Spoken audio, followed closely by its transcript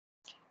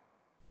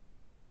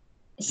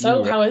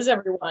So, Yeah. how is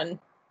everyone?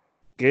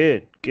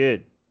 Good,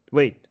 good.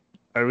 Wait,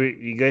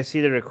 you guys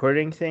see the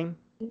recording thing?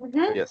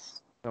 Mm-hmm.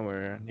 Yes.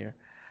 Somewhere around here.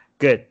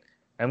 Good.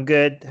 I'm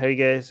good. How you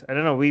guys? I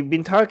don't know. We've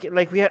been talking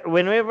like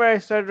whenever I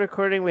start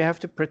recording, we have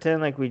to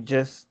pretend like we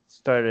just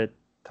started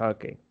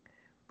talking,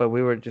 but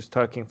we were just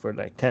talking for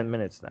like 10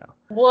 minutes now.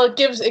 Well, it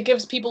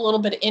gives people a little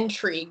bit of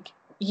intrigue,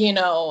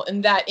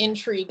 and that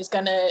intrigue is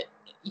gonna,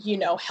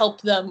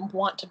 help them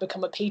want to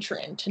become a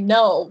patron, to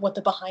know what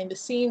the behind the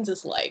scenes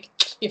is like.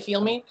 You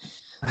feel me?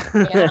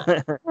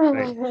 Yeah.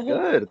 Right.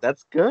 Good.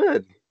 That's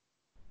good.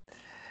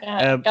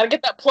 Yeah. Gotta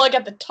get that plug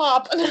at the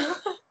top.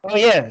 Oh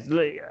yeah,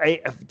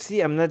 I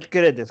see. I'm not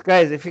good at this,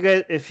 guys.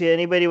 If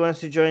anybody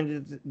wants to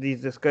join these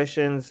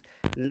discussions,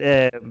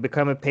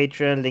 become a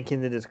patron. Link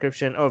in the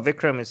description. Oh,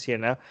 Vikram is here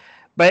now.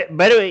 But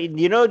by the way,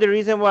 the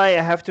reason why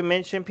I have to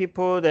mention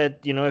people that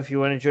if you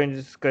want to join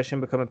the discussion,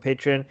 become a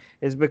patron,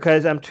 is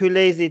because I'm too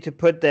lazy to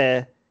put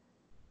the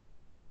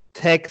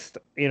text.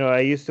 I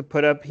used to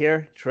put up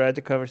here throughout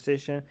the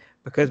conversation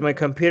because my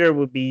computer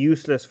would be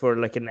useless for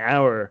like an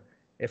hour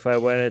if I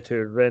wanted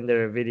to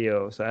render a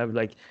video. So I'm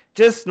like,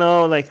 just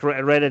know, like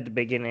right at the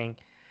beginning.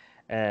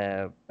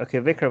 Okay,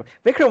 Vikram.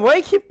 Vikram, why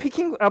you keep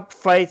picking up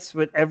fights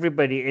with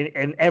everybody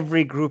in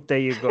every group that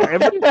you go?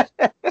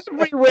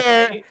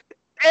 Everywhere,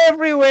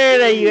 everywhere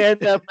that you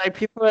end up, like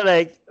people are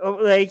like, oh,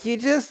 like you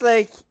just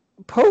like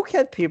poke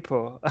at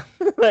people.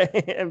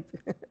 Like,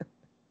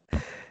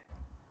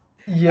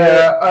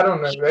 Yeah, I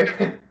don't know,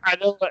 right? I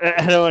don't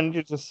want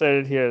you to start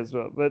it here as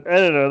well, but I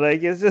don't know.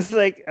 Like it's just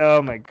like,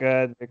 oh my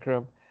God,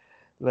 Vikram.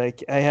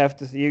 Like I have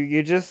to.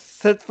 You just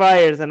set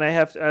fires, and I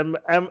have to.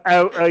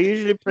 I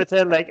usually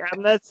pretend like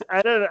I'm not.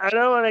 I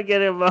don't want to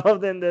get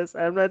involved in this.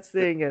 I'm not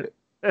seeing it.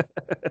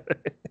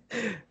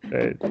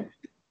 Right.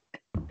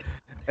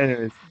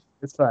 Anyways,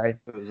 it's fine.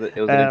 It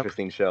was an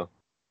interesting show.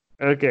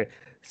 Okay.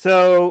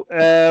 So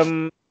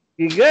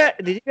did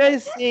you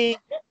guys see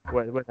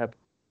what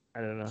happened? I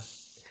don't know.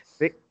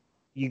 Vic,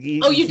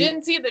 You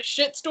didn't see the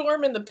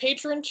shitstorm in the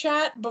patron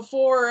chat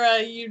before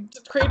you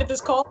created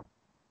this call?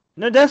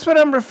 No, that's what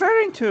I'm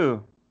referring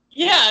to.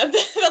 Yeah,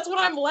 that's what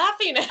I'm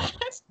laughing at.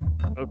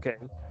 Okay.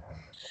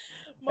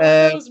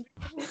 Marco's.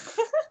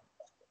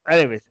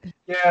 Anyways.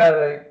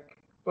 Yeah,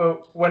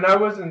 well, when I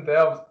was in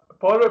there,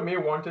 part of me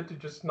wanted to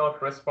just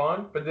not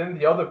respond, but then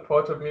the other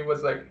part of me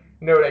was like,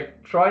 no,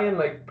 like try and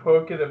like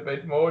poke it a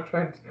bit more,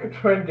 try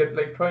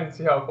and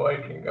see how far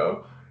I can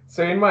go.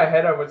 So in my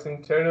head, I was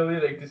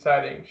internally like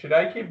deciding, should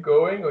I keep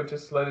going or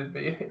just let it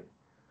be?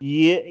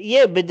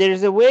 Yeah, but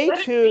there's a way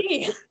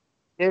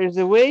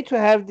to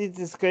have these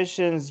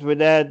discussions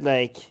without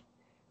like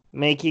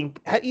making.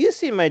 You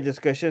see my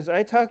discussions.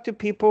 I talk to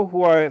people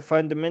who are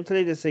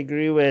fundamentally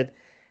disagree with,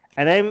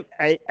 and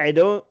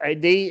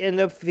they end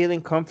up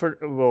feeling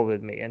comfortable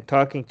with me and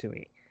talking to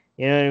me.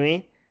 You know what I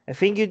mean? I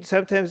think you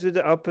sometimes do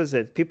the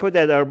opposite. People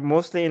that are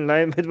mostly in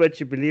line with what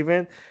you believe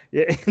in,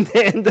 yeah,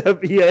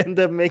 you end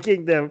up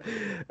making them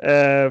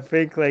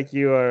think like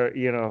you are,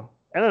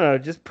 I don't know,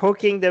 just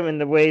poking them in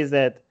the ways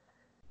that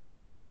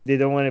they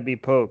don't want to be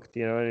poked.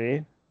 You know what I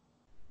mean?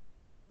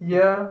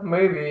 Yeah,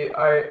 maybe.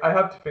 I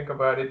have to think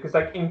about it because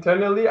like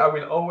internally I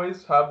will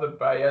always have the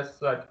bias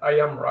that I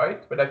am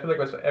right, but I feel like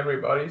that's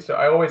everybody, so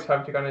I always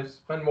have to kind of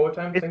spend more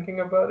time thinking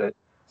about it.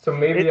 So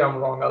maybe I'm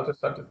wrong. I'll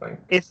just have to think.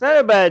 It's not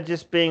about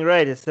just being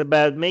right. It's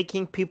about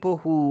making people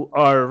who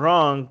are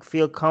wrong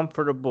feel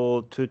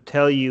comfortable to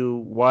tell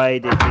you why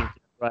they think they're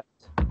right.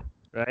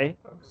 Right?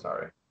 I'm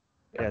sorry.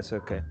 Yeah, it's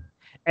okay.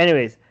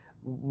 Anyways,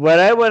 what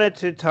I wanted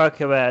to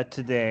talk about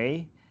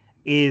today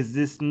is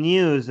this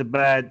news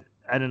about,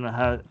 I don't know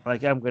how,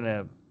 like I'm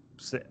gonna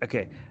say,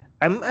 okay,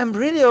 I'm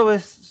really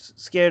always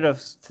scared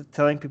of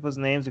telling people's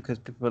names because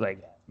people are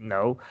like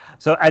no.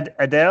 So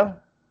Adele,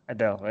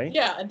 right?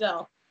 Yeah,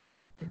 Adele.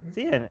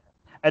 See,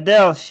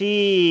 Adele,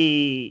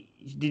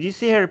 did you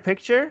see her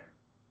picture?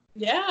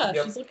 Yeah,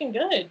 Yep. she's looking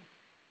good.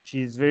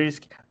 She's very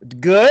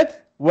good.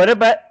 What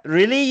about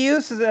really you,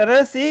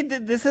 Susanna? See,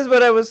 this is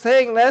what I was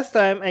saying last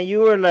time, and you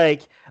were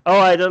like, "Oh,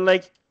 I don't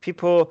like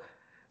people."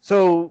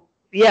 So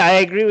yeah, I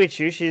agree with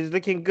you. She's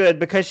looking good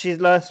because she's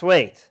lost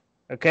weight.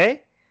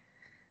 Okay.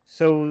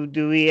 So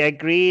do we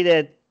agree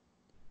that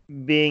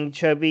being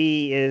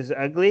chubby is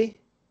ugly?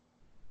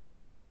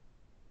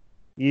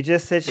 You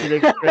just said she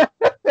looks great.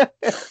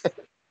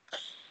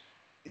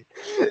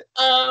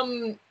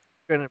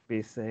 Gonna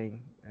be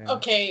saying.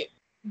 Okay.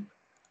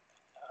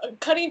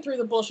 Cutting through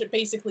the bullshit,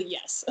 basically,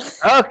 yes.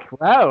 Oh,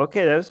 wow.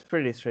 Okay, that was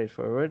pretty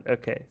straightforward.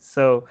 Okay,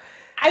 so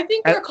I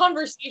think their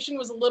conversation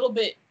was a little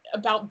bit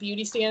about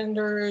beauty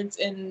standards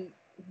and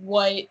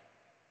what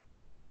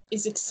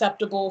is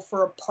acceptable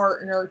for a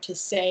partner to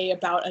say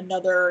about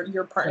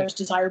your partner's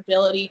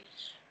desirability.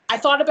 I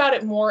thought about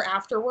it more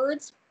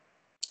afterwards,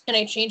 and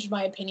I changed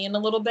my opinion a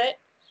little bit.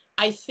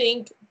 I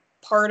think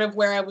part of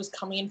where I was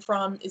coming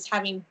from is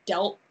having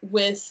dealt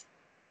with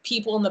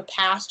people in the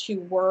past who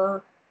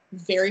were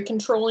very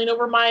controlling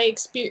over my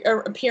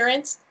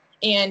appearance,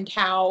 and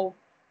how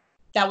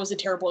that was a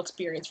terrible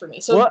experience for me.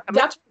 So Well,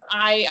 that's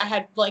I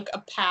had like a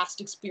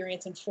past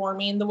experience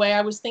informing the way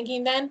I was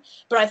thinking then.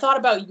 But I thought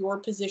about your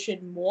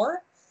position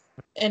more,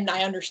 and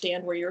I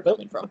understand where you're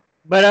coming from.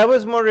 But I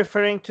was more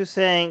referring to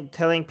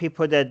telling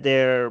people that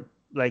they're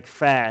like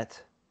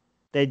fat,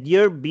 that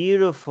you're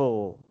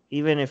beautiful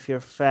even if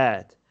you're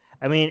fat.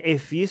 I mean,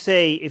 if you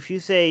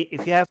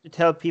have to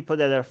tell people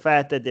that are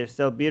fat that they're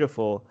still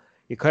beautiful,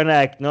 you're kind of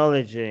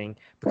acknowledging,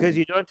 because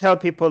you don't tell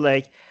people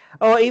like,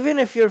 oh, even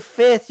if you're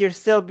fit, you're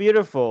still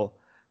beautiful.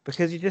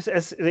 Because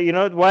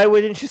why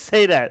wouldn't you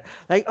say that?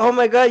 Like, oh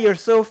my God, you're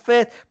so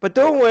fit, but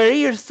don't worry,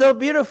 you're still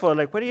beautiful.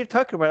 Like, what are you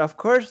talking about? Of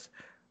course,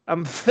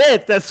 I'm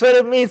fit. That's what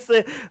it means.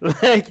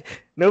 Like,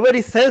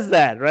 nobody says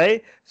that,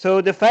 right?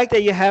 So the fact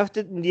that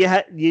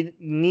you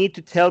need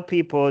to tell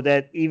people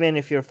that even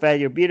if you're fat,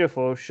 you're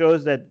beautiful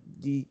shows that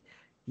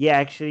you're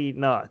actually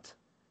not,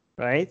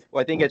 right?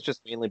 Well, I think it's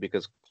just mainly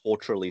because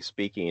culturally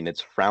speaking,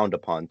 it's frowned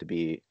upon to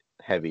be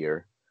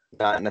heavier.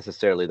 Not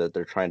necessarily that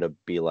they're trying to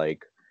be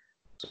like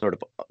sort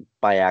of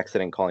by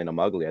accident calling them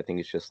ugly. I think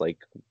it's just like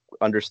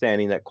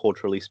understanding that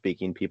culturally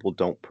speaking, people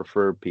don't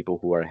prefer people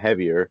who are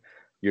heavier.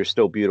 You're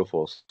still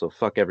beautiful, so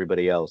fuck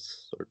everybody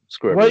else or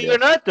screw everybody Well, you're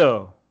not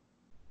though.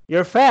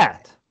 You're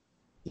fat.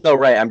 No,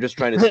 right. I'm just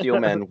trying to steel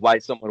man why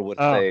someone would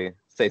say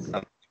something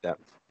like that.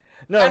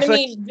 No, I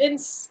mean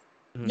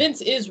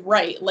Vince is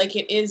right. Like,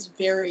 it is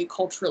very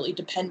culturally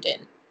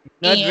dependent.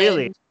 Not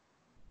really.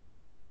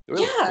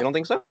 Really? Yeah. You don't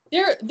think so?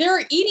 There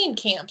are eating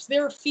camps,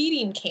 there are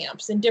feeding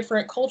camps in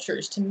different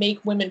cultures to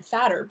make women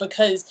fatter,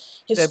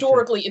 because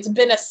historically it's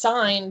been a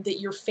sign that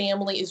your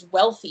family is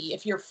wealthy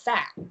if you're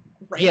fat,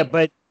 right? Yeah,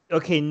 but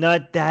okay,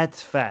 not that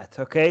fat.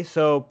 Okay,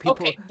 so people.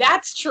 Okay,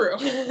 that's true.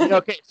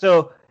 Okay,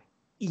 so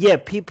yeah,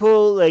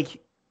 people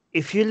like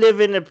if you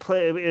live in a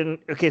place.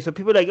 Okay, so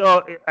people like,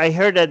 oh, I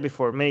heard that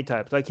before many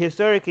times. Like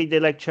historically, they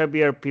like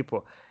chubbier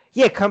people.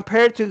 Yeah,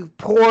 compared to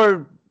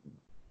poor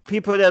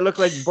people that look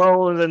like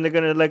bones and they're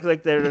gonna look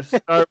like they're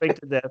starving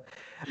to death.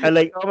 And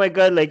like, oh my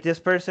God, like this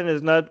person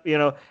is not,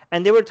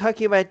 And they were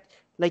talking about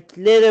like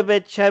little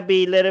bit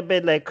chubby, little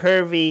bit like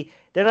curvy.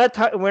 We're not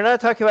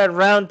talking about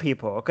round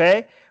people,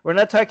 okay? We're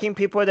not talking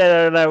people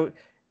that are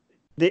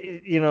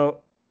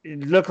like,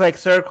 look like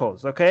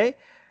circles, okay?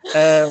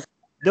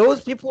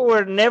 Those people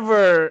were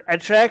never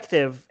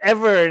attractive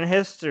ever in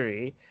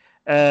history,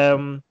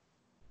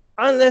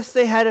 unless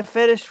they had a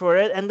fetish for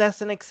it, and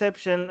that's an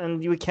exception, and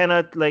we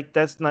cannot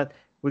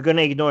we're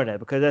gonna ignore that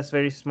because that's a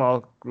very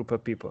small group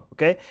of people,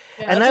 okay?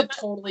 Yeah, and that's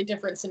a totally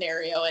different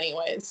scenario,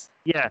 anyways.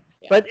 Yeah,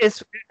 but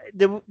it's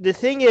the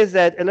thing is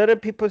that a lot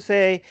of people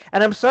say,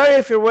 and I'm sorry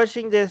if you're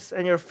watching this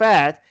and you're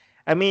fat.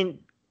 I mean,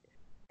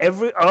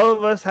 all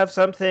of us have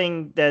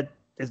something that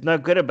is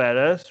not good about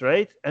us,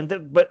 right?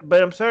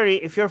 But I'm sorry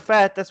if you're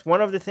fat. That's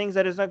one of the things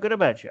that is not good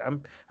about you.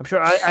 I'm sure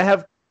I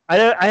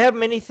have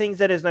many things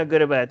that is not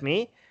good about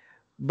me,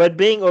 but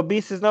being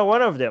obese is not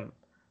one of them.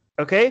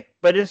 Okay,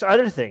 but it's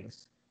other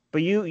things.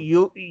 But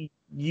you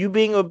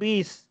being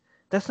obese,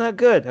 that's not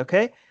good.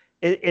 Okay,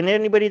 and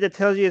anybody that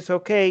tells you it's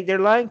okay, they're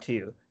lying to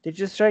you. They're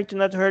just trying to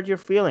not hurt your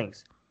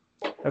feelings.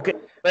 Okay,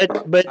 but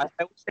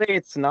I would say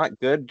it's not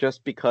good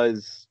just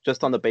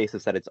on the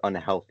basis that it's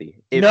unhealthy.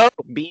 If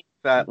being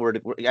fat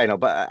I know,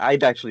 but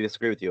I'd actually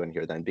disagree with you in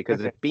here then,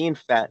 because if being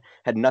fat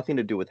had nothing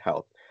to do with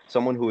health,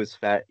 someone who is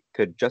fat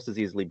could just as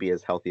easily be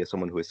as healthy as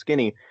someone who is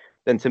skinny,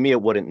 then to me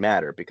it wouldn't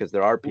matter, because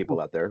there are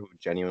people out there who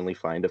genuinely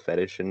find a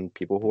fetish in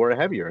people who are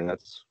heavier, and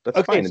that's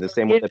fine. In the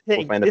same way that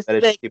people find a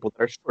fetish in people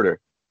that are shorter.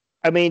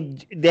 I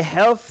mean, the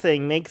health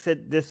thing makes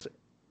this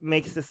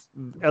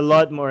a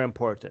lot more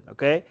important,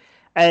 okay?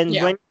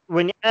 And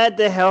when you add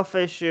the health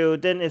issue,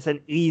 then it's an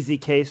easy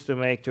case to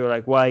make to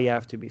like why you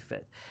have to be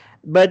fit.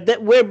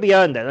 But we're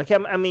beyond that. Okay,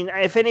 I mean,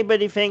 if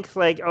anybody thinks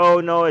like,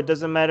 oh no, it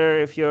doesn't matter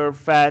if you're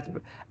fat,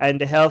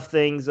 and the health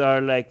things are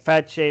like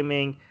fat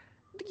shaming,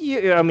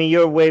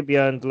 you're way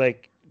beyond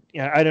like.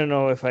 I don't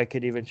know if I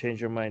could even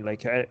change your mind.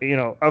 Like,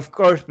 of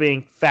course,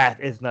 being fat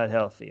is not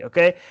healthy.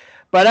 Okay,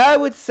 but I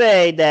would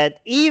say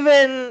that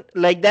even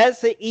like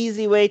that's the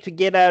easy way to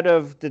get out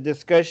of the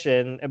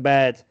discussion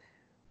about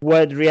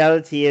what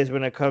reality is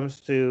when it comes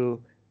to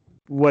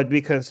what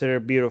we consider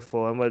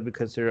beautiful and what we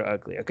consider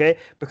ugly, okay?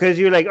 Because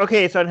you're like,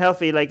 okay, it's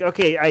unhealthy. Like,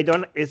 okay,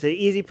 it's an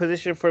easy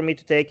position for me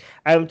to take.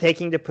 I'm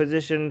taking the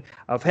position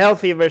of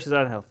healthy versus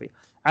unhealthy.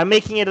 I'm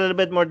making it a little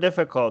bit more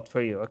difficult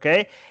for you,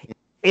 okay?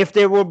 If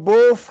they were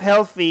both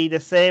healthy the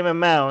same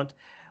amount,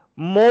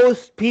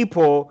 most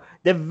people,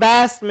 the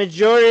vast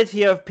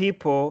majority of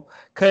people,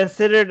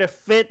 consider the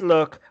fit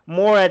look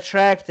more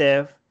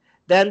attractive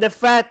than the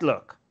fat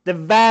look. The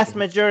vast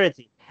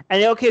majority.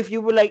 And okay, if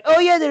you were like, oh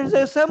yeah,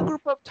 there's some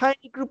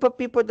tiny group of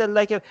people that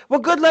like it. Well,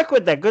 good luck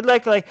with that. Good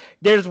luck. Like,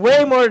 there's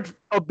way more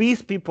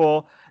obese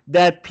people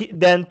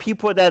than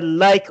people that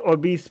like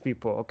obese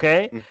people.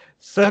 Okay,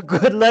 so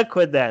good luck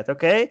with that.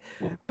 Okay,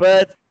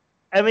 but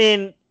I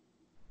mean,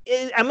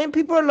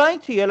 people are lying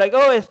to you. Like,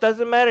 oh, it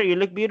doesn't matter. You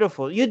look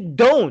beautiful. You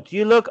don't.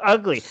 You look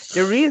ugly.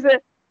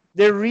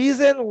 The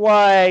reason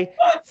why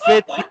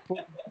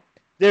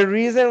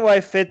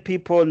fit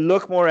people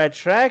look more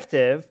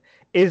attractive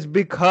is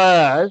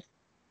because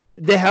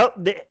the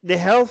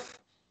health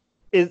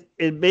is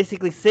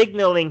basically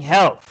signaling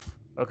health.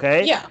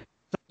 Okay. Yeah.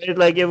 So it's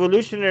like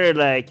evolutionary,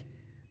 like,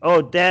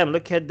 oh damn,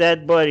 look at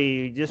that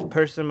body. This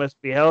person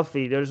must be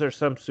healthy. Those are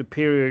some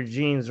superior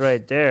genes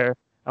right there.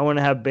 I want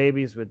to have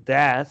babies with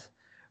that,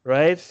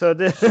 right? So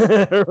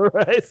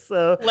right.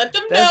 So let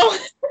them know.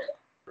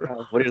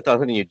 What are your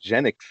thoughts on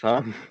eugenics,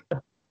 huh?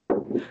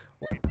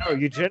 No,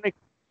 eugenics.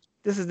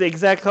 This is the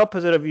exact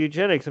opposite of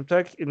eugenics. I'm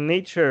talking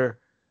nature.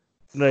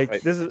 Like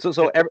Right. this is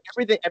So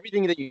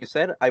everything that you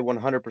said, I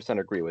 100%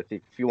 agree with.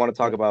 If you want to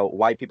talk about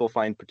why people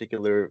find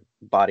particular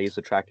bodies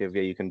attractive,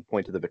 yeah, you can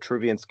point to the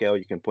Vitruvian scale,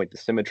 you can point to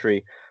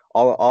symmetry,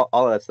 all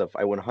of that stuff.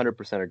 I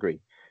 100% agree.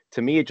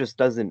 To me, it just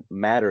doesn't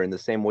matter in the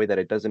same way that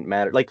it doesn't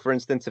matter. Like, for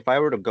instance, if I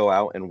were to go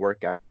out and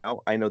work out,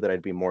 I know that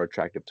I'd be more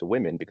attractive to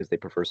women because they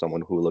prefer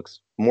someone who looks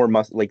more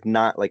like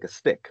not like a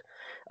stick.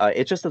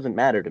 It just doesn't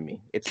matter to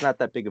me. It's not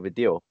that big of a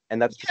deal,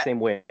 and that's the same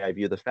way I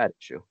view the fat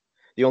issue.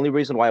 The only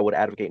reason why I would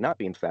advocate not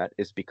being fat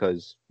is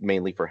because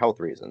mainly for health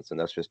reasons, and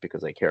that's just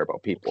because I care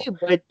about people.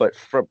 But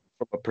from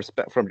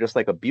from just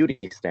like a beauty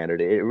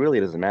standard, it really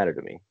doesn't matter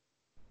to me.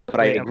 But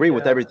I agree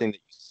with everything that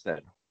you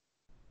said.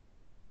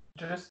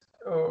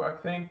 I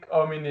think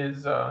Armin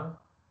is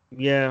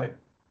yeah. like,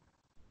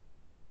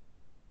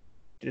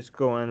 just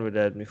go on with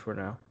that for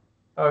now.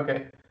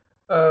 Okay.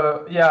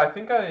 Yeah, I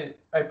think I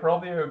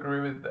probably agree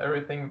with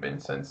everything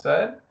Vincent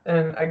said.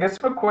 And I guess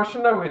the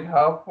question I would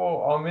have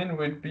for Armin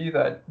would be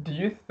that, do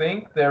you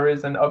think there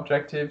is an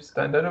objective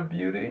standard of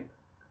beauty?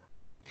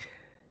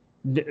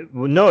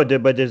 No,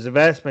 but there's a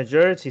vast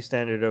majority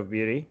standard of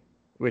beauty,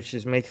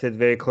 which makes it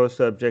very close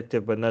to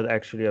objective, but not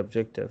actually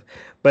objective.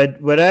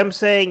 But what I'm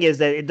saying is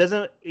that it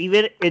doesn't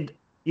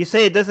you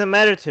say it doesn't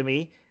matter to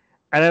me,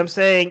 and I'm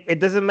saying it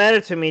doesn't matter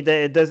to me that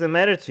it doesn't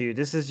matter to you.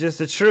 This is just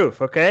the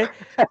truth, okay?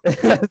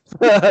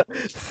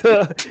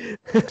 so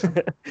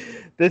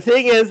the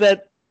thing is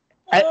that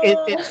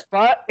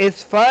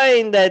it's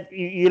fine that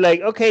you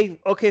like, okay,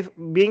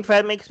 being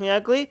fat makes me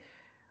ugly.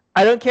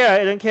 I don't care.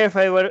 I don't care if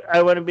I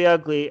want to be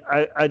ugly.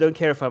 I don't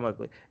care if I'm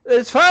ugly.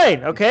 It's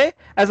fine, okay?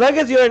 As long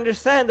as you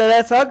understand that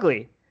that's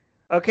ugly,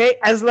 okay?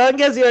 As long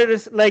as you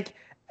understand, like,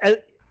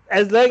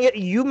 as long as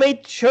you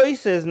made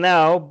choices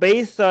now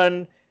based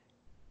on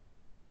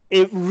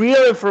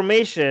real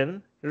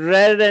information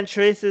rather than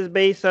choices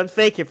based on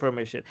fake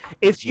information.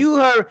 If you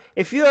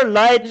are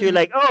lied to,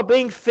 like, oh,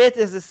 being fit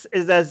is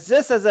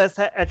just as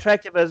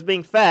attractive as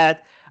being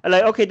fat,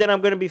 like, okay, then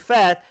I'm going to be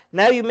fat.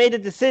 Now you made a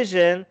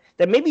decision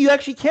that maybe you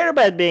actually care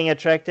about being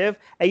attractive,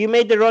 and you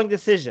made the wrong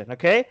decision,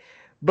 okay?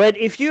 But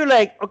if you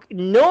like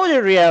know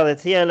the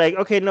reality and like,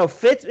 okay, no,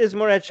 fit is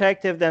more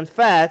attractive than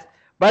fat,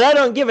 but I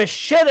don't give a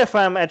shit if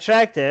I'm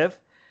attractive.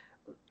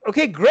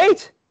 Okay,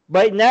 great.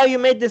 But now you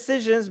made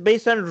decisions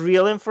based on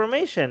real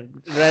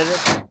information rather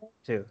than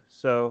to.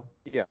 So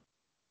yeah.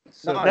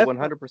 So no,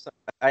 100%.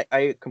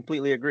 I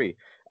completely agree.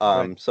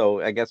 Right.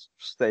 So I guess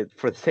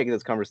for the sake of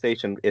this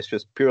conversation, it's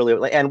just purely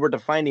like, and we're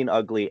defining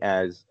ugly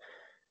as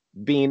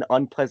being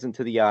unpleasant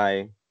to the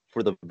eye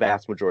for the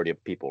vast majority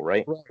of people,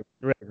 right?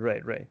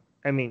 Right.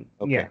 I mean,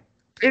 okay.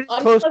 Yeah.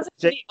 Unpleasant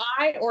to the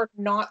eye or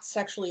not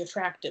sexually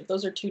attractive.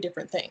 Those are two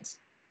different things.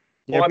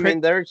 Well, I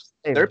mean, there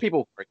are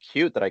people who are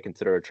cute that I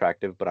consider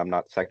attractive, but I'm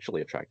not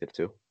sexually attracted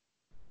to.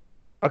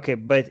 Okay,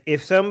 but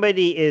if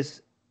somebody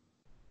is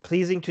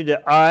pleasing to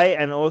the eye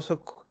and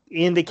also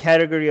in the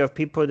category of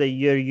people that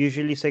you're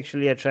usually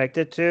sexually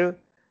attracted to,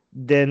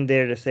 then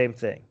they're the same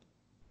thing.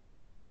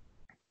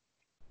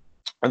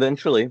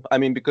 Eventually, I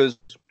mean, because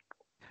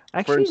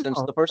actually, for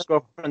instance, the first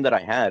girlfriend that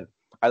I had,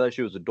 I thought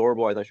she was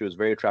adorable. I thought she was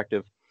very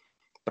attractive,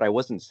 but I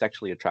wasn't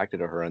sexually attracted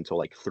to her until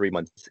like 3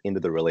 months into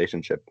the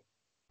relationship.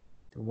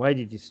 Why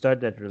did you start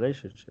that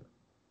relationship?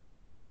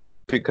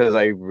 Because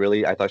I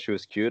thought she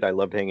was cute. I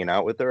loved hanging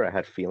out with her. I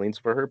had feelings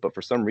for her, but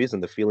for some reason,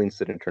 the feelings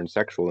didn't turn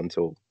sexual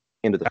until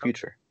into the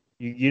future.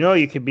 You know,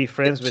 you could be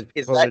friends with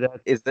people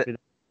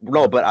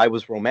no, but I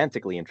was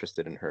romantically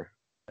interested in her.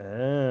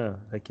 Oh,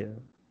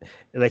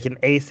 like an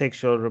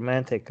asexual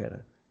romantic kind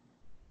of.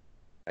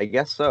 I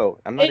guess so.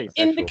 I'm not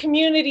asexual. In the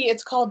community,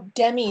 it's called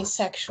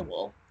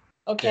demisexual.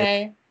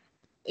 Okay,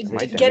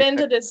 get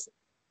into this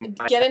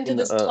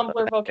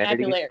Tumblr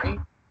vocabulary.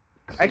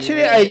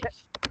 Actually, I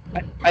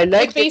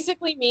like. It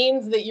basically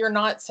means that you're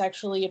not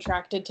sexually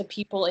attracted to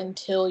people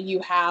until you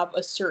have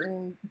a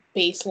certain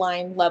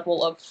baseline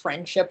level of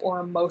friendship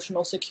or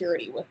emotional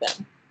security with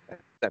them.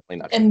 That's definitely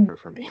not true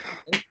for me.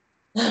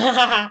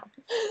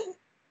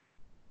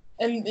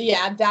 And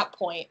yeah, at that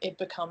point, it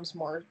becomes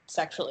more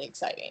sexually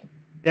exciting.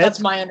 That's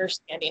my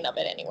understanding of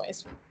it,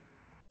 anyways.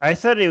 I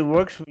thought it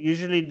works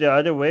usually the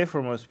other way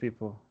for most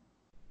people.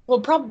 Well,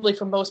 probably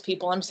for most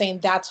people. I'm saying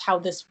that's how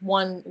this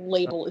one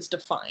label is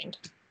defined.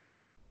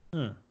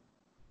 I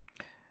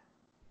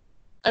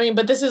mean,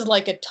 but this is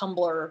like a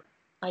Tumblr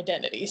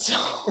identity,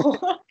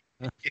 so...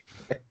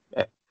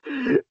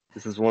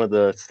 This is one of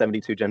the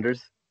 72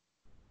 genders?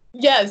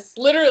 Yes,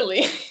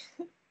 literally.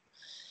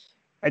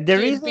 The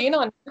reason... being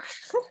on...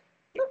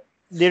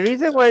 the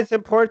reason why it's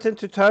important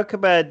to talk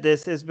about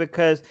this is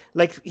because,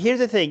 like, here's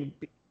the thing.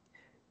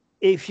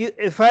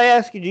 If I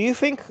ask you, do you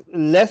think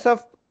less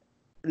of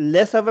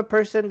a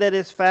person that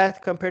is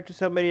fat compared to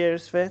somebody that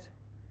is fit?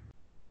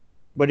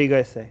 What do you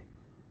guys say?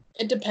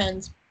 It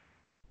depends.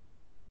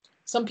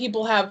 Some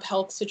people have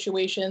health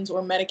situations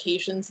or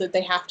medications that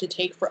they have to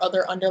take for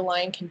other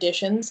underlying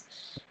conditions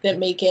that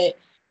make it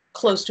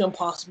close to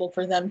impossible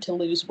for them to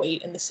lose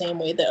weight in the same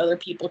way that other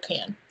people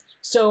can.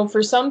 So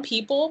for some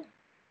people,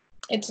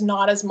 it's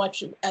not as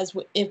much as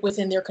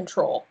within their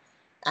control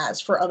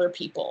as for other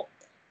people.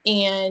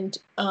 And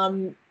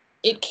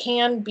it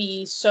can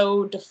be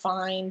so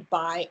defined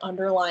by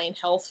underlying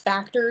health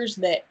factors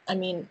that, I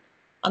mean,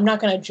 I'm not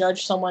going to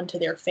judge someone to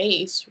their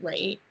face,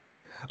 right?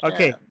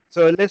 Okay,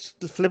 so let's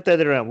flip that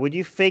around. Would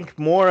you think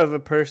more of a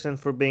person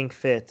for being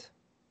fit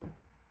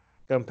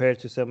compared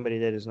to somebody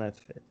that is not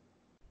fit?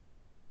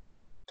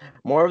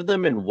 More of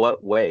them in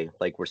what way?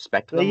 Like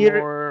respect them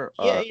more?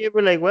 Yeah, you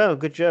were like, well,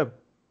 good job.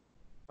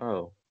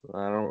 Oh,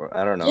 I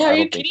don't know. Yeah, I are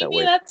you don't think kidding that me?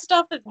 way. That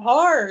stuff is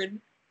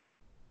hard.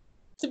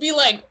 To be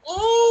like,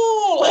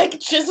 oh, like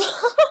just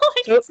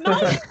like it's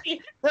not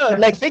easy. No,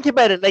 like think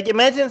about it. Like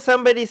imagine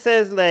somebody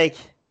says like,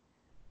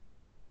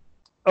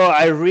 oh,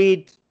 I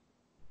read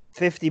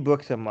 50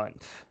 books a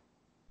month.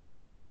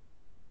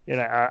 You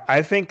know,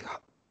 I think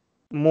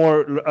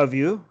more of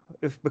you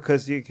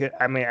because you can.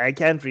 I mean, I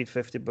can't read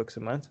 50 books a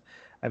month.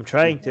 I'm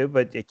trying to,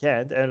 but I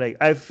can't. And like,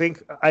 I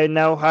think I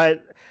now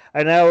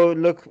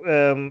look.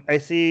 I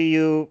see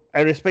you.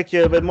 I respect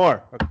you a bit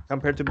more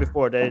compared to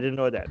before. That I didn't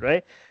know that,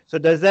 right? So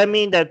does that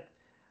mean that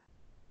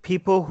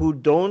people who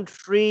don't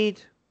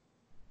read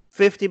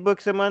 50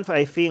 books a month,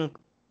 I think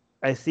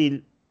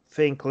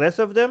less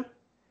of them?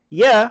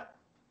 Yeah.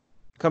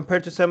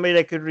 Compared to somebody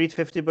that could read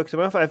 50 books a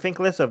month, I think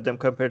less of them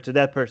compared to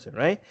that person,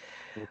 right?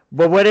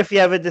 But what if you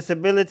have a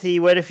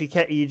disability? What if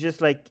you just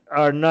like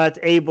are not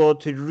able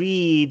to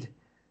read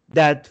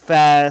that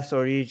fast,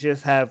 or you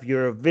just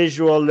you're a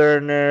visual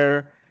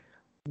learner?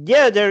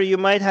 Yeah, there you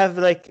might have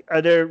like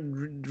other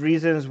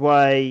reasons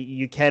why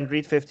you can't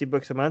read 50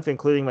 books a month,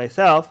 including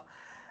myself.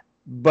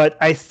 But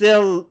I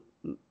still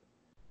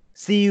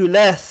see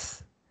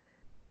less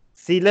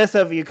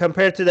of you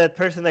compared to that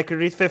person that could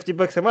read 50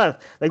 books a month.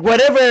 Like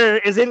whatever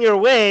is in your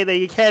way that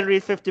you can't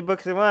read 50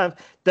 books a month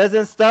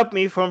doesn't stop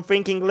me from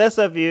thinking less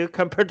of you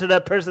compared to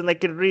that person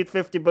that could read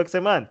 50 books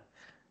a month.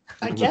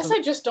 I guess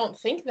I just don't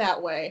think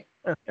that way.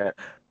 Yeah.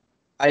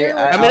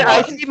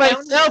 I see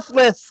myself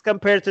less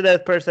compared to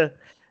that person.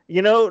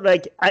 You know,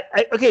 like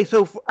okay,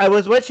 so I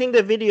was watching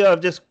the video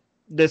of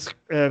this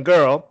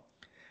girl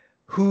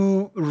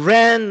who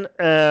ran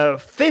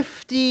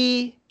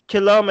 50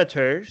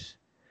 kilometers.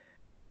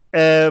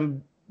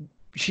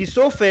 She's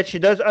so fit. She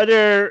does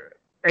other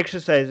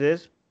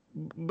exercises,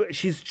 but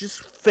she's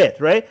just fit,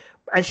 right?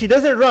 And she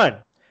doesn't run.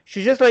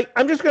 She's just like,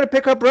 I'm just gonna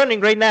pick up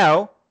running right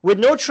now with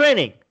no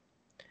training,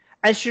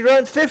 and she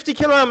runs 50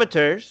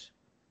 kilometers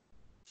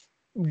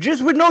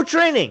just with no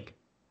training.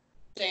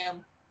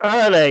 Damn.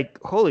 Like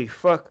holy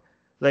fuck!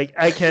 Like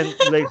I can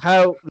like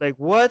how like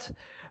what?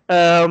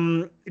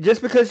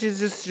 Just because she's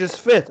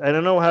just fit. I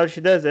don't know how she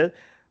does it,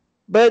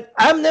 but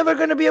I'm never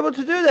gonna be able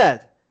to do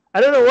that.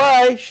 I don't know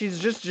why. She's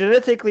just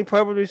genetically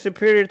probably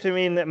superior to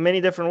me in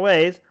many different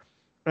ways,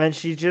 and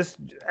she just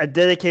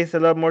dedicates a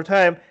lot more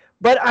time.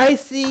 But I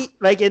see,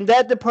 like in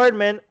that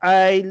department,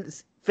 I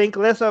think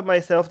less of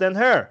myself than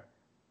her.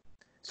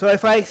 So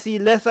if I see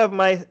less of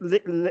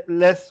myself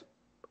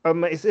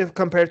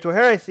compared to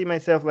her, I see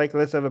myself like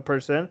less of a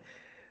person.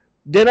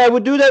 Then I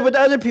would do that with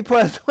other people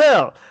as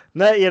well.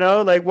 Not, you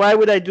know, like why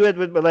would I do it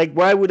with, like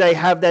why would I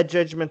have that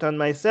judgment on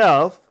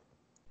myself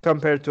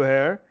compared to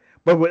her?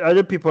 But with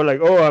other people, like,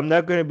 oh, I'm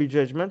not going to be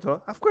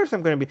judgmental. Of course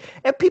I'm going to be.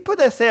 And people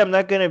that say I'm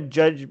not going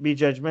to be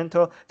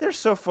judgmental, they're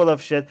so full of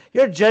shit.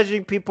 You're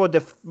judging people the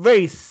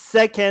very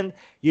second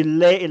you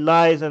lay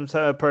lies on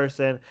a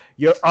person.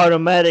 You're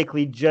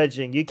automatically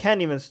judging. You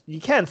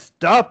can't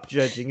stop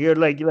judging. You're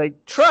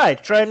like try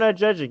not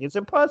judging. It's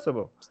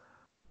impossible.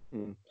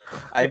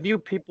 I view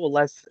people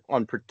less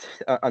on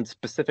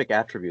specific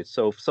attributes.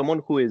 So if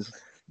someone who is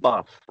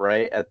buff,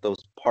 right, at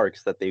those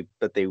parks that they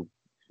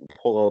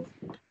pull up,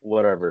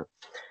 whatever.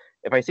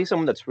 If I see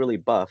someone that's really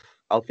buff,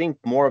 I'll think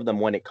more of them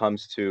when it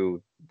comes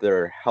to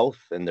their health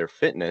and their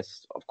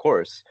fitness, of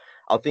course.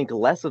 I'll think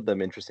less of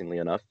them, interestingly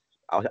enough.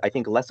 I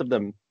think less of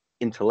them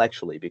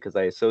intellectually, because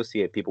I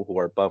associate people who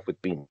are buff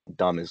with being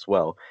dumb as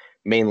well.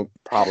 Mainly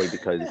probably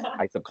because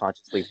I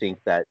subconsciously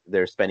think that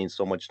they're spending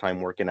so much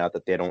time working out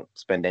that they don't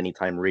spend any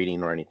time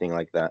reading or anything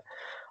like that.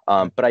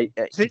 But I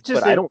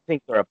don't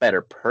think they're a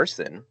better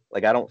person.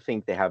 Like I don't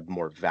think they have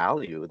more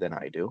value than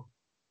I do.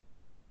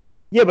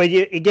 Yeah, but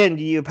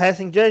you're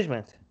passing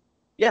judgment.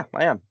 Yeah,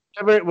 I am.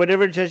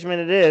 Whatever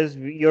judgment it is,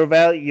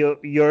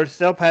 you're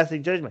still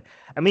passing judgment.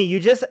 I mean,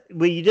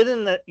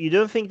 you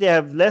don't think they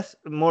have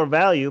more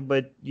value,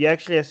 but you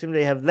actually assume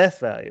they have less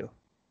value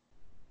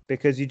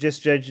because you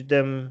just judge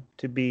them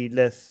to be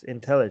less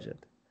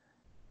intelligent.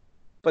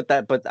 But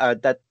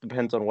that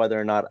depends on whether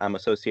or not I'm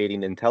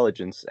associating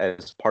intelligence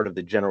as part of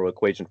the general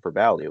equation for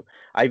value.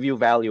 I view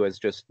value as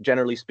just,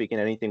 generally speaking,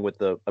 anything with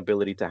the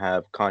ability to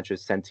have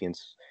conscious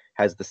sentience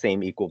has the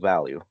same equal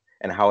value,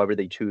 and however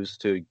they choose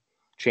to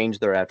change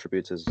their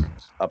attributes is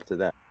up to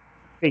them.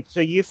 Wait, so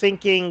you're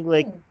thinking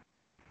like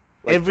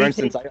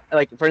everything...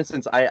 for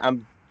instance,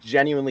 I'm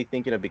genuinely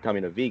thinking of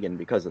becoming a vegan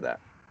because of that.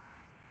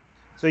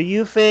 So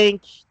you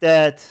think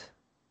that...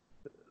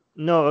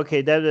 No,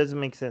 okay, that doesn't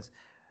make sense.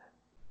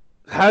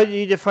 How do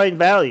you define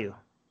value?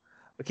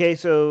 Okay,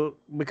 so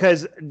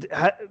because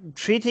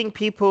treating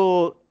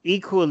people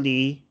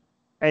equally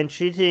and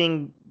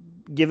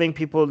giving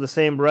people the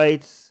same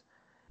rights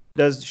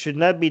should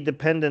not be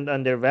dependent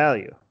on their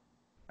value,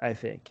 I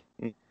think.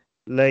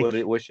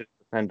 Like, what should it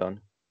depend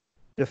on?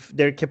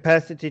 Their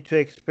capacity to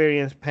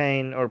experience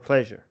pain or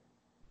pleasure.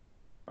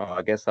 Oh,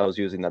 I guess I was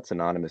using that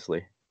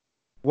synonymously.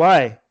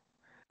 Why?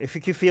 If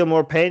you can feel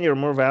more pain, you're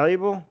more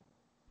valuable?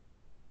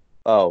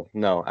 Oh,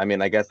 no. I mean,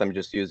 I guess I'm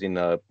just using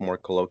a more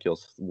colloquial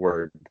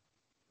word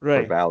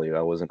for value.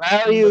 I wasn't...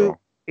 Value,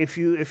 if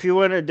you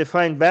want to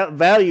define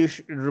value,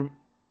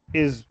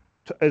 is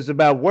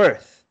about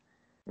worth.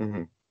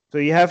 Mm-hmm. So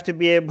you have to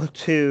be able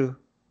to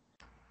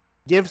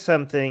give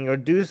something or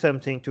do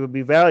something to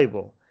be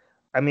valuable.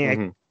 I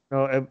mean,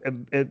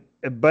 a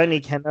bunny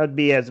cannot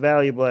be as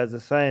valuable as a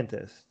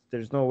scientist.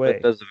 There's no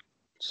way.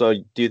 So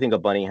do you think a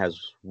bunny has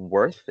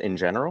worth in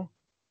general?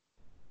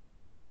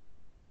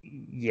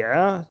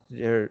 Yeah,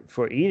 they're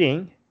for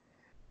eating,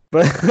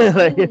 but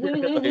like,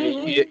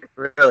 really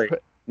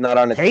not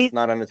on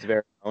its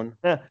very own.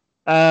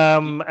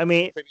 I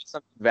mean,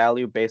 some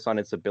value based on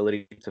its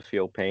ability to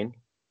feel pain.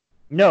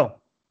 No,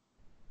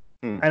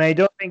 and I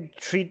don't think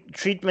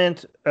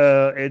treatment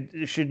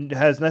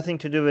has nothing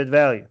to do with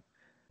value.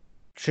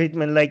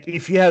 Treatment, like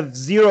if you have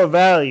zero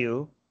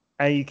value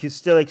and you can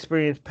still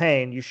experience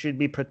pain, you should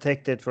be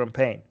protected from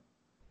pain.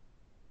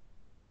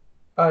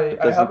 I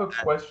have a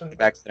question.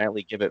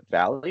 Accidentally give it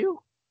value?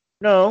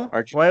 No.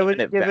 Why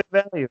would it give it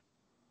value?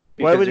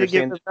 Why would it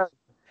give it value?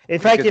 In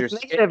fact, it's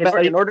negative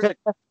value.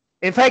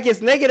 In fact,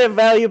 it's negative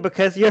value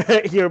because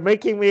you're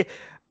making me,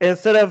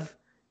 instead of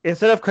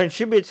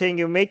contributing,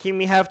 you're making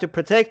me have to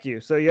protect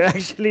you. So you're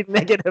actually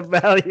negative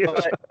value.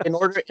 But in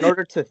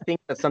order to think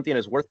that something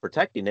is worth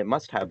protecting, it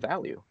must have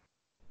value.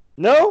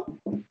 No,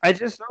 I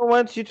just don't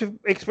want you to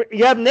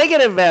you have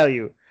negative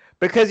value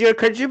because you're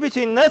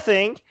contributing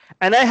nothing,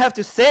 and I have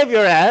to save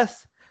your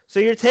ass. So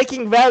you're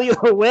taking value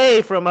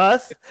away from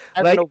us. It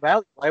has no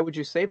value. Why would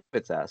you save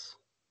its ass?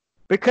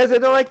 Because I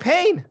don't like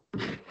pain.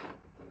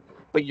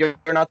 But you're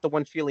not the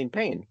one feeling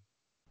pain.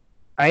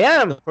 I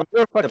am. From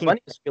your fucking... The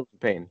bunny is feeling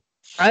pain.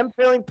 I'm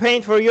feeling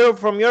pain from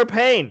your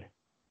pain.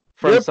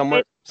 From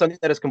something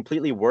that is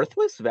completely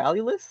worthless,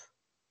 valueless?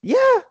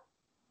 Yeah.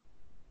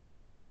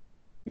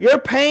 Your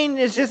pain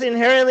is just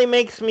inherently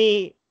makes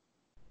me...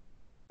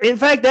 In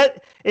fact,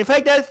 that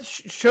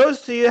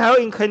shows to you how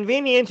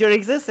inconvenient your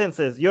existence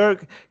is. You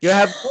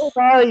have no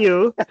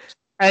value,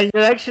 and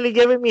you're actually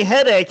giving me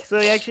headache.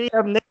 So you actually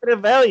have negative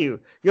value.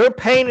 Your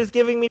pain is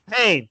giving me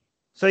pain.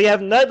 So you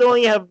have not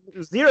only have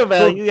zero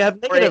value, you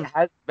have negative. It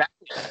has value.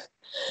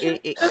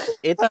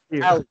 Its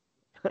value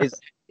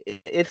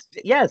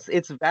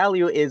its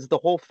value is the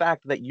whole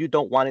fact that you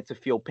don't want it to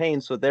feel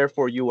pain, so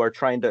therefore you are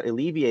trying to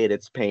alleviate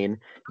its pain.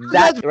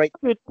 That's right.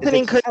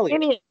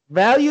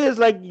 Value is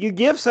like you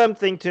give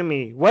something to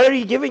me. What are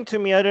you giving to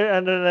me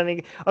other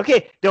than...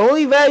 Okay, the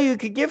only value you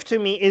could give to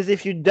me is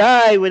if you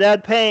die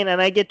without pain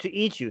and I get to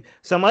eat you.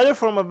 Some other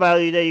form of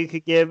value that you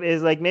could give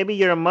is like maybe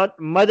you're a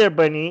mother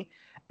bunny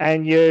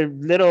and your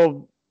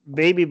little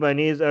baby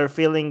bunnies are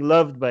feeling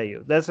loved by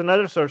you. That's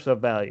another source of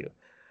value.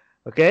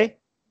 Okay?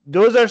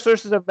 Those are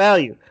sources of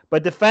value.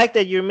 But the fact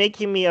that you're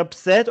making me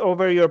upset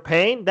over your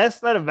pain,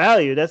 that's not a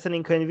value. That's an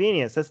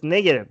inconvenience. That's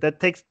negative. That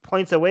takes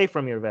points away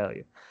from your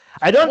value.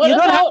 You don't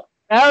have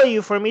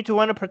value for me to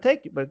want to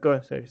protect you. But go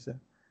ahead, sorry, sir.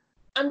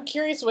 I'm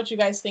curious what you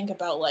guys think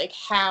about like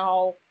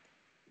how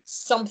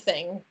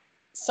something's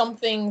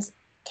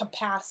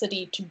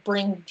capacity to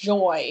bring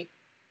joy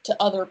to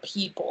other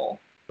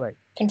people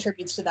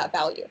contributes to that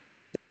value.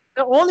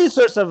 The only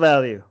source of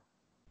value.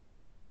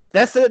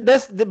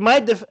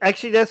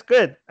 Actually, that's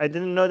good. I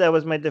didn't know that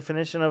was my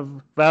definition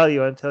of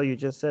value until you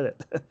just said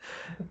it.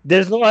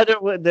 There's no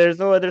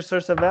other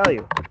source of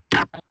value.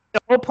 The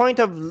whole point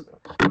of,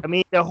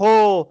 any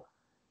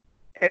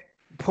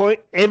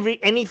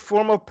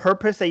form of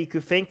purpose that you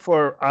could think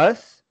for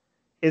us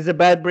is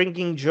about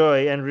bringing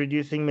joy and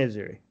reducing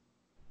misery.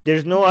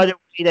 There's no other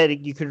way that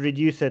you could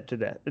reduce it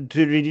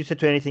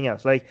to anything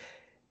else. Like,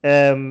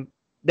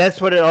 that's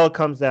what it all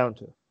comes down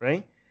to,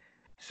 right?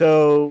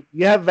 So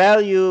you have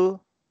value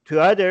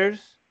to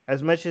others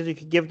as much as you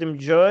could give them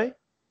joy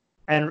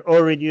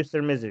or reduce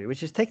their misery,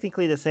 which is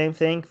technically the same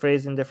thing,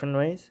 phrased in different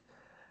ways.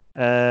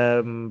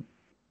 But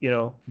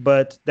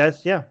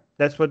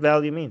that's what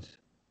value means.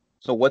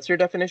 So what's your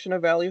definition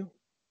of value?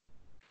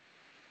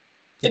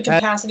 The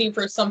capacity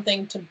for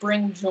something to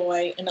bring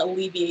joy and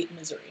alleviate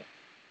misery.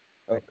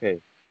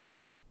 Okay.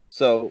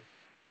 So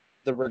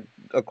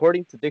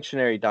According to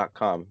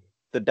dictionary.com,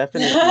 the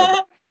definition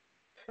of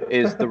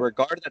is the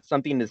regard that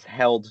something is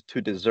held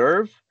to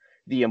deserve,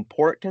 the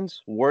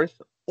importance,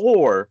 worth,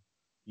 or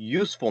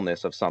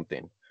usefulness of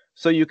something.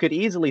 So you could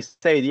easily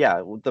say,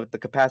 yeah, the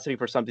capacity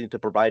for something to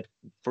provide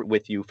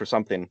with you for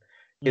something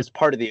is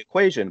part of the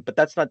equation, but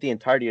that's not the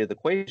entirety of the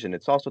equation.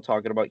 It's also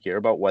talking about here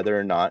about whether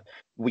or not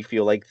we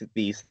feel like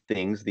these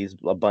things,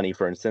 a bunny,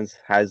 for instance,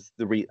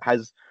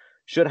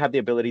 should have the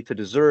ability to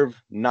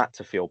deserve not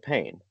to feel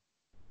pain.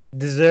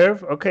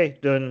 Deserve? Okay,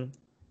 then.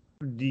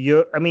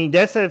 I mean,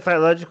 that's a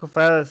logical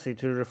fallacy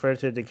to refer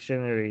to a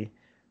dictionary,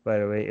 by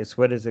the way. It's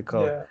what is it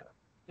called? Yeah,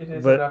 it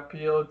is an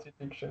appeal to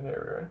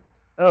dictionary.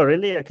 Oh,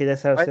 really? Okay,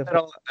 that's how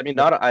simple. I mean,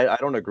 I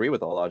don't agree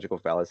with all logical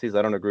fallacies.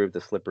 I don't agree with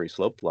the slippery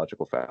slope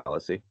logical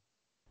fallacy.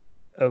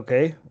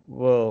 Okay,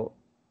 well,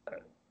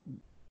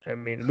 I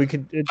mean, we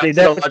could.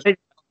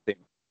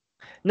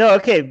 No,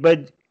 okay,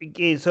 but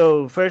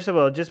so first of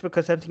all, just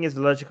because something is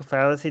a logical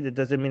fallacy, that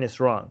doesn't mean it's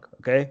wrong.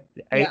 Okay,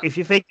 Yeah. If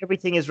you think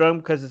everything is wrong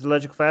because it's a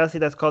logical fallacy,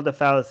 that's called a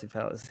fallacy.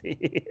 But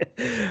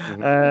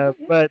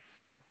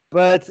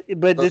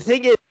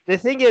the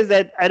thing is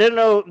that I don't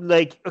know.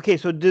 Like, okay,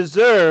 so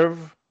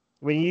deserve.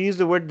 When you use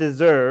the word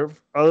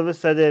deserve, all of a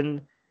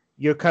sudden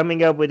you're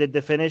coming up with a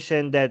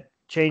definition that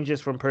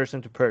changes from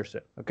person to person.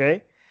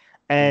 Okay,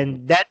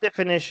 and that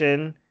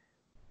definition,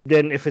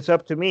 then if it's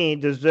up to me,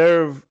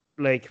 deserve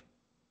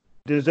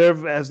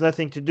has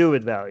nothing to do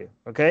with value.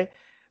 Okay,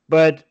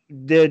 but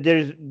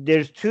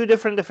there's two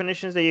different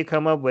definitions that you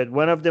come up with.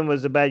 One of them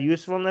was about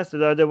usefulness,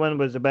 the other one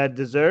was about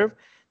deserve.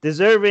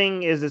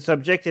 Deserving is a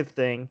subjective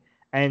thing,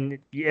 and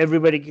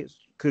everybody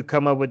could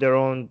come up with their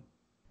own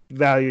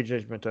value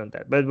judgment on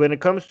that. But when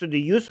it comes to the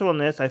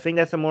usefulness, I think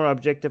that's a more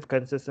objective,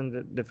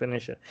 consistent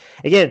definition.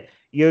 Again,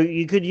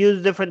 you could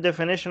use different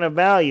definition of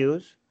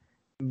values,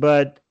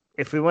 but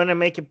if we want to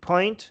make a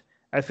point,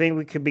 I think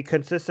we could be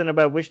consistent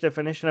about which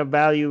definition of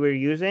value we're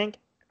using,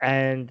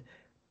 and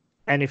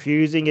if you're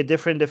using a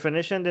different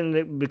definition, then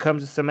it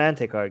becomes a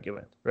semantic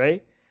argument,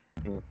 right?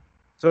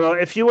 So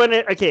if you want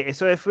to,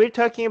 so if we're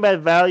talking about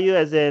value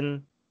as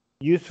in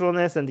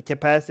usefulness and the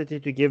capacity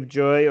to give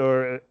joy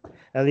or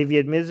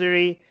alleviate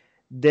misery,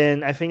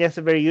 then I think that's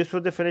a very useful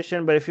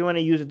definition. But if you want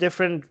to use a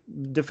different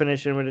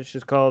definition, which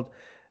is called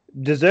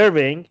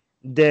deserving,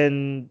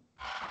 then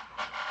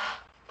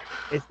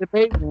it's a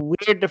very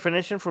weird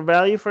definition for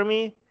value for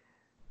me.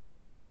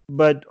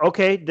 But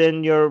okay,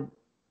 then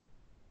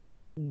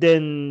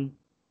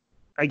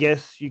I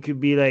guess you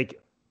could be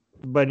like,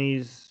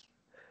 bunnies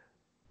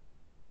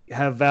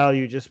have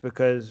value just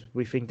because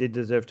we think they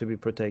deserve to be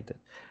protected.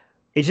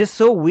 It's just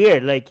so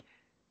weird. Like,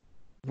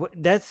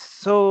 that's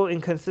so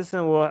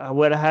inconsistent with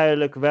what I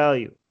look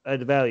value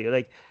at value.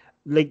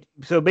 Like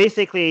so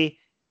basically,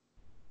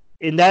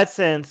 in that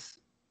sense,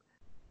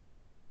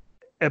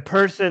 a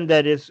person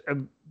that is a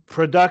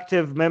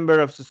productive member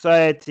of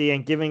society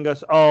and giving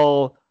us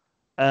all,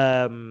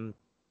 like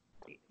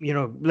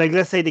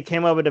let's say they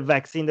came up with a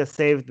vaccine that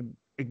saved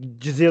a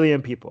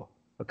gazillion people,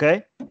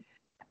 okay?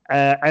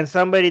 And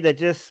somebody that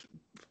just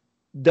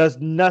does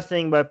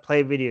nothing but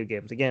play video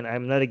games. Again,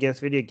 I'm not against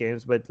video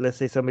games, but let's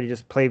say somebody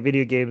just play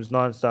video games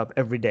nonstop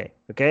every day,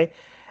 okay?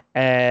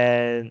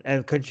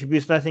 And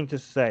contributes nothing to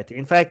society.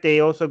 In fact, they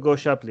also go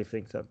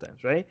shoplifting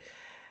sometimes, right?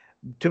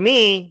 To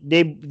me,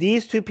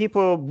 these two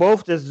people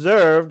both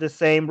deserve the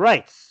same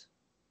rights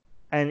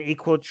and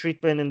equal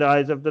treatment in the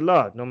eyes of the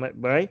law,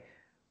 right?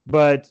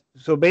 But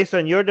so based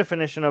on your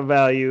definition of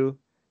value,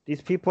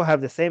 these people have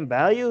the same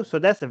value, so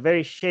that's a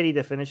very shitty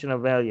definition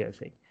of value, I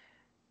think.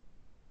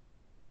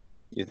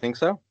 You think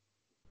so?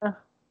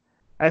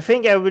 I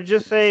think I would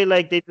just say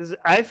but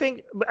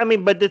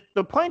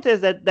the point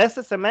is that that's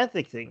a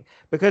semantic thing,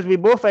 because we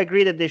both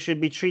agree that they should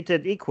be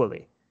treated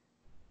equally.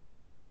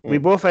 We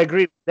both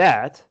agree with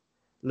that,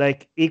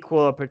 like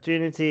equal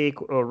opportunity,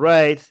 equal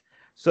rights.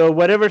 So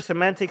whatever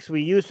semantics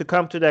we use to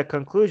come to that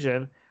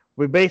conclusion,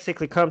 we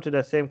basically come to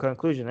that same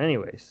conclusion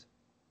anyways.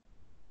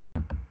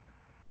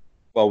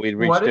 Well, we'd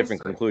reach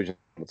different conclusions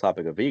on the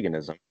topic of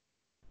veganism.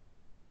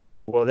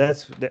 Well,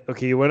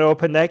 okay. You want to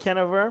open that can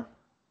of worms?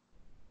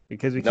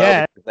 Because we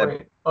can't.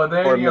 Wait. Oh,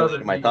 there you go.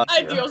 My thoughts.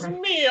 Adios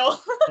mío.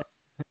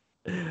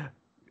 Go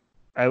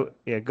ahead,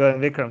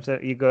 Vikram. So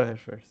you go ahead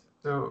first.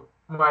 So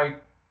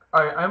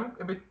I'm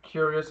a bit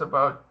curious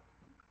about,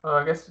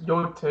 I guess,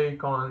 your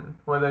take on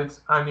whether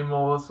it's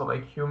animals or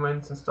like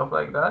humans and stuff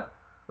like that.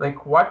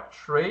 Like, what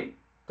trait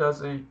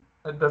does an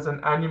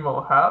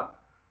animal have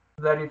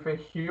that if a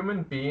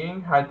human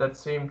being had that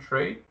same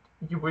trait,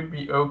 you would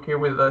be okay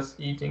with us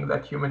eating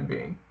that human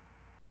being?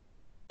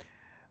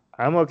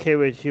 I'm okay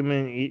with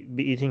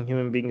eating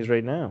human beings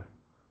right now.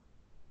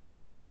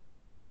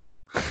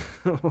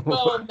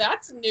 Well,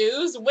 that's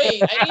news.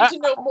 Wait, I need to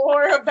know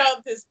more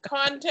about this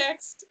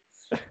context.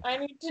 I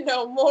need to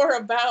know more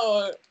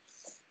about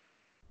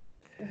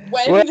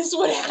when this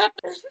would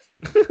happen.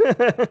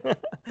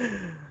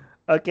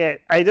 Okay,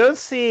 I don't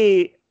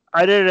see,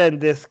 other than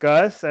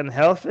disgust and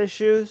health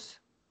issues,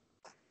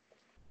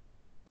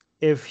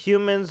 if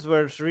humans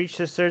were to reach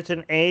a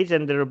certain age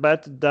and they're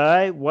about to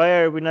die, why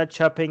are we not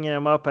chopping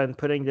them up and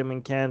putting them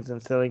in cans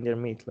and selling their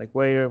meat? Like,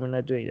 why are we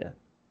not doing that?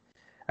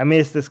 I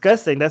mean, it's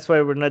disgusting. That's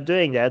why we're not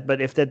doing that.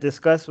 But if that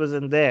disgust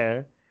wasn't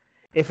there,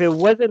 if it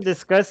wasn't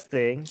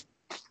disgusting,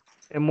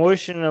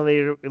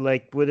 emotionally,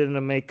 like, wouldn't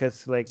it make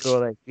us like go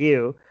like,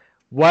 ew?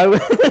 Why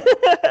would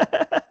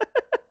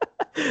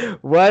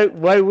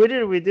why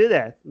wouldn't we do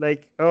that?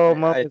 Like, oh,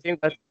 mom, I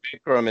think what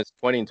Vikram is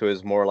pointing to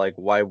is more like,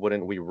 why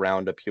wouldn't we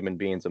round up human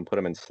beings and put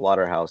them in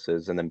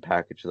slaughterhouses and then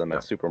package them at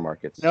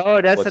supermarkets? no,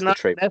 What's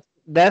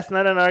that's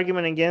not an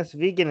argument against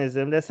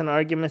veganism. That's an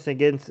argument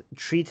against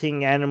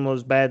treating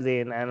animals badly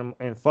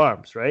in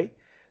farms, right?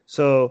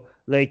 So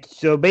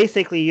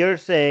basically, you're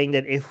saying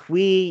that if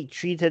we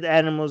treated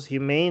animals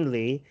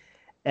humanely,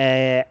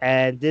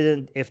 and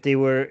didn't if they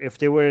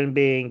weren't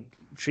being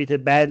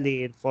treated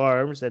badly in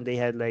farms and they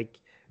had like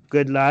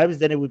good lives,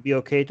 then it would be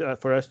okay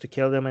for us to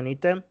kill them and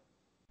eat them.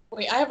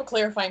 Wait, I have a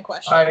clarifying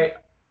question.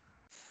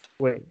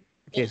 Wait.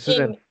 Okay, so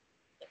then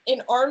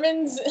in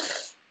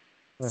Armin's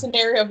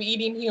scenario of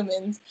eating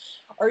humans,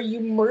 are you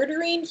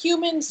murdering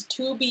humans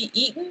to be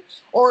eaten,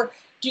 or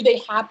do they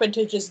happen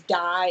to just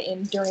die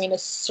during a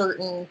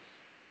certain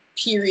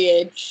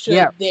period?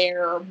 Should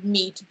their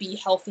meat be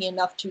healthy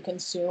enough to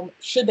consume?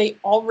 Should they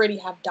already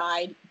have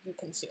died, you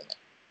consume it?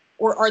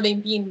 Or are they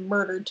being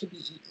murdered to be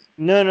eaten?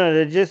 No,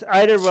 they're just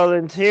either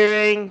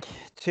volunteering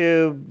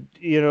to,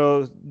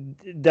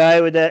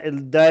 die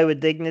with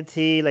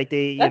dignity, like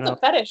they, That's a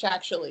fetish,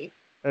 actually.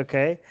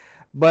 Okay,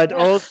 but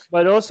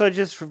also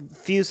just a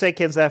few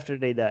seconds after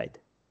they died.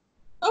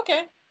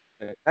 Okay.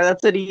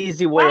 That's an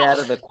easy way out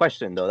of the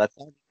question, though. That's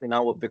obviously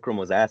not what Vikram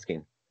was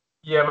asking.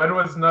 Yeah, but it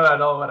was not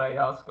at all what I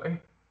asked.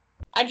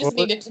 I just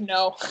needed to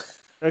know.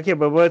 Okay,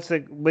 but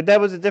that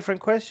was a different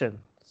question.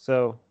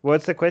 So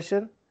what's the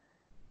question?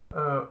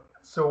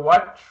 So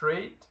what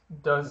trait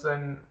does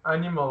an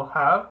animal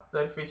have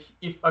that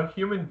if a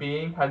human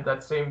being had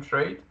that same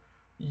trait,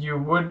 you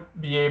would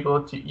be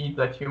able to eat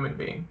that human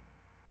being?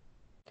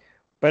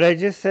 But I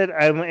just said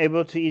I'm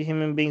able to eat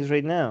human beings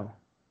right now.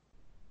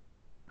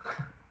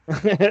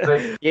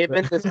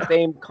 Given the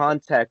same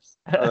context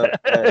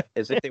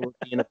as if they were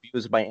being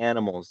abused by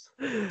animals.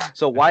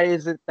 So why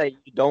is it that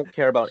you don't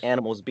care about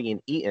animals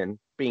being eaten,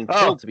 being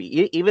killed to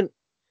be even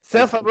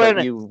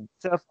self-awareness?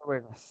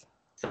 Self-awareness.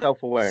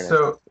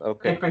 So,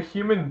 okay. If a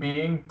human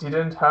being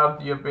didn't have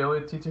the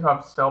ability to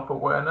have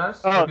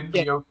self-awareness, would it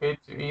be okay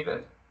to eat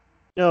it?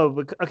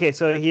 No, okay.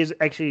 So here's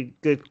actually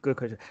good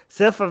question.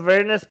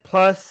 Self-awareness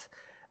plus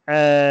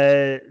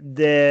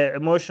the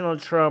emotional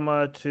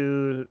trauma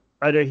to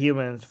other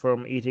humans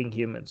from eating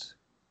humans.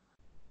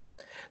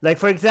 Like,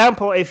 for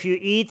example, if you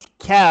eat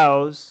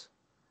cows,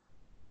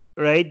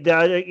 right?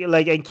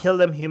 And kill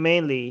them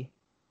humanely.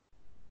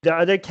 The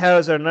other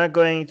cows are not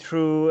going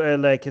through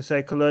a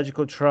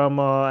psychological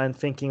trauma and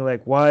thinking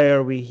like, why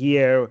are we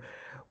here?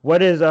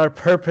 What is our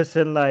purpose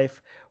in life?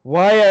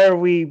 Why are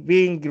we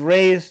being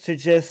raised to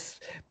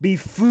just be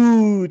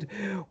food?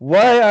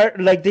 Why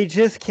they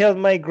just killed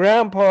my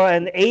grandpa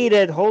and ate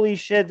it? Holy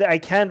shit, I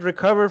can't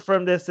recover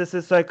from this. This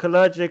is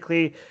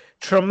psychologically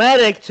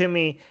traumatic to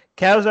me.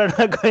 Cows are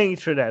not going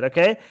through that,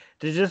 okay?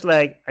 They're just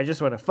like, I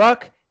just want to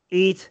fuck,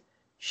 eat,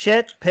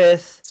 shit,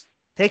 piss,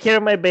 take care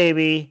of my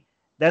baby.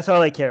 That's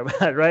all I care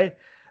about, right?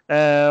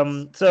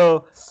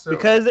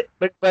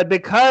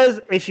 Because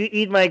if you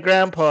eat my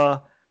grandpa,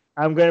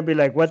 I'm gonna be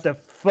like, what the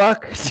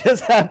fuck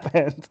just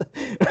happened?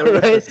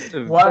 Right? A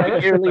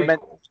severely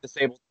mentally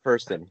disabled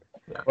person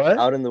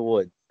out in the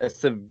woods. A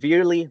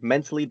severely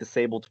mentally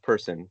disabled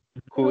person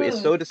who is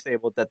so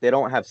disabled that they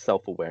don't have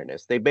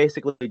self-awareness. They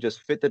basically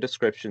just fit the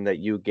description that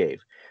you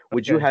gave.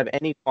 Would you have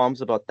any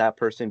qualms about that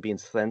person being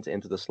sent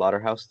into the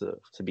slaughterhouse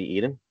to be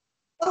eaten?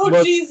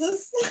 Oh,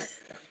 Jesus.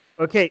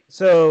 Okay,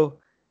 so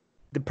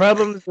the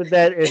problem with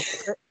that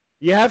is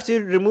you have to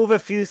remove a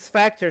few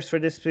factors for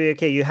this to be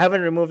okay. You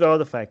haven't removed all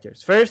the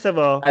factors. First of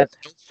all, as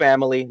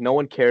family, no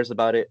one cares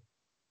about it.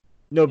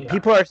 No,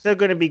 people are still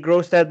going to be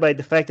grossed out by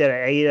the fact that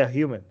I ate a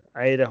human.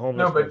 I ate a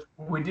homeless person. No,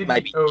 but would it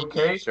be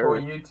okay for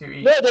you to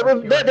eat they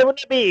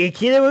wouldn't be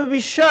icky. They would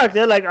be shocked.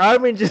 They're like,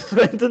 Armin just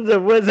went in the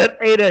woods and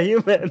ate a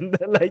human.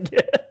 They're like,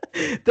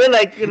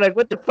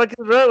 what the fuck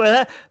is wrong with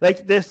that?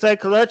 Like, the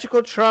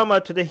psychological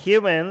trauma to the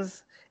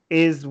humans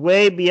is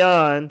way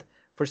beyond,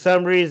 for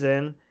some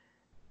reason,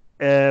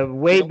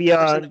 way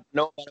beyond.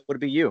 No, it would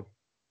be you.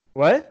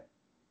 What?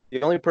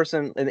 The only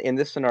person in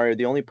this scenario,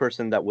 the only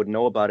person that would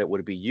know about it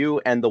would be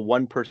you and the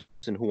one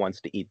person who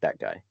wants to eat that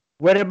guy.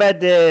 What about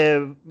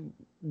the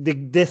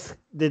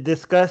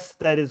disgust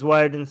that is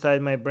wired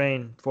inside my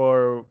brain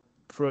for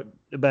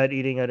about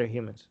eating other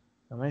humans?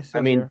 I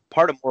mean,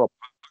 part of moral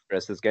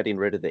progress is getting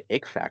rid of the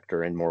ick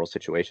factor in moral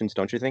situations,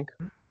 don't you think?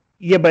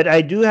 Yeah, but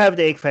I do have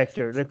the ick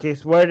factor. Like,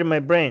 it's wired in my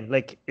brain.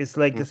 Like, it's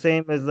like the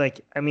same as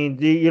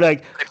you're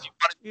like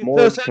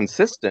more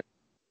consistent.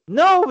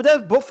 No,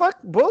 that's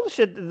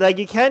bullshit. Like,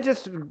 you can't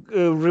just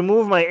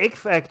remove my ick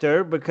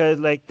factor because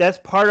that's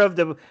part of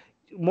the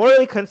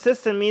morally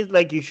consistent means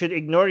you should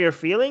ignore your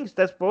feelings.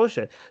 That's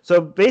bullshit. So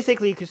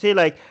basically, you could say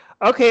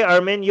okay,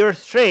 Armin, you're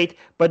straight,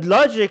 but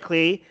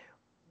logically,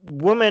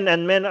 women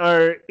and men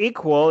are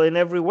equal in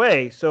every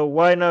way. So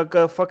why not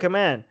go fuck a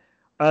man?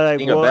 I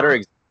think a better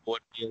example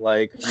would be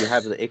like you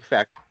have the ick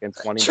factor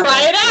against wanting to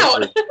try it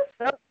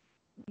out.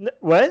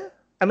 What?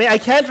 I mean, I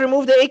can't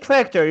remove the ick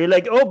factor. You're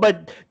like, oh,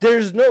 but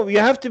there's no. You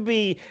have to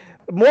be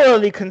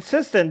morally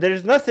consistent.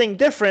 There's nothing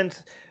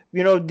different.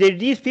 You know,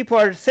 these people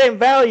are the same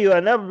value,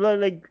 and I'm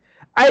like,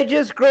 I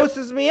just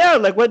grosses me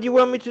out. Like, what do you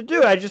want me to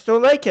do? I just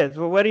don't like it.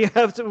 Well, what do you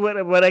have to?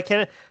 What I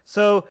can?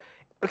 So,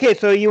 okay,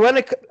 so you want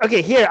to?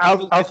 Okay, here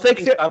I'll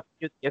fix it.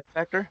 Ick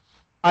factor.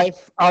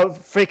 I'll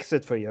fix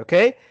it for you.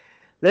 Okay,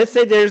 let's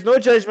say there's no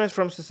judgment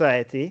from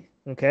society.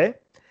 Okay,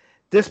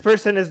 this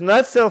person is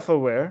not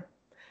self-aware.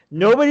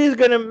 Nobody's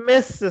gonna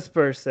miss this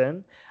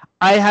person.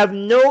 I have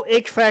no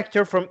ick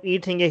factor from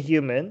eating a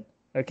human,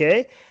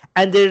 okay?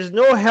 And there's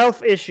no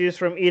health issues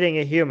from eating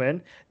a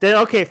human. Then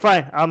okay,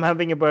 fine. I'm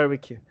having a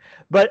barbecue,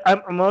 but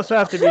I'm also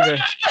have to be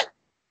there.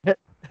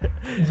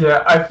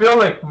 Yeah, I feel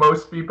like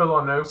most people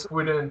on Earth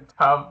wouldn't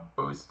have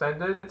those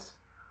standards.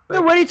 Like,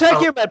 No, what are you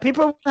talking about?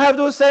 People have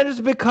those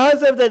standards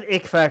because of that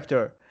ick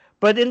factor.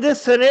 But in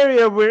this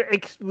scenario,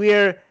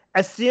 we're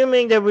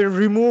assuming that we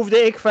remove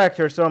the ick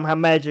factor somehow,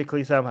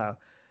 magically somehow.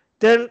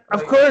 Then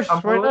of course,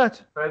 why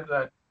not?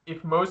 That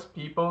if most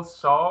people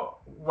saw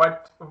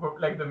what,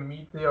 like the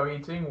meat they are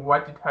eating,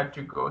 what it had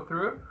to go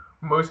through,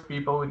 most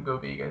people would go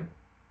vegan.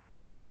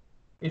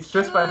 It's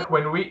just that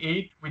when we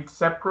eat, we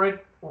separate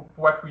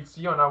what we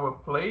see on our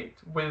plate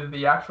with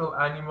the actual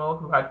animal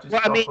who had to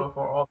suffer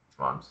for all these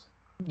months.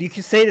 You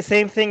can say the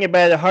same thing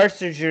about a heart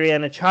surgery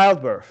and a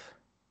childbirth.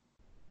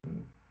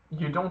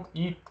 You don't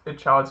eat a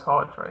child's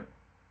heart, right?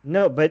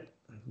 No, but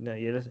no,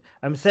 you listen.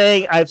 I'm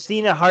saying I've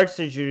seen a heart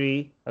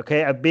surgery.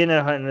 Okay, I've been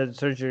in a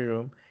surgery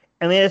room.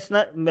 I mean, it's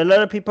not. A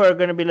lot of people are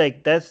going to be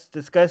like, "That's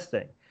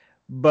disgusting,"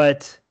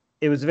 but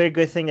it was a very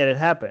good thing that it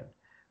happened,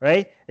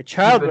 right? A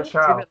child was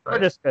even more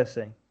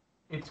disgusting.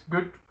 It's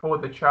good for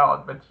the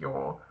child, but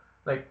you're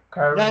like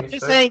carrying. No, I'm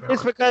just saying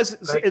this because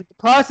the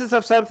process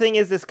of something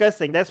is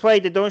disgusting. That's why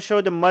they don't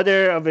show the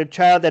mother of a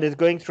child that is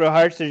going through a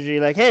heart surgery.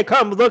 Like, hey,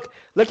 come look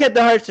at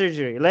the heart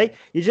surgery. Like,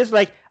 you just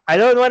like. I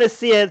don't want to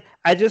see it.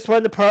 I just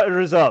want the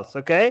results,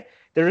 okay?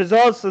 The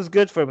results is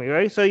good for me,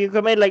 right? So you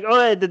come in like,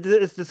 oh,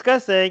 it's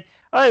disgusting.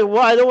 Oh,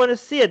 well, I don't want to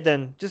see it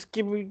then. Just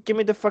give me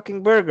the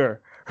fucking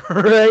burger,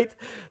 right?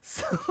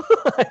 So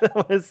I don't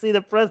want to see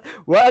the process.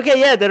 Well, okay,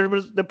 yeah,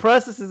 the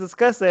process is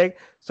disgusting.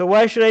 So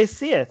why should I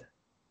see it?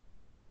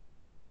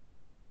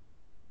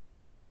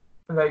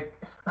 Like,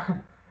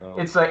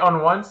 it's like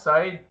on one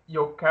side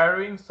you're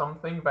carrying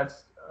something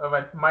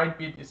that might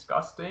be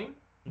disgusting.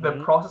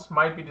 The process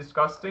might be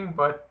disgusting,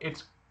 but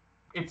it's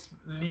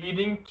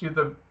leading to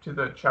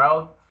the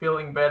child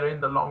feeling better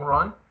in the long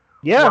run.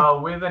 Yeah.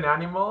 While with an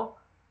animal,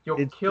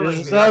 you're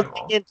killing the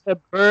animal. It's a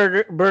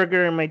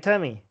burger in my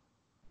tummy,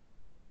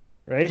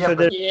 right?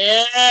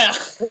 Yeah.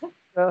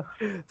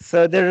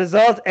 So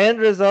the end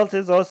result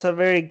is also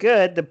very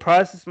good. The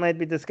process might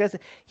be disgusting.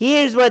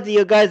 Here's what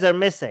you guys are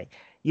missing.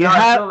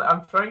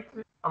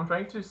 I'm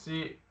trying to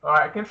see.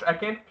 I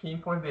can't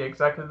pinpoint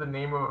exactly the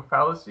name of a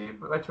fallacy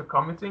that you're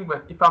commenting,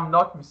 but if I'm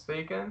not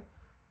mistaken,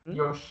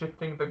 you're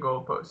shifting the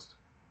goalpost.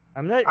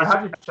 I'm not. I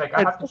have to check.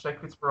 I have to check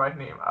if it's the right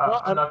name.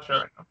 I'm not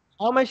sure right now.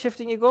 How am I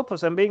shifting your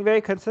goalpost? I'm being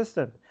very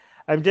consistent.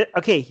 I'm just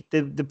okay.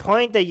 The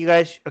point that you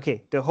guys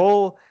the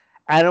whole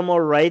animal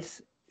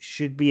rights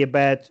should be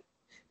about.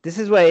 This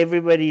is why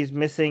everybody is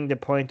missing the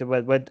point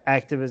about what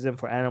activism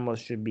for animals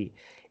should be.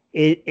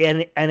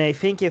 And I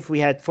think if we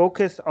had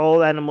focused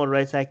all animal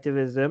rights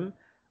activism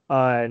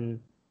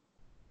on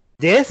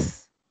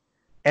this,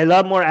 a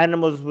lot more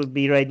animals would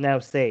be right now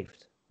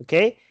saved.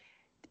 Okay,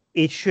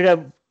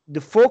 the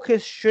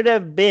focus should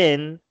have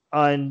been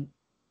on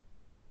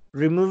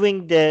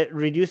reducing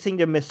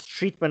the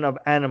mistreatment of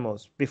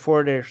animals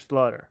before their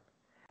slaughter,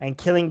 and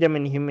killing them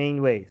in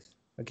humane ways.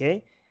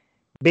 Okay,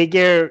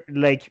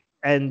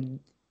 and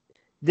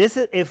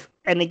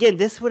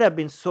this would have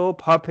been so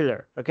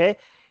popular. Okay.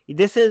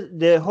 This is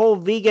the whole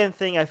vegan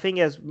thing. I think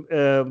as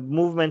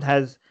movement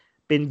has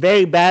been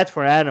very bad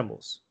for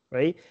animals,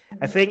 right?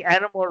 I think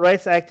animal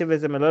rights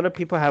activism. A lot of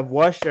people have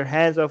washed their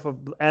hands off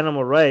of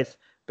animal rights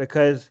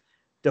because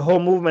the whole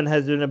movement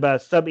has been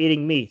about stop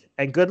eating meat,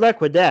 and good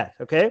luck with that.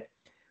 Okay,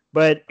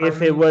 but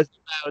if it was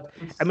about,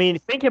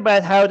 think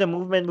about how the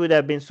movement would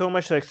have been so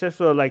much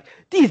successful. Like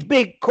these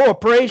big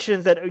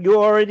corporations that you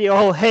already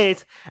all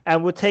hate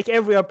and would take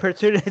every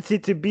opportunity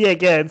to be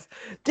against.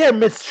 They're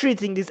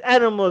mistreating these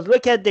animals.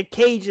 Look at the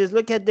cages.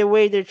 Look at the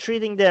way they're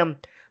treating them.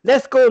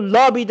 Let's go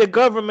lobby the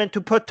government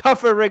to put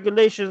tougher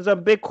regulations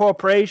on big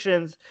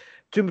corporations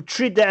to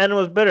treat the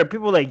animals better.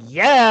 People are like,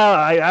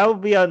 yeah, I'll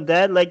be on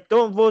that. Like,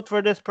 don't vote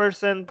for this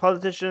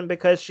politician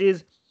because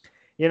she's,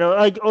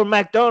 or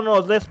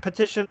McDonald's. Let's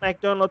petition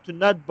McDonald's to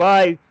not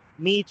buy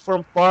meat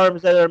from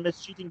farms that are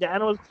mistreating the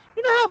animals.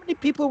 You know how many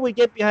people would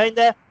get behind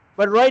that?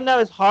 But right now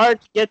it's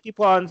hard to get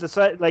people on the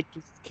side, like,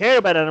 to care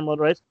about animal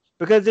rights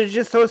because they're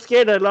just so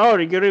scared that, oh,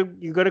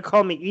 you're gonna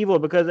call me evil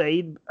because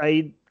I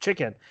eat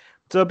chicken.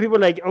 So people are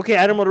like, okay,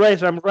 animal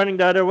rights, I'm running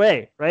the other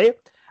way, right?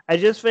 I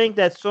just think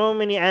that so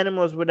many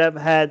animals would have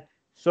had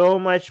so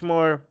much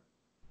more.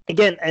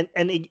 Again,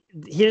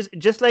 here's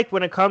just like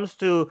when it comes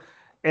to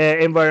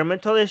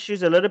environmental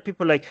issues, a lot of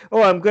people are like,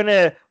 oh, I'm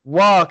gonna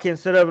walk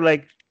instead of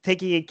like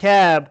taking a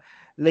cab,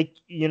 like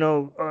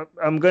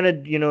I'm gonna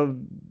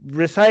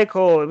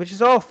recycle, which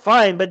is all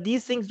fine, but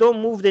these things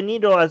don't move the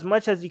needle as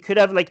much as you could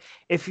have, like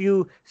if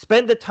you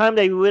spend the time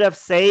that you would have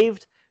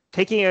saved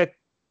taking a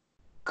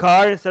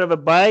car instead of a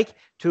bike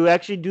to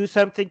actually do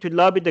something to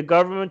lobby the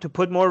government to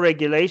put more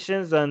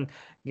regulations on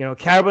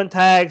carbon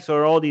tax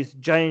or all these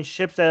giant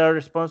ships that are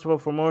responsible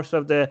for most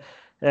of the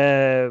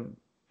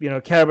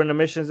carbon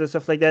emissions and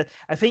stuff like that.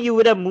 I think you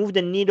would have moved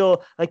the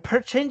needle. Like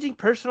changing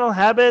personal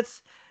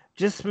habits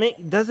just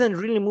doesn't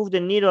really move the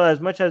needle as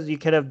much as you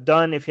could have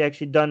done if you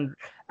actually done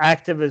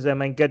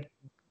activism and get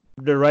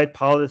the right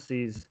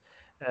policies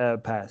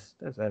passed.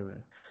 That's I don't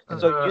know.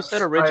 So you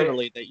said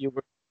originally that you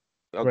were.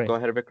 Oh, right. Go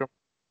ahead, Vikram.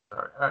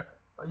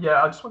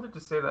 Yeah, I just wanted to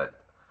say that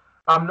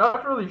I'm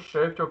not really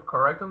sure if you're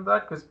correct on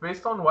that, because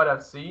based on what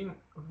I've seen,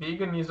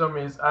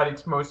 veganism is at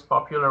its most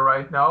popular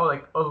right now.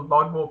 Like a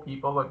lot more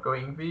people are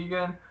going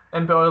vegan,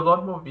 and there are a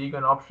lot more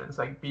vegan options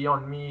like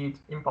Beyond Meat,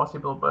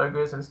 Impossible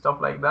Burgers, and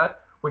stuff like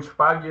that, which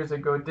 5 years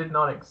ago did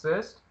not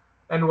exist.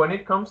 And when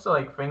it comes to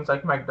like things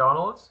like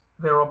McDonald's,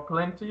 there are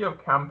plenty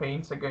of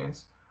campaigns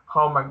against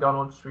how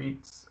McDonald's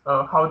treats,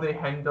 how they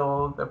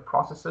handle the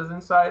processes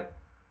inside.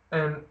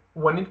 And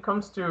when it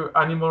comes to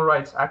animal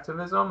rights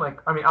activism,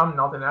 like, I mean, I'm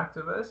not an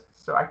activist,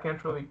 so I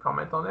can't really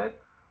comment on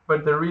it.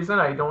 But the reason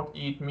I don't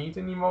eat meat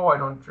anymore, I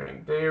don't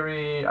drink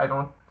dairy,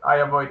 I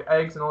avoid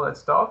eggs and all that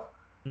stuff,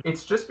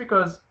 it's just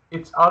because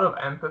it's out of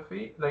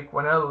empathy. Like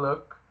when I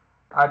look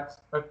at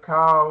a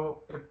cow,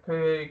 a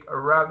pig, a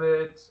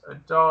rabbit, a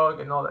dog,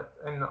 and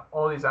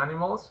all these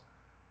animals,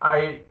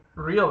 I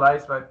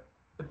realize that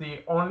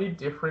the only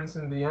difference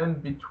in the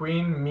end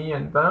between me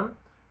and them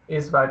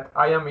is that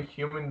I am a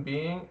human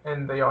being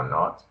and they are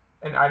not,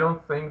 and I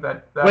don't think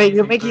that Wait, is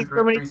you're a making good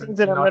so many reason things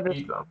to that I'm not not.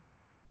 eat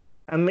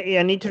them.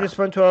 I need to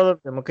respond to all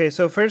of them. Okay,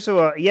 so first of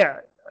all, yeah,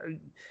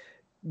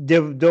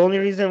 the only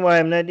reason why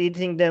I'm not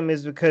eating them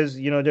is because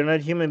they're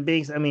not human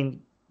beings. I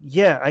mean,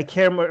 yeah, I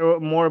care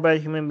more about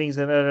human beings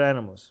than other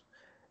animals.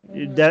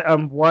 That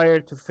I'm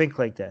wired to think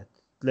like that.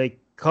 Like,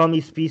 call me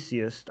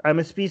speciesist. I'm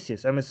a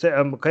species.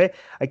 I'm okay.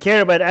 I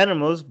care about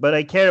animals, but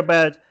I care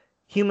about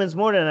humans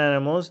more than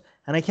animals,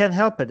 and I can't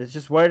help it. It's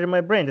just wired in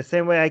my brain. The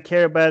same way I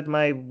care about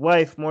my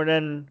wife more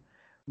than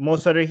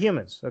most other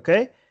humans.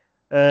 Okay.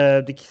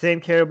 The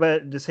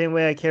same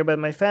way I care about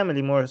my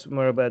family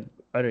more about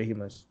other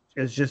humans.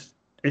 It's just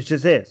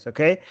is,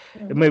 okay.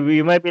 Maybe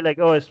you might be like,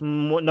 oh, it's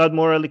not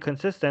morally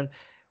consistent.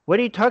 What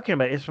are you talking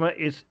about?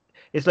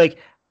 It's like,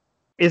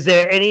 is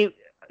there any?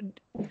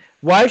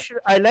 Why should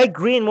I like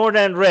green more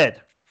than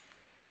red?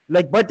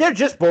 Like, but they're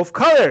just both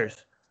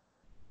colors.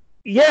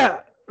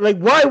 Yeah, like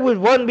why would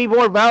one be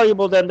more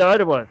valuable than the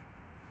other one?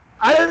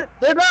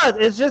 They're not.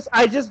 It's just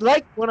I just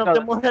like one of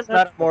them more than. That's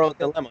not a moral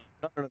dilemma.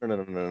 No.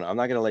 I'm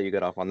not going to let you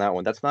get off on that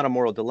one. That's not a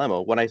moral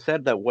dilemma. When I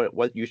said that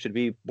what you should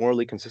be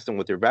morally consistent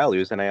with your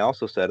values, and I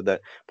also said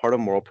that part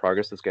of moral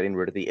progress is getting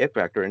rid of the ick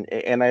factor,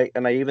 and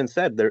I even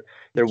said there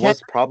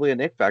was probably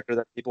an ick factor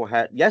that people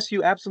had. Yes,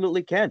 you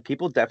absolutely can.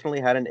 People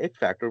definitely had an ick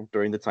factor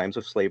during the times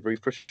of slavery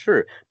for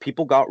sure.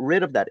 People got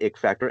rid of that ick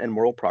factor, and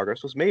moral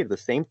progress was made. The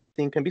same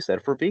thing can be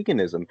said for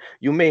veganism.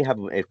 You may have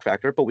an ick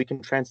factor, but we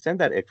can transcend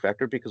that ick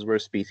factor because we're a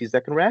species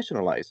that can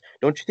rationalize.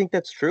 Don't you think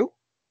that's true?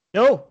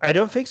 No, I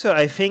don't think so.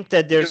 I think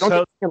that there's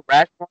some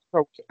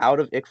rationalize out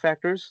of ick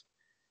factors,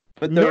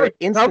 but there are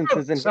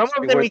instances in some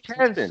of them you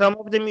can, some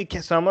of them you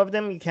can, some of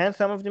them you can,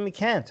 some of them you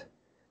can't.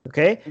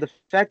 Okay. The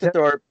fact that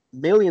there are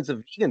millions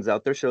of vegans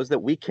out there shows that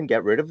we can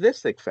get rid of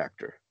this ick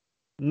factor.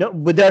 No,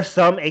 but there are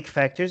some ick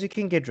factors you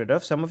can get rid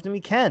of. Some of them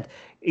you can't.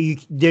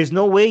 There's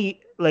no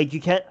way, like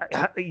you can't.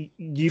 Do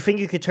you think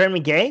you could turn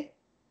me gay?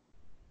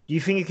 Do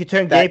you think you could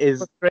turn gay?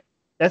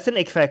 That's an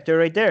ick factor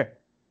right there.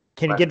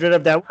 Can you get rid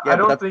of that? I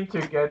don't think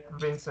you get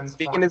Vincent's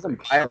veganism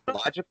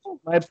biological.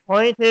 My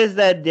point is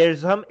that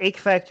there's some ick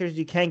factors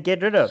you can't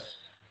get rid of.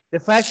 The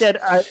fact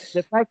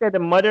that the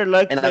mother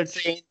likes. And I'm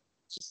saying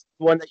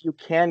one that you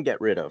can get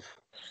rid of.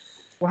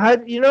 Well, how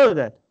do you know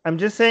that? I'm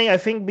just saying. I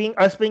think being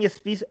a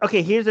species.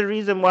 Okay, here's the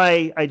reason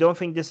why I don't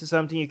think this is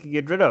something you can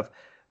get rid of,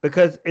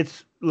 because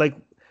it's like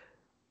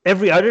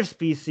every other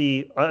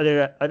species,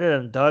 other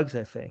than dogs.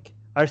 I think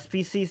are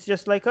species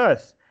just like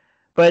us,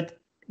 but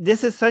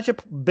this is such a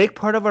big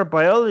part of our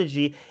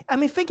biology. I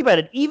mean, think about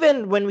it.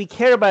 Even when we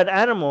care about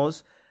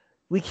animals,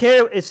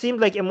 it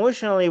seems like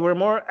emotionally we're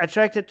more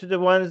attracted to the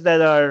ones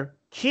that are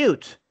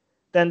cute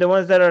than the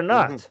ones that are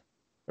not.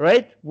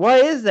 Right? Why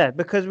is that?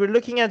 Because we're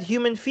looking at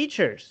human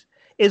features.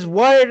 It's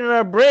wired in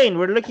our brain.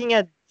 We're looking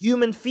at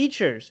human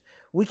features.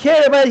 We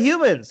care about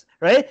humans,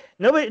 right?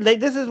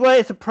 This is why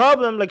it's a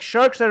problem. Like,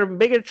 sharks are in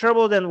bigger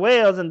trouble than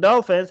whales and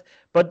dolphins,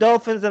 but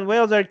dolphins and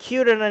whales are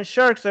cuter than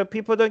sharks, so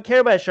people don't care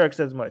about sharks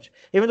as much.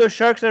 Even though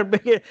sharks are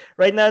bigger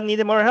right now,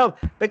 needing more help.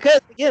 Because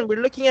again,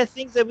 we're looking at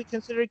things that we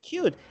consider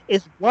cute.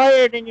 It's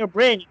wired in your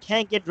brain. You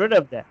can't get rid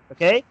of that.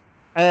 Okay.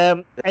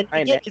 And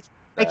again,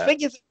 I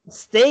think it's a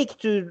mistake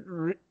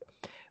to.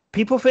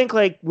 People think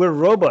like we're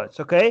robots.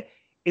 Okay.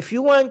 If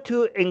you want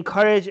to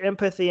encourage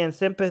empathy and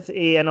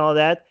sympathy and all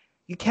that,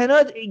 you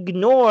cannot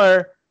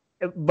ignore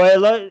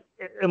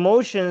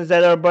emotions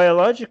that are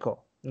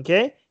biological.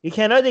 Okay, you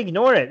cannot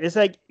ignore it. It's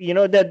like, you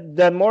know,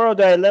 that moral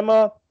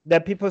dilemma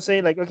that people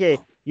say, like, okay,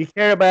 you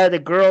care about a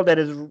girl that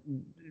is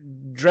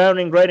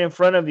drowning right in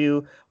front of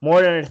you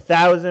more than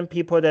 1,000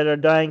 people that are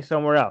dying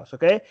somewhere else.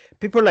 Okay,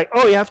 people are like,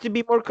 oh, you have to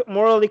be more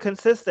morally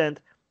consistent.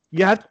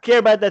 You have to care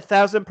about that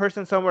 1,000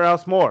 person somewhere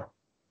else more.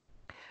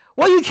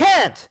 Well, you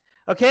can't.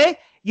 Okay,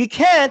 you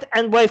can't,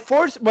 and by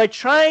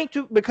trying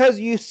to, because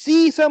you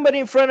see somebody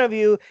in front of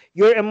you,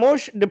 your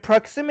emotion, the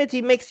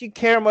proximity makes you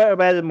care more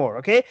about it more.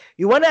 Okay,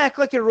 you want to act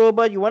like a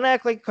robot, you want to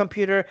act like a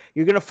computer.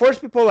 You're gonna force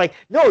people like,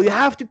 no, you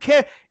have to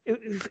care.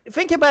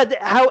 Think about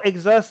how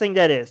exhausting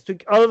that is to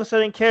all of a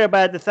sudden care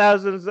about the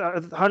thousands,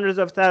 hundreds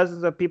of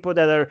thousands of people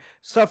that are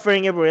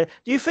suffering everywhere.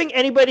 Do you think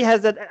anybody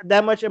has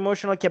that much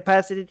emotional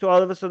capacity to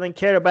all of a sudden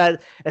care about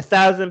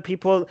 1,000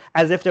 people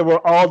as if they were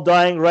all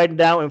dying right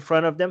now in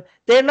front of them?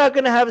 They're not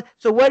going to have.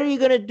 So what are you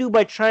going to do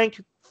by trying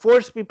to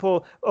force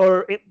people,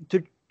 or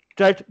to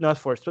try to not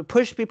force, but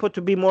push people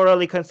to be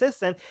morally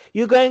consistent?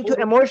 You're going to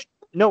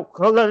No,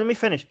 hold on, let me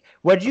finish.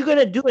 What you're going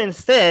to do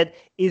instead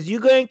is you're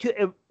going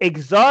to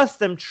exhaust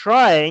them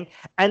trying,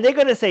 and they're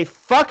going to say,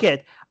 fuck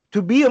it.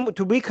 To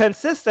be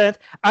consistent,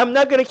 I'm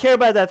not going to care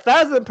about that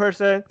 1,000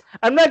 person.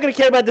 I'm not going to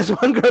care about this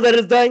one girl that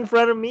is dying in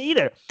front of me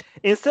either.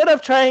 Instead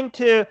of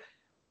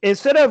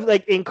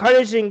like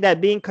encouraging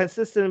that, being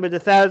consistent with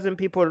 1,000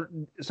 people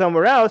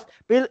somewhere else,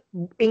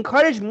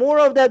 encourage more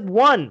of that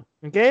one.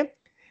 Okay,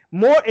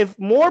 if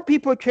more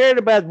people cared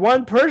about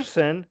one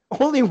person,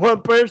 only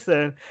one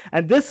person,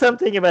 and did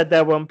something about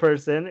that one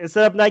person,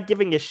 instead of not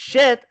giving a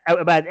shit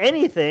about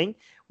anything,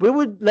 we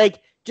would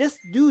like just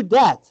do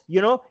that.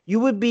 You know, you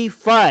would be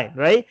fine,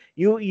 right?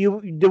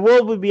 The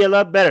world would be a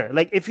lot better.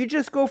 Like if you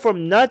just go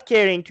from not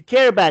caring to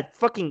care about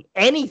fucking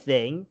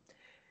anything.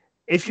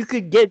 If you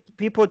could get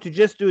people to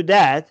just do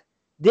that,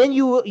 then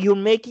you're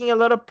making a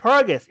lot of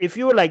progress. If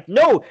you were like,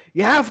 no,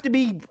 you have to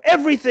be,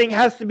 everything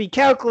has to be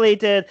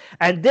calculated,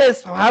 and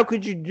this, how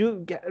could you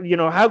do, you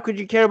know, how could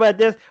you care about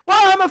this?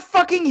 Well, I'm a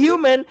fucking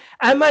human,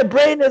 and my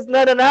brain is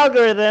not an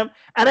algorithm,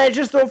 and I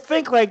just don't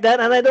think like that,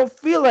 and I don't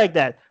feel like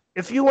that.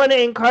 If you want to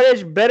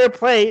encourage a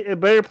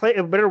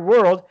better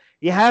world,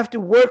 you have to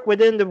work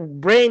within the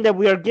brain that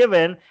we are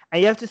given,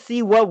 and you have to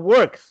see what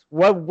works,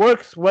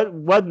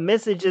 what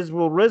messages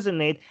will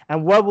resonate,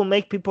 and what will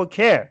make people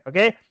care.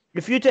 Okay,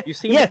 if you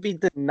seem to be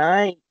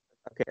denying.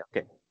 Okay,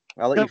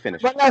 I'll let you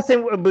finish. One last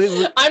thing.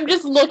 I'm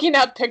just looking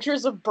at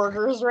pictures of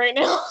burgers right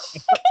now.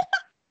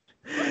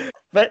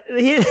 But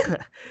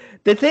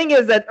the thing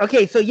is that,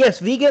 okay, so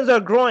yes, vegans are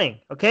growing.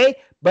 Okay,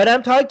 but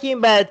I'm talking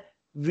about.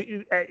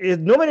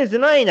 Nobody's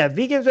denying that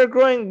vegans are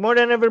growing more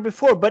than ever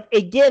before, but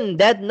again,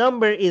 that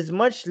number is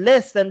much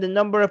less than the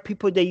number of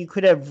people that you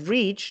could have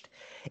reached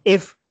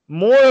if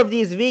more of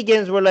these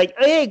vegans were like,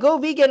 hey, go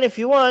vegan if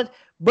you want,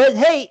 but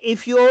hey,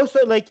 if you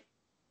also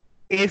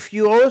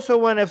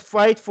want to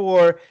fight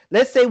for,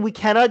 let's say we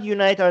cannot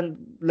unite on,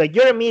 like,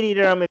 you're a meat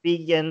eater, I'm a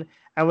vegan,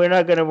 and we're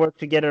not going to work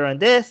together on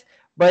this,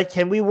 but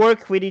can we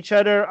work with each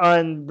other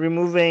on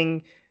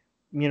removing,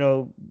 you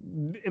know,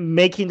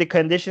 making the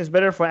conditions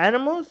better for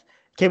animals?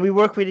 Can we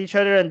work with each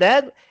other on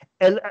that?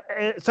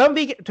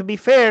 To be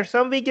fair,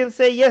 some vegans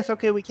say yes,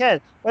 okay, we can.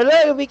 But a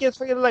lot of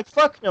vegans are like,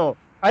 fuck no.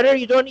 Either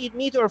you don't eat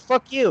meat or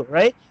fuck you,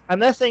 right? I'm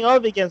not saying all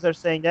vegans are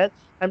saying that.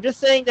 I'm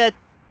just saying that,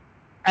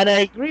 and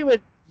I agree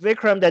with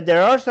Vikram that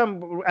there are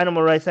some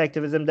animal rights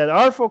activism that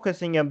are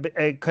focusing on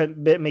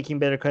making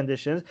better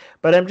conditions,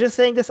 but I'm just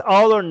saying this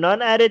all or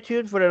none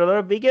attitude for a lot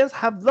of vegans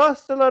have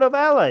lost a lot of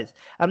allies.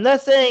 I'm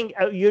not saying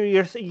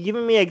you're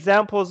giving me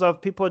examples of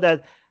people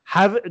that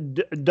have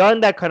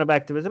done that kind of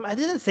activism. I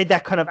didn't say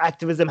that kind of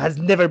activism has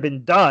never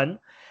been done.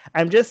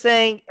 I'm just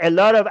saying a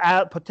lot of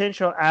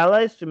potential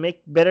allies to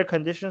make better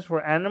conditions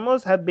for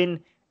animals have been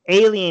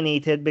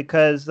alienated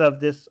because of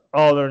this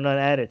all or none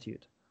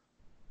attitude.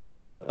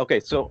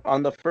 Okay, so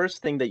on the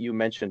first thing that you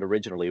mentioned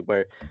originally,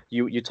 where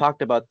you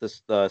talked about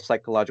the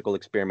psychological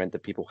experiment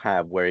that people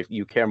have, where if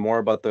you care more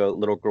about the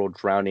little girl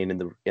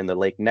drowning in the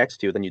lake next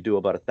to you than you do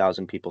about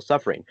 1,000 people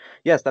suffering.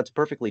 Yes, that's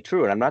perfectly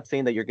true, and I'm not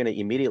saying that you're going to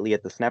immediately,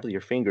 at the snap of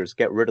your fingers,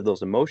 get rid of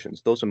those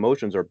emotions. Those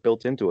emotions are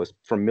built into us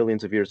from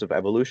millions of years of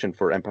evolution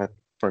for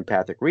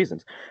empathic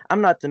reasons. I'm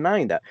not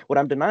denying that. What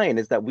I'm denying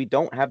is that we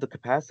don't have the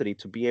capacity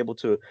to be able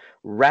to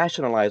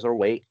rationalize our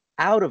way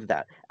out of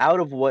that,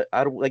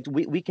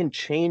 we can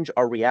change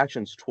our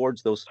reactions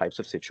towards those types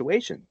of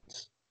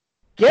situations.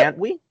 Can't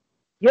we?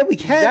 Yeah, we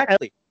can.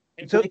 Exactly.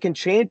 So we can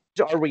change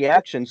our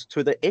reactions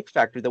to the ick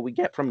factor that we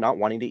get from not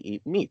wanting to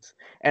eat meat.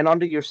 And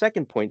on to your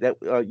second point that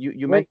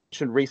you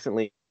mentioned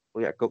recently.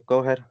 Yeah, go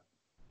ahead.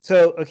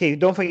 So okay,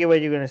 don't forget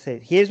what you're gonna say.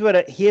 Here's what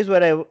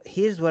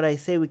I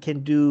say we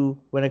can do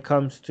when it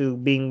comes to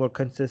being more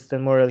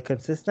consistent, morally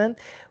consistent.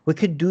 We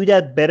could do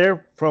that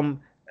better from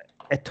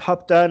a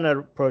top-down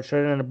approach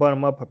rather than a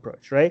bottom-up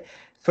approach, right?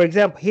 For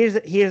example, here's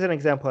an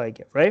example I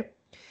give, right?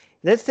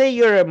 Let's say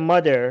you're a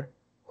mother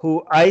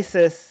who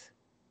ISIS.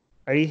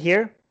 Are you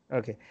here?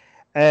 Okay.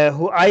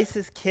 Who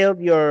ISIS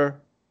killed your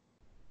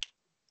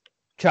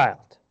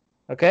child.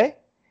 Okay.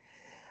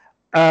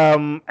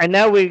 And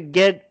now we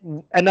get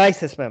an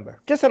ISIS member,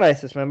 just an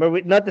ISIS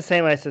member, not the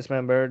same ISIS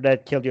member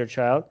that killed your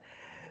child.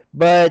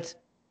 But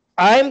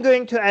I'm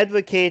going to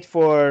advocate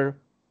for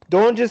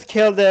don't just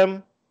kill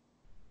them,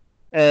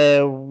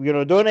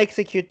 don't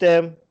execute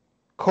them,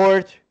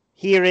 court,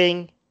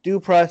 hearing, due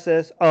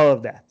process, all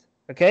of that.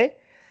 Okay?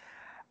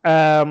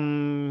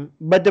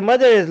 But the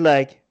mother is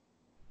like,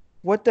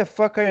 what the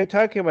fuck are you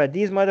talking about?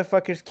 These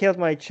motherfuckers killed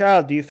my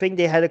child. Do you think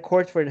they had a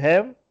court for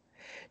him?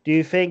 Do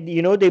you think,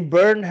 they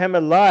burned him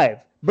alive?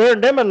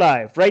 Burned them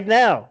alive right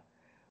now.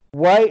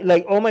 Why?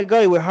 Like, oh my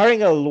God, we're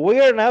hiring a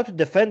lawyer now to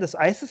defend this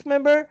ISIS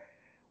member?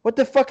 What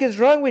the fuck is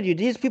wrong with you?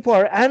 These people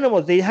are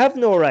animals. They have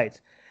no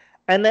rights.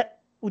 And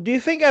do you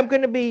think I'm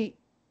going to be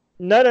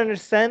not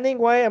understanding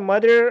why a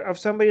mother of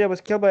somebody that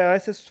was killed by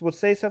ISIS would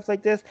say stuff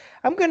like this?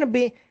 I'm going to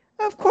be,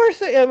 of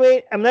course, I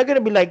mean, I'm not going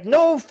to be like,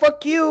 no,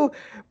 fuck you.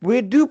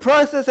 We due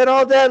process and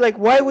all that. Like,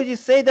 why would you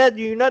say that?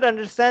 Do you not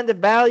understand the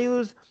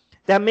values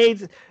that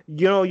made,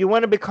 you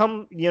want to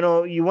become, you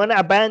want to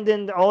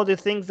abandon all the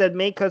things that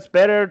make us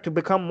better to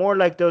become more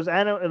like those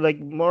animals, like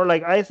more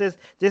like ISIS.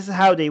 This is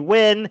how they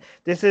win.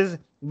 This is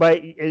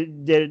by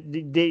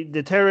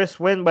the terrorists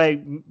win by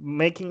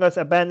making us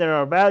abandon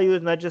our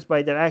values, not just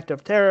by their act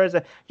of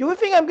terrorism. You would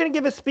think I'm going to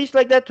give a speech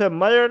like that to a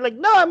mother? Like,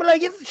 no, I'm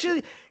like,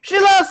 she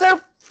lost her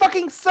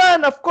fucking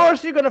son. Of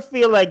course you're going to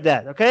feel like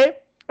that, okay?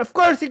 Of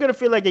course you're going to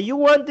feel like that. You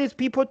want these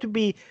people to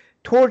be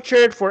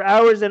tortured for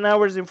hours and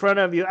hours in front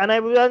of you, and I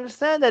will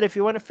understand that if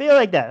you want to feel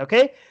like that,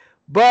 okay?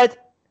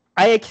 But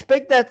I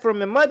expect that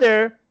from a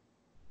mother.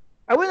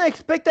 I wouldn't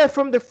expect that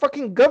from the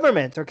fucking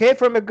government, okay?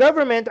 From a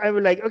government, I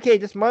would like, okay,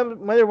 this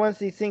mother wants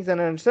these things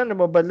and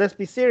understandable, but let's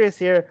be serious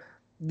here.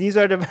 These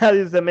are the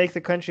values that make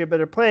the country a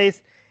better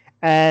place,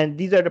 and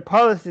these are the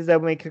policies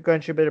that make the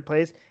country a better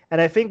place.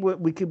 And I think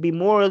we could be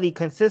morally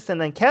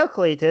consistent and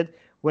calculated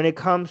when it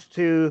comes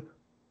to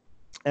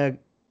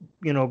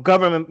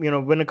government,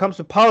 when it comes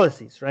to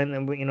policies, right?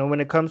 And,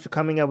 when it comes to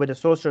coming up with a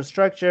social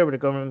structure, with the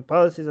government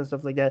policies and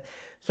stuff like that.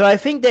 So I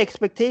think the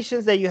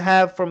expectations that you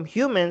have from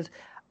humans,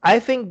 I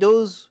think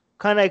those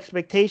kind of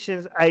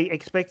expectations I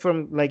expect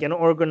from like an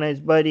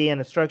organized body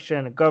and a structure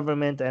and a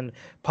government and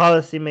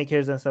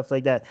policymakers and stuff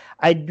like that.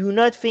 I do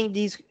not think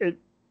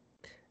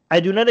I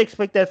do not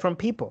expect that from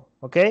people,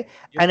 okay?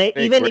 And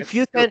even if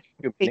you can,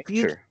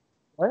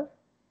 what?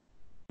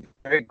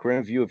 Very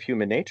grim view of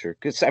human nature,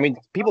 because I mean,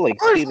 people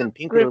like Steven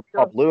Pinker,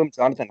 Paul Bloom,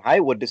 Jonathan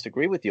Haidt would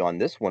disagree with you on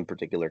this one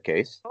particular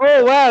case.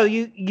 Oh wow,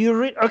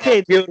 okay.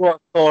 Appeal to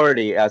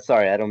authority.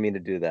 Sorry, I don't mean to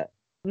do that.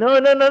 No,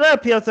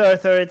 appeal to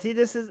authority.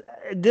 This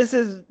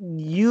is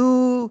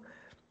you.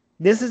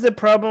 This is the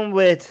problem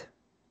with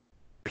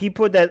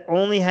people that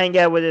only hang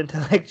out with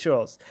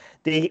intellectuals.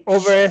 They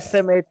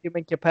overestimate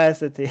human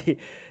capacity.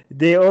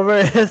 They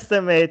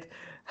overestimate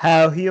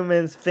how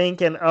humans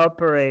think and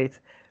operate,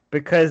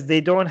 because they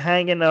don't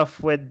hang enough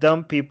with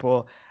dumb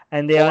people,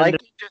 and they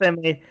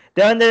underestimate.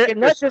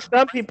 Not just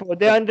dumb people.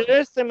 They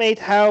underestimate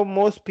how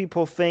most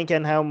people think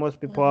and how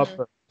most people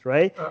operate.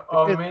 Right?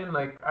 I mean,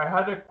 like, I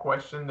had a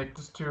question, like,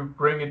 just to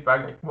bring it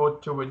back, like, more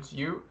towards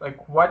you.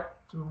 Like, what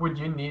would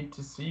you need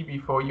to see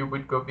before you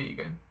would go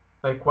vegan?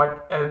 Like,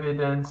 what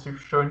evidence you've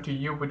shown to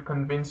you would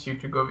convince you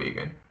to go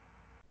vegan?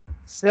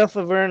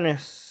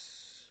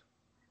 Self-awareness.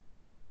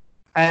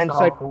 And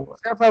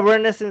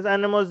self-awareness in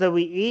animals that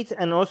we eat,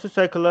 and also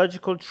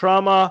psychological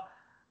trauma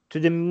to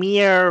the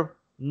mere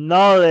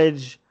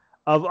knowledge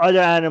of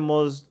other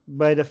animals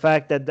by the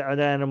fact that the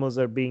other animals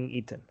are being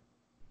eaten.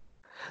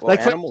 Well,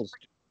 like animals.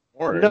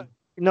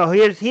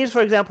 Here's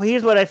for example,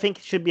 here's what I think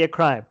should be a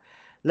crime.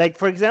 Like,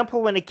 for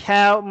example, when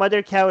a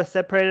mother cow is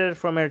separated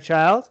from her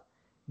child,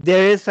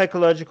 there is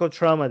psychological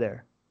trauma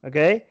there.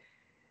 Okay,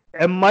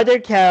 a mother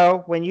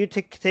cow, when you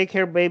take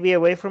her baby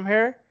away from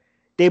her,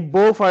 they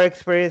both are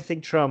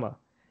experiencing trauma.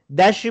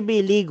 That should be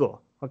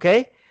illegal.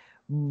 Okay,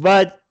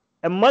 but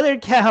a mother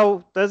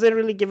cow doesn't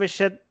really give a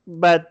shit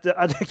about the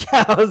other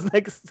cows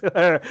next to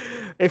her.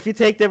 If you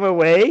take them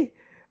away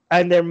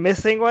and they're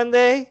missing one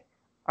day,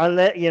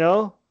 unless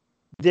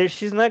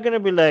she's not gonna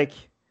be like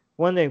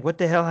wondering what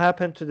the hell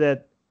happened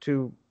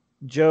to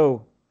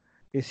Joe.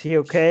 Is he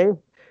okay?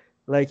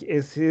 Like,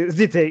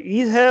 did they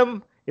eat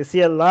him? Is he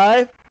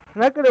alive?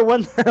 I'm not gonna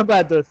wonder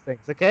about those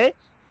things. Okay,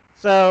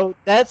 so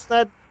that's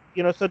not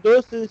So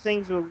those two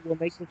things will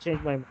make me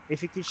change my mind.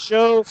 If you could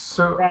show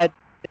that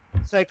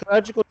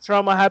psychological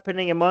trauma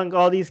happening among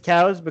all these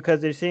cows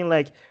because they're seeing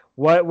like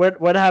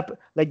what happened,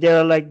 like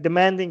they're like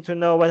demanding to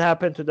know what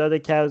happened to the other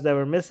cows that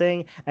were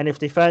missing, and if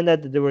they find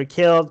out that they were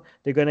killed,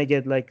 they're gonna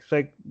get like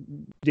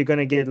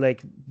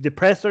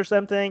depressed or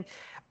something.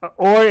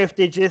 or if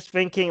they're just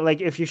thinking,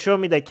 like, if you show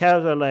me that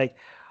cows are like,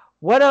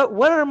 what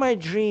are my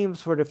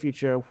dreams for the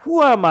future?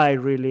 Who am I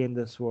really in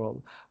this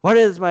world? What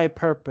is my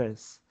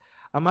purpose?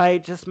 Am I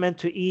just meant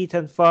to eat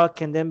and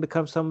fuck and then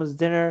become someone's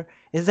dinner?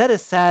 Is that a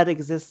sad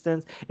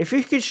existence? If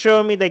you could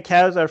show me that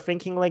cows are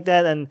thinking like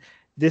that and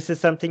this is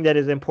something that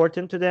is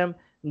important to them,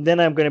 then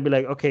I'm gonna be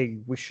like, okay,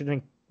 we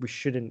shouldn't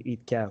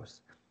eat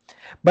cows.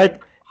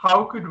 But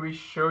how could we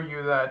show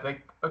you that?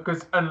 Like,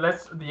 because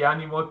unless the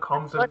animal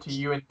comes up to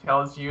you and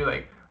tells you,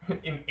 like,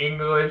 in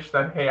English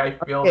that, hey, I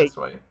feel this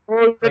way.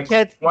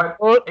 Like,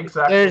 what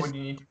exactly would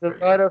you need to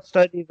There's a lot of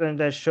studies on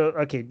that show.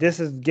 Okay, this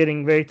is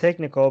getting very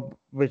technical,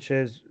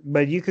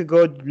 but you could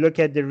go look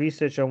at the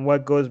research on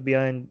what goes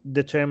behind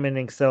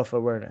determining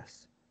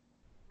self-awareness.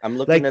 I'm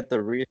looking at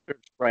the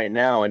research right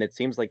now, and it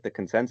seems like the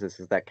consensus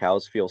is that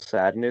cows feel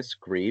sadness,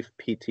 grief,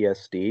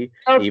 PTSD,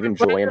 even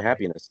joy and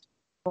happiness.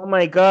 Oh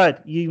my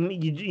God,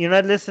 you're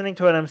not listening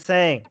to what I'm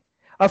saying.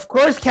 Of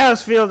course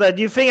cows feel that.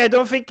 Do you think I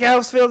don't think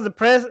cows feel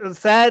depressed,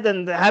 sad,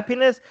 and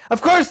happiness?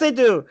 Of course they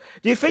do.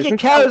 Do you think a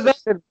cow is not...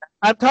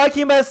 I'm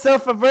talking about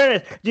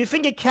self-awareness. Do you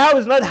think a cow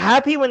is not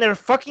happy when they're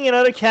fucking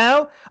another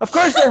cow? Of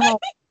course they're happy.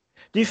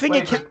 Do you think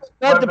a cow is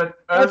not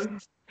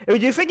depressed? Do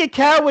you think a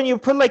cow, when you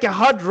put like a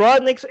hot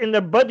rod next in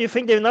their butt, do you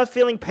think they're not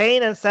feeling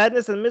pain and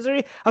sadness and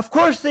misery? Of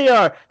course they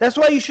are. That's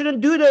why you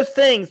shouldn't do those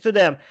things to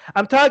them.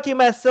 I'm talking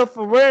about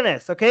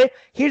self-awareness, okay?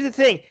 Here's the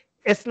thing.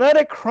 It's not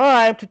a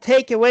crime to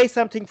take away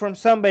something from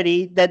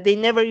somebody that they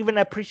never even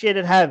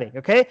appreciated having,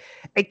 okay?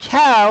 A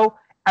cow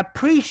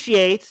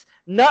appreciates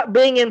not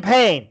being in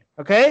pain,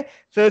 okay?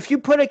 So if you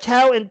put a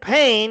cow in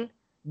pain,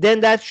 then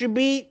that should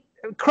be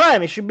a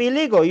crime. It should be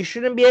illegal. You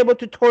shouldn't be able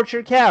to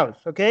torture cows,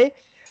 okay?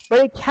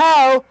 But a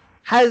cow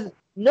has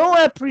no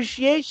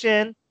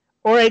appreciation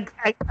or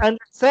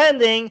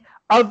understanding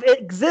of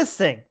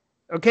existing,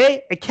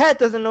 okay? A cat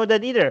doesn't know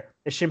that either.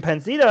 A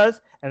chimpanzee does,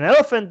 an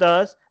elephant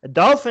does, a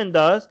dolphin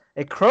does,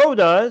 a crow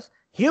does,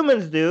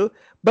 humans do,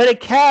 but a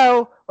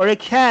cow or a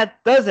cat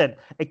doesn't.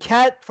 A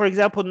cat, for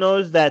example,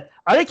 knows that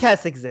other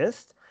cats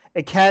exist.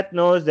 A cat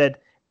knows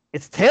that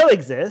its tail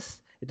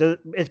exists.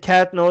 A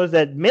cat knows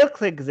that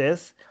milk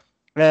exists.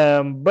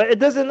 But it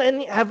doesn't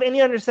have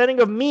any understanding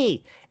of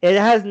me. It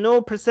has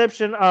no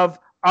perception of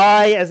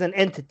I as an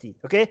entity.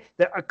 Okay,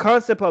 the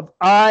concept of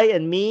I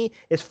and me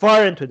is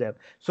foreign to them.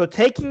 So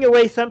taking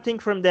away something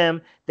from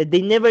them that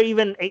they never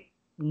even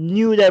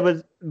knew that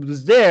was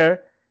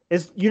there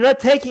is, you're not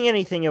taking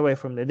anything away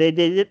from them. They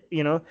did,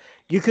 you know.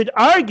 You could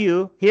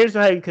argue. Here's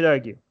how you could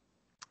argue.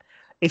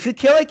 If you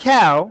kill a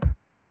cow,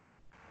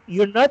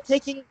 you're not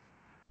taking.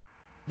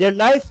 Their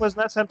life was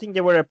not something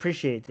they were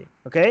appreciating.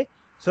 Okay.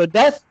 So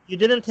you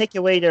didn't take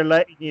away their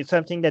life,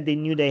 something that they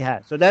knew they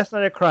had. So that's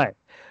not a crime.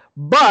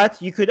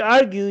 But you could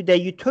argue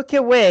that you took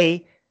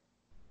away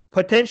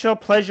potential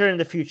pleasure in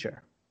the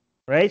future,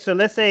 right? So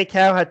let's say a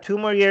cow had 2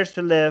 more years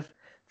to live,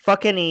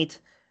 fucking eat,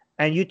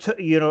 and you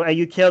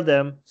killed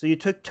them. So you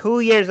took 2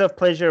 years of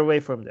pleasure away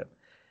from them.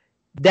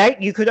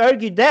 That you could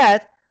argue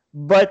that,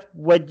 but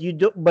what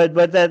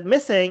that's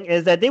missing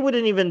is that they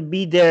wouldn't even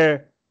be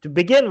there to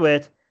begin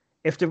with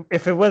if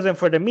it wasn't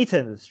for the meat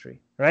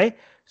industry, right?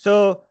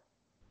 So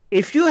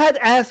if you had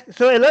asked,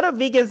 so a lot of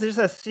vegans just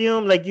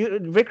assume, like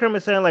Vikram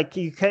is saying, like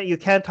you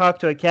can't talk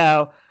to a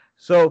cow.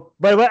 So,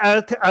 but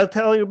I'll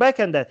tell you back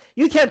on that.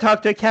 You can't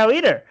talk to a cow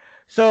either.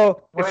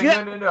 So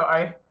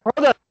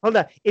hold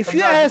on. If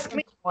you ask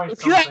me,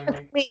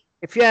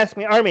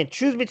 Armin,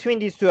 choose between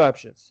these two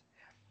options.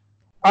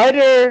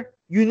 Either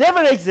you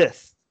never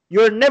exist,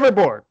 you're never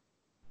born.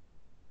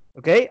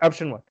 Okay,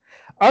 option 1.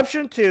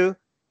 Option 2,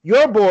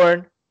 you're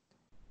born,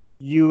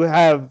 you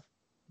have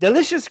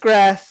delicious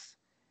grass.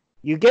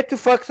 You get to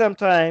fuck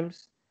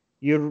sometimes,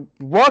 you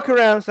walk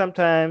around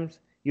sometimes,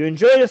 you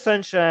enjoy the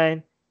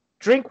sunshine,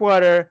 drink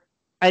water,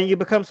 and you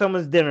become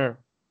someone's dinner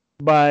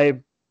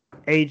by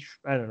age,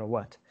 I don't know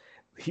what,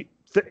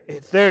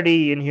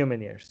 30 in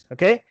human years,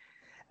 okay?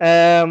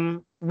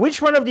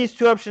 Which one of these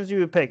two options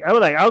you would pick?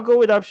 I'll go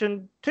with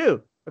option 2,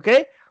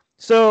 okay?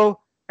 So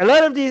a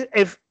lot of these,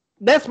 if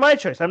that's my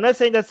choice, I'm not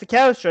saying that's the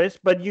cow's choice,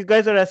 but you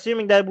guys are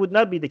assuming that would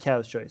not be the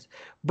cow's choice.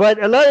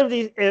 But a lot of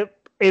these,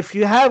 if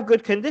you have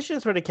good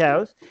conditions for the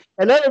cows,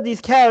 a lot of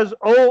these cows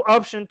owe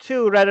option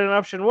 2 rather than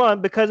option 1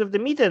 because of the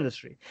meat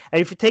industry.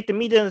 And if you take the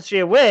meat industry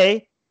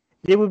away,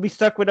 they would be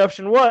stuck with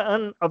option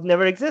 1 of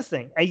never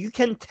existing. And you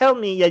can tell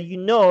me that you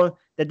know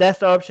that that's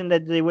the option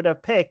that they would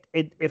have picked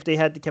if they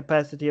had the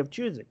capacity of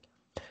choosing.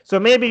 So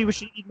maybe we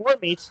should eat more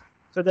meat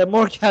so that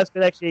more cows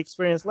could actually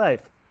experience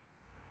life.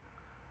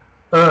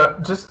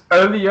 Just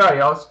earlier, I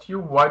asked you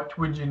what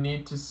would you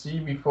need to see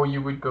before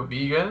you would go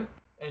vegan,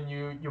 and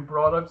you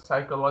brought up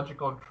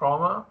psychological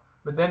trauma,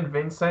 but then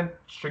Vincent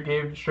showed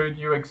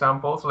you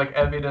examples, like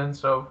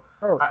evidence of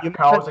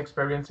cows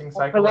experiencing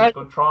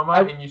psychological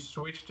trauma, and you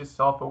switched to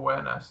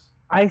self-awareness.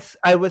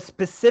 I was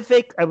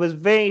specific. I was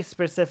very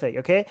specific,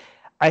 okay?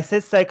 I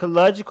said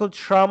psychological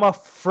trauma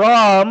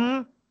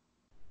from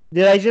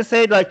Did I just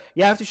say, like,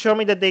 you have to show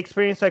me that they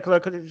experience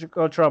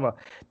psychological trauma?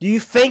 Do you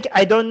think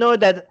I don't know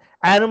that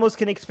animals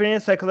can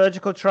experience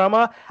psychological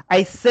trauma?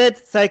 I said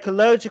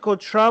psychological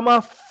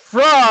trauma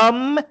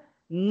from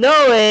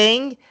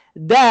knowing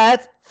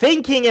that,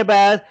 thinking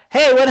about,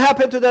 hey, what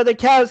happened to the other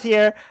cows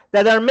here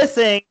that are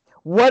missing?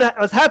 What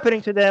was happening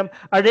to them?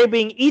 Are they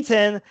being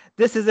eaten?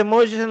 This is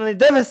emotionally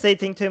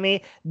devastating to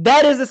me.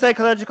 That is the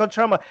psychological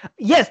trauma.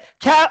 Yes,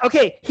 cow.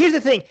 Okay, here's the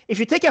thing. If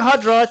you take a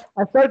hot rod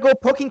and start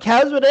poking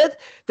cows with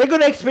it, they're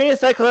going to experience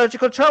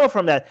psychological trauma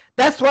from that.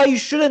 That's why you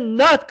shouldn't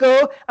not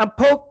go and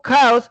poke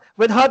cows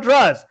with hot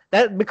rods.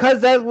 Because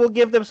that will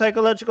give them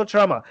psychological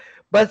trauma.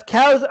 But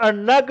cows are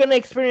not going to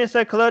experience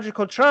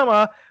psychological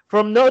trauma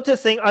from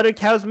noticing other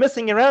cows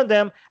missing around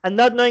them and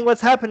not knowing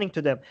what's happening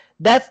to them.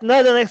 That's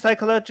not a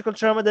psychological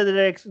trauma that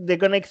they're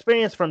going to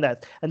experience from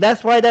that. And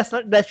that's why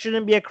that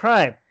shouldn't be a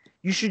crime.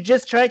 You should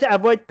just try to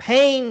avoid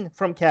pain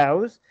from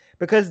cows,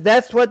 because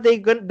that's what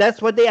they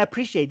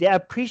appreciate. They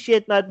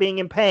appreciate not being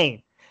in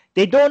pain.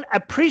 They don't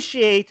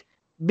appreciate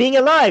being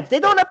alive. They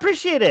don't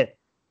appreciate it.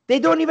 They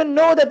don't even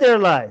know that they're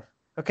alive.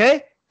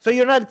 Okay? So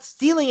you're not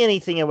stealing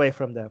anything away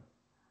from them.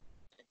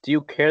 Do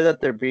you care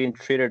that they're being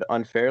treated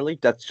unfairly?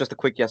 That's just a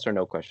quick yes or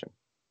no question.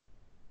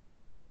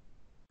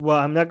 Well,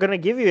 I'm not going to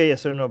give you a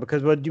yes or no,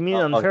 because what do you mean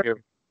unfair?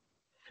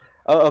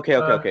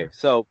 Okay.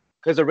 So,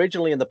 because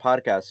originally in the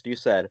podcast, you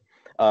said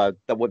that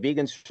what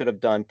vegans should have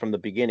done from the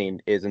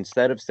beginning is,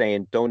 instead of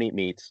saying don't eat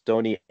meats,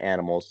 don't eat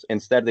animals,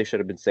 instead they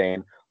should have been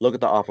saying, look at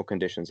the awful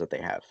conditions that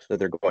they have, that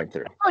they're going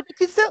through. Oh,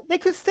 they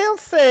could still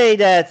say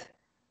that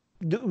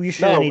you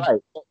shouldn't eat. Right.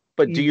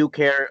 But do you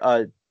care?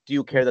 Do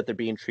you care that they're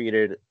being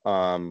treated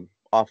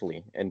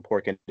awfully in poor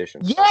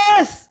conditions?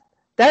 Yes,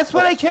 that's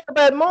what I care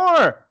about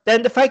more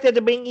than the fact that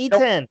they're being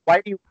eaten.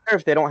 Why do you care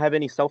if they don't have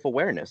any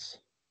self-awareness?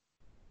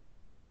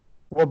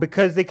 Well,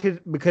 because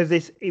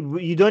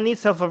you don't need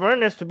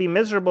self-awareness to be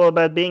miserable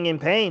about being in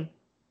pain.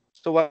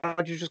 So why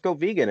don't you just go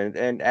vegan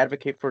and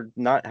advocate for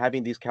not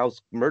having these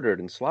cows murdered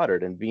and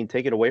slaughtered and being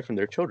taken away from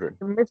their children?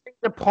 You're missing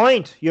the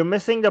point. You're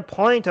missing the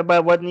point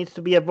about what needs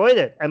to be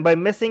avoided. And by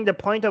missing the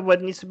point of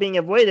what needs to be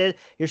avoided,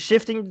 you're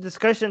shifting the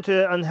discussion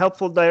to an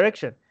unhelpful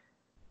direction.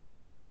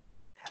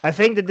 I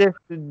think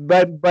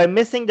that by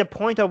missing the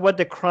point of what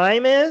the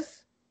crime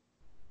is,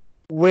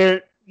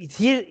 here's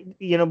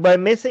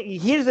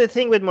the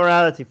thing with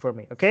morality for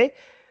me, okay?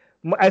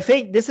 I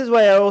think this is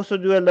why I also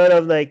do a lot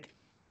of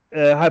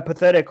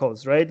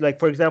hypotheticals, right? Like,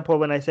 for example,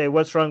 when I say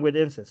what's wrong with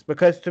incest,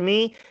 because to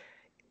me,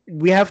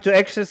 we have to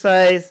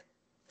exercise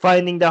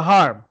finding the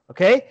harm,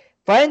 okay?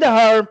 Find the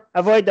harm,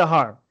 avoid the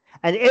harm.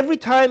 And every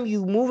time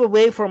you move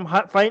away from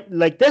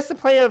that's the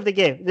play of the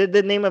game,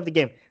 the name of the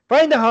game.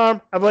 Find the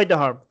harm, avoid the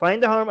harm.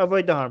 Find the harm,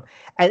 avoid the harm.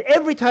 And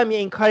every time you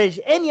encourage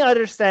any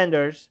other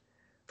standards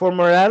for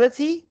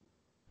morality,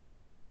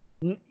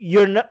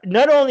 you're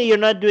not only you're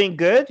not doing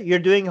good, you're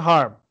doing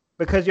harm,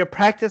 because you're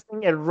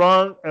practicing a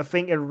wrong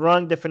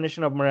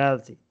definition of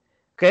morality.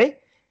 Okay?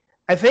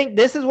 I think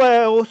this is why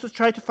I also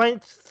try to find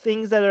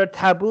things that are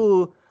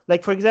taboo.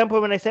 Like, for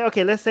example, when I say,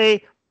 okay, let's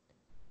say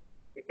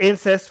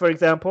incest, for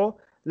example,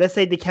 let's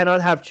say they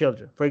cannot have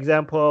children. For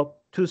example,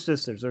 2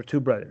 sisters or 2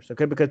 brothers,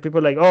 okay? Because people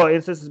are like, oh,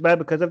 incest is bad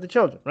because of the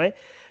children, right?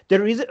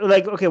 The reason,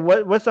 like, okay,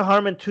 what's the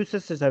harm in 2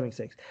 sisters having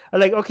sex? Or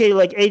like, okay,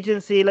 like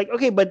agency, like,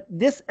 okay, but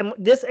this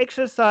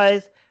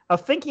exercise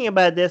of thinking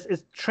about this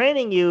is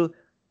training you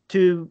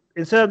to,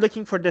 instead of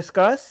looking for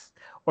disgust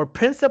or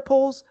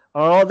principles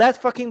or all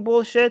that fucking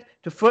bullshit,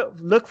 to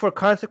look for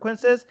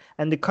consequences,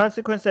 and the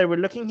consequence that we're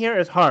looking here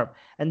is harm.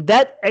 And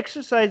that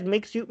exercise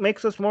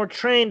makes us more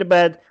trained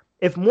about,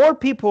 if more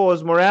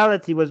people's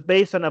morality was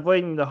based on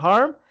avoiding the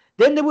harm,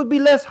 then there would be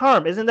less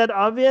harm. Isn't that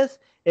obvious?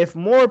 If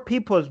more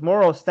people's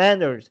moral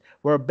standards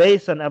were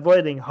based on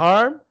avoiding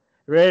harm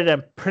rather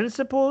than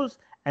principles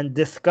and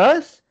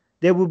disgust,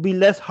 there would be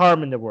less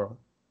harm in the world.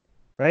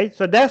 Right?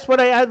 So that's what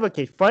I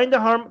advocate. Find the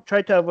harm,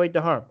 try to avoid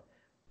the harm.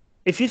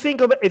 If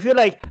you're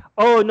like,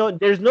 oh no,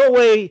 there's no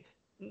way,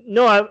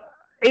 no,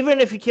 even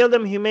if you kill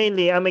them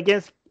humanely, I'm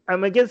against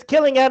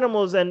killing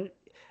animals and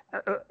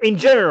in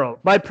general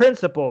by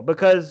principle,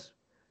 because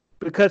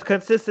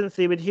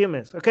consistency with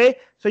humans. Okay,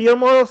 so your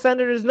moral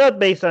standard is not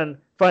based on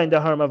find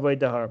the harm, avoid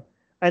the harm,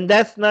 and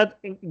that's not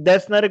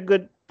a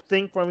good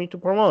thing for me to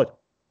promote.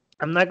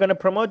 I'm not going to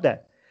promote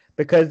that,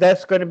 because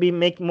that's going to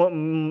make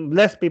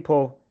less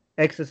people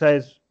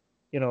exercise,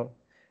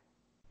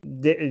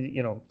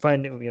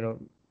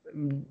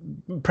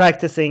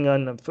 practicing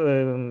on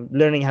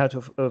learning how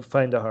to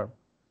find the harm.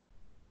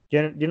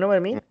 Do you know what I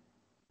mean?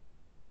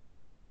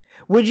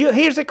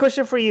 Here's a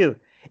question for you.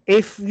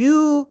 If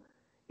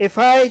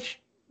I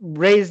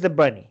raised a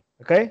bunny,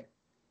 okay?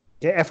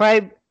 If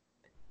I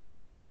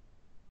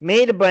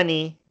made a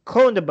bunny,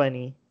 cloned a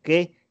bunny,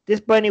 okay?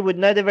 This bunny would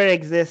not ever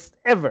exist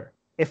ever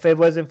if it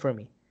wasn't for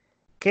me,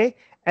 okay?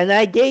 And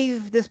I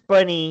gave this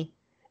bunny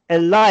a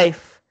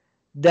life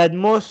that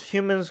most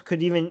humans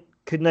could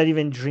not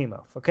even dream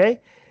of, okay?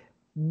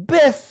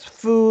 Best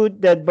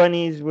food that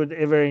bunnies would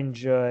ever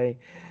enjoy,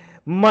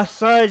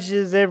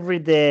 massages every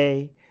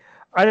day,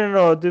 I don't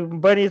know, do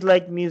bunnies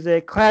like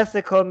music,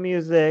 classical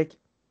music,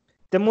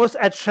 the most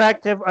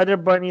attractive other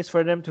bunnies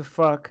for them to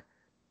fuck.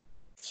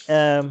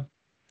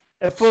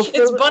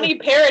 It's bunny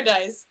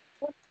paradise.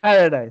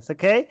 Paradise,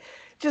 okay?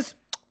 Just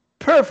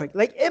perfect,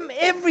 like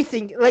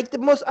everything, like the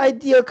most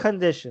ideal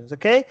conditions,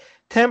 okay?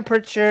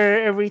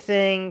 Temperature,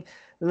 everything,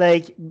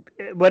 like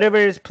whatever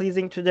is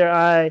pleasing to their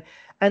eye.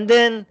 And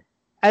then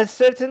at a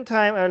certain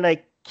time, I'm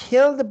like,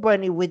 kill the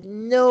bunny with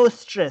no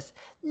stress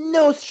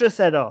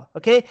at all,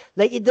 okay?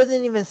 Like it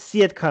doesn't even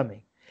see it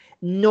coming,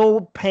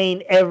 no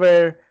pain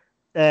ever.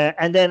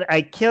 And then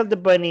I killed the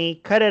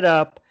bunny, cut it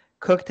up,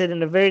 cooked it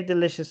in a very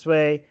delicious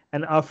way,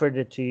 and offered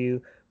it to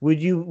you.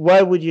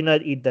 Why would you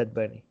not eat that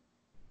bunny?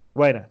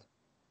 Why not?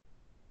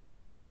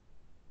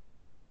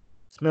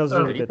 Smells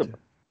really good too.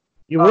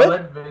 You would? I'll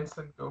let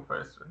Vincent go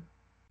first.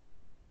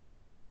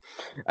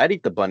 I'd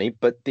eat the bunny,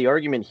 but the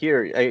argument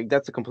here,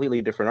 that's a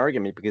completely different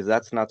argument because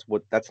that's not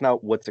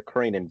what's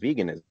occurring in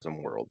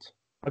veganism world.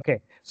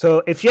 Okay,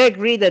 so if you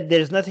agree that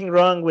there's nothing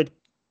wrong with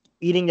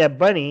eating that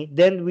bunny,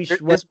 then we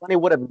should. This bunny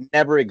would have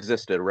never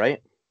existed,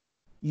 right?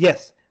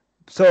 Yes.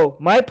 So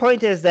my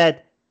point is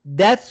that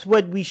that's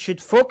what we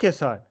should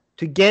focus on,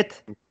 to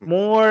get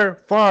more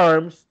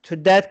farms to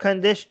that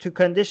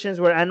conditions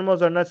where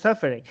animals are not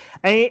suffering.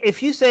 And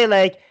if you say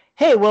like,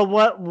 hey, well,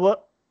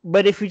 what?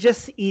 But if you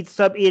just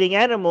stop eating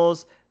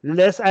animals,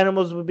 less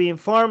animals will be in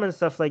farm and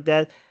stuff like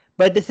that.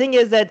 But the thing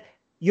is that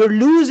you're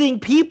losing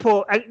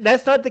people.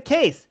 That's not the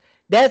case.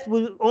 That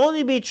will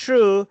only be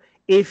true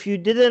if you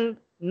didn't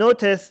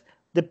notice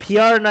the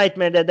PR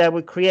nightmare that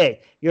would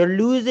create. You're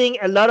losing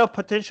a lot of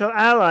potential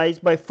allies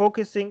by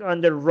focusing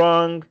on the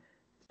wrong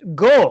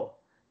goal.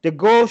 The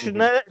goal should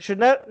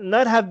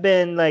not have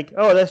been like,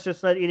 oh, let's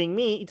just not eating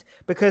meat,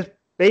 because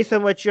based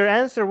on what your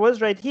answer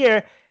was right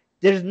here,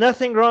 there's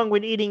nothing wrong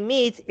with eating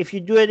meat if you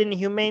do it in a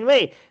humane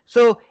way.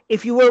 So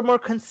if you were more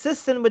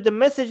consistent with the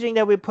messaging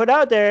that we put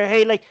out there,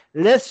 hey, like,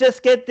 let's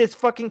just get these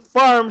fucking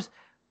farms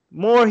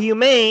more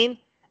humane,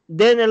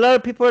 then a lot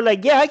of people are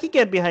like, yeah, I can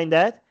get behind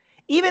that.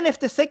 Even if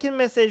the second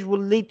message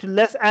will lead to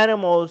less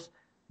animals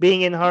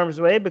being in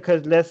harm's way,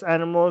 because less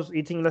animals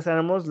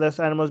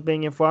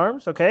being in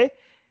farms, okay?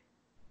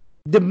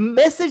 The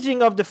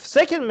messaging of the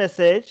second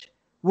message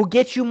will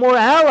get you more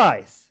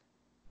allies.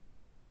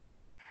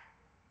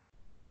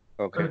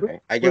 Okay.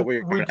 I get where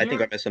you're. I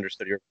think I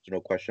misunderstood your original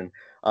question.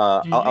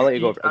 I'll let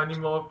you go.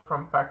 Animal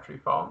from factory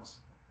farms?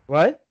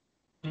 What?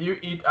 Do you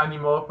eat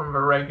animal from a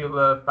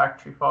regular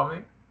factory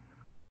farming?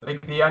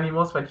 Like the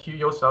animals that you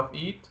yourself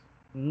eat?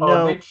 No.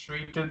 Are they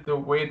treated the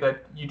way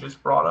that you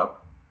just brought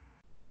up?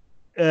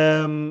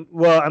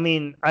 Well, I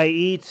mean, I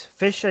eat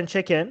fish and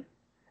chicken,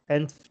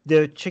 and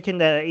the chicken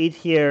that I eat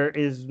here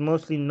is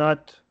mostly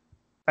not.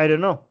 I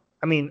don't know.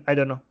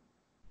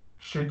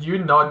 Should you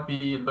not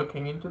be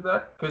looking into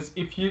that?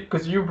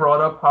 Because you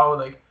brought up how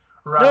like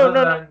rather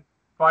than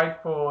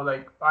fight for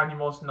like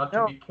animals not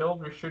to be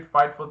killed, we should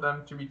fight for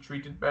them to be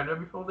treated better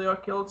before they are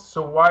killed.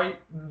 So why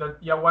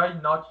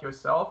not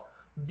yourself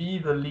be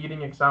the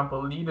leading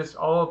example? Lead us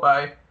all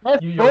by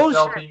you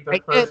yourself being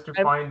the first to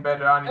find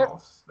better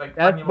animals, like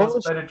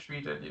animals better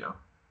treated. You know,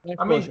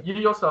 I mean, you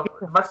yourself.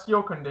 That's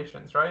your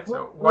conditions, right?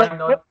 So why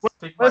not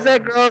stick by?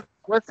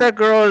 What's that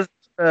girl's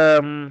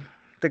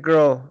the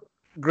girl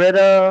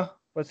Greta?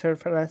 What's her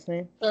last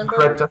name?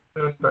 Greta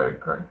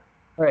Thunberg.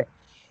 Right.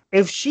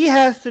 If she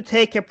has to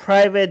take a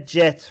private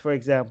jet, for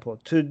example,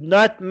 to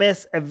not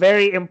miss a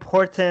very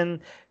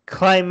important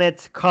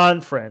climate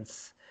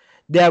conference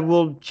that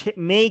will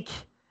make,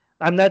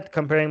 I'm not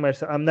comparing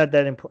myself, I'm not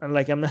that important,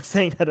 like I'm not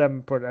saying that I'm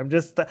important,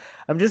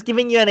 I'm just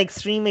giving you an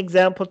extreme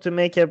example to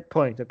make a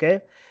point,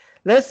 okay?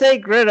 Let's say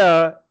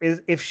Greta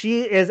if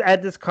she is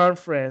at this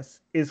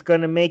conference, is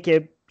going to make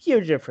a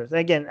huge difference.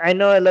 Again, I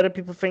know a lot of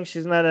people think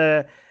she's not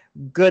a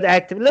good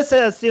activist. Let's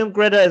assume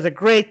Greta is a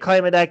great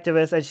climate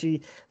activist and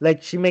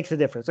she makes a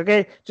difference,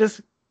 okay?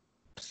 Just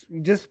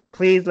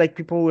please, like,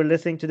 people who are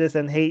listening to this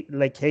and hate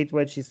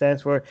what she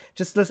stands for,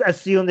 just let's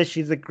assume that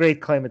she's a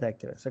great climate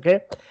activist,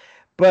 okay?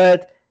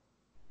 But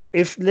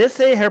if, let's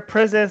say, her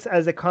presence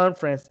as a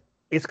conference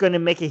is going to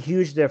make a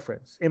huge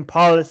difference in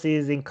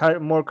policies, in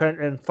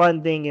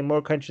funding, in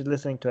more countries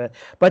listening to it.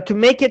 But to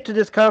make it to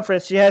this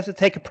conference, she has to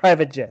take a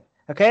private jet,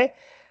 okay?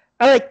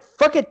 I'm like,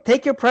 fuck it,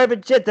 take your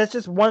private jet. That's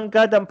just one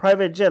goddamn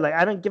private jet. Like,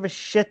 I don't give a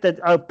shit that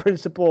our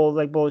principle,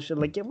 like, bullshit.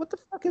 Like, what the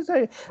fuck is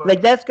that? But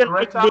like, that's gonna.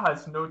 Greta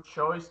has no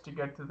choice to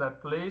get to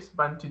that place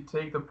but to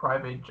take the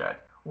private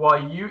jet.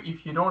 While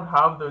if you don't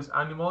have those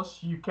animals,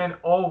 you can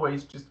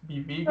always just be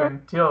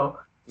vegan till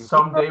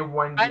someday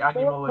when the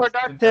animal is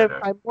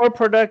better. I'm more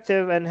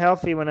productive and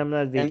healthy when I'm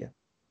not vegan.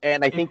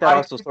 And I think that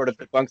also sort of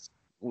debunks.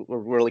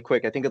 Really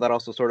quick, I think that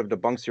also sort of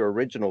debunks your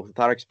original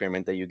thought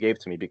experiment that you gave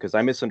to me, because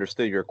I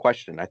misunderstood your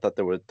question. I thought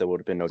there would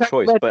have been no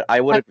choice, but I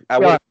would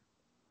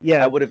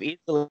have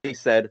easily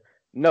said,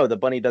 no, the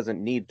bunny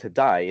doesn't need to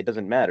die. It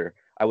doesn't matter.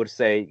 I would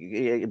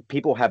say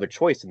people have a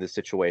choice in this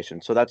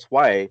situation, so that's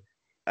why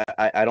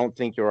I don't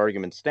think your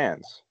argument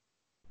stands.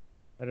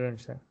 I don't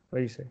understand. What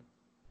do you say?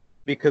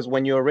 Because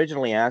when you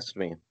originally asked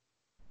me,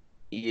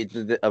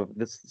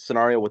 this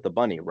scenario with the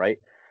bunny, right?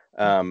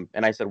 And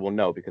I said, well,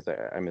 no, because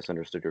I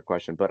misunderstood your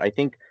question. But I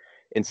think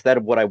instead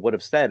of what I would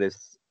have said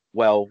is,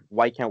 well,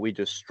 why can't we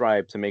just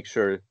strive to make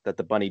sure that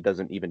the bunny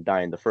doesn't even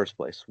die in the first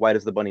place? Why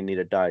does the bunny need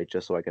to die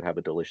just so I could have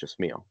a delicious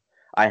meal?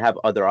 I have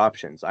other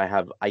options.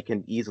 I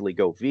can easily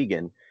go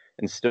vegan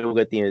and still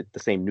get the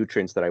same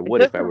nutrients that I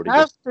would if I were to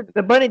just...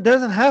 The bunny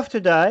doesn't have to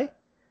die,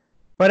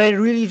 but I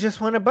really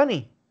just want a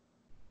bunny.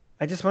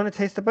 I just want to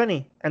taste the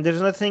bunny. And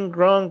there's nothing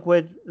wrong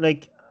with,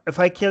 like, if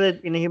I kill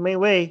it in a humane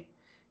way,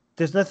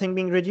 there's nothing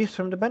being reduced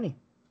from the bunny.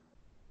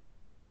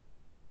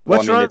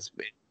 What's wrong?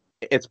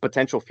 Its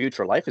potential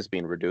future life is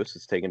being reduced.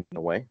 It's taken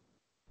away.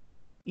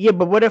 Yeah,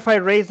 but what if I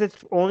raise it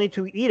only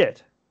to eat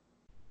it?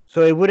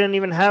 So it wouldn't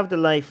even have the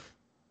life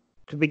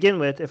to begin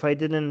with if I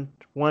didn't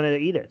want to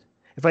eat it.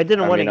 If I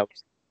didn't want to eat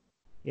it.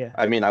 Yeah.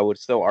 I mean, I would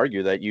still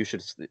argue that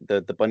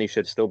the bunny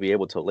should still be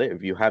able to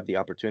live. You have the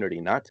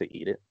opportunity not to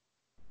eat it.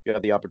 You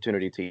have the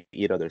opportunity to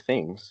eat other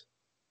things.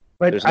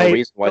 But there's no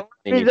reason why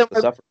it needs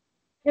to suffer.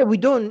 Yeah, we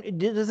don't. It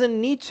doesn't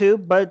need to,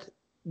 but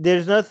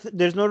there's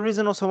no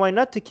reason also why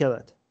not to kill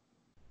it.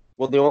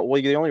 Well, the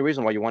only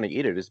reason why you want to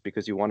eat it is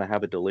because you want to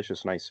have a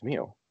delicious, nice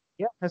meal.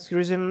 Yeah, that's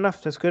reason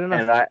enough. That's good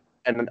enough.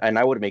 And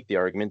I would make the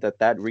argument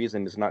that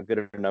reason is not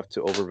good enough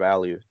to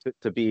overvalue,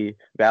 to be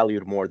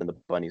valued more than the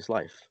bunny's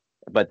life.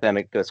 But then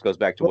it just goes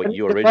back to what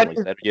you originally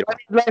said.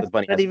 The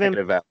bunny has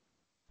negative value.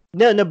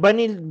 No,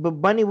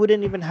 bunny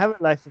wouldn't even have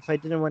a life if I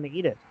didn't want to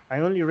eat it. I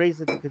only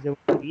raised it because I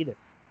want to eat it.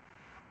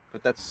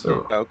 But that's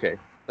okay.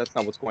 That's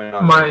not what's going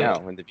on right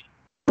now in the...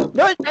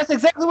 No, that's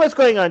exactly what's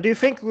going on. Do you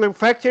think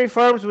factory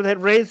farms would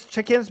have raised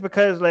chickens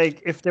because,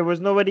 like, if there was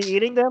nobody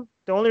eating them,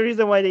 the only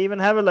reason why they even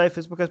have a life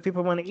is because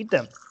people want to eat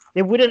them?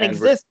 They wouldn't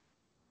exist.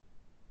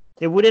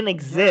 They wouldn't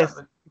exist.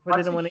 Yeah,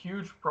 that's a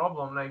huge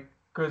problem, like,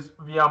 because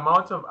the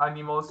amount of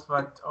animals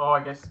that are,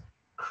 I guess,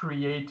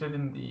 created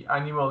in the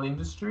animal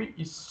industry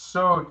is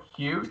so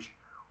huge.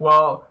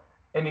 Well,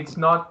 and it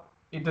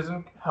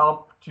doesn't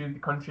help to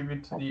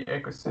contribute to the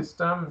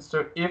ecosystem.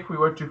 So if we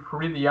were to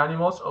free the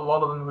animals, a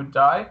lot of them would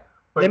die.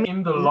 But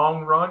in the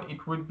long run,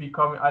 it would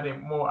become at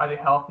a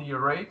healthier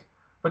rate.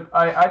 But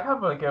I'd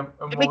have like a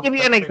let me give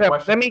you an example.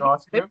 Let me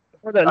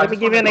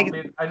give you an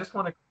example. I just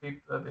want to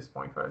complete this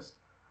point first.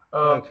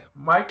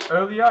 Mike,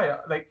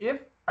 earlier, like if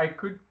I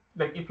could,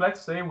 like if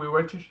let's say we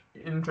were to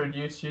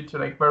introduce you to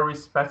like very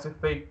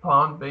specific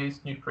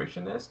plant-based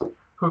nutritionist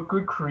who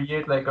could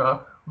create like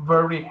a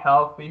very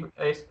healthy,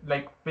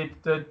 like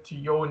fitted to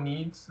your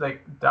needs,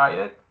 like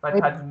diet, but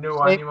had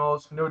no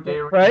animals, no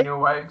dairy,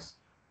 no eggs,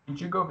 would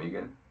you go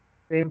vegan?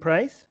 Same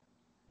price?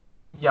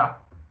 Yeah.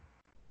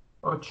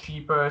 Or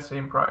cheaper,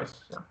 same price.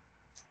 Yeah.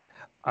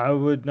 I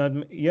would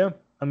not. Yeah.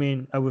 I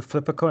mean, I would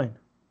flip a coin.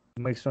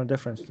 It makes no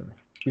difference to me.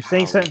 You're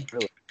saying something.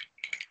 Really?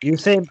 You're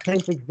saying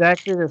tastes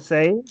exactly the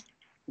same?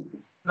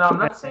 No, I'm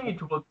not saying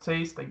it will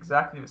taste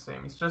exactly the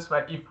same. It's just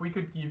that if we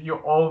could give you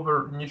all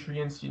the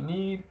nutrients you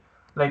need,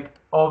 like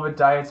all the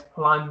diets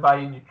planned by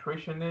a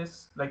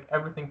nutritionist, like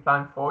everything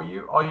planned for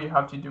you, all you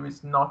have to do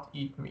is not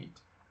eat meat.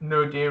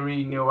 No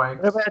dairy, no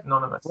eggs,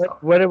 none of that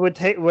stuff.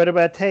 What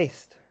about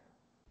taste?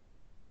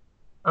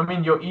 I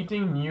mean, you're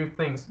eating new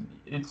things.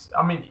 It's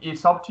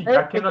up to you.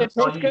 I cannot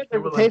tell you if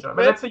you will enjoy.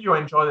 But let's say you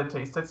enjoy the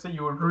taste. Let's say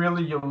you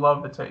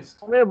love the taste.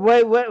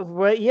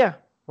 Yeah.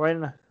 Why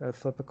not? I'll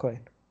flip a coin.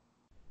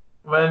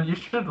 Well, you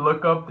should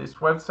look up this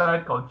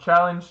website called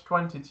Challenge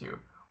 22,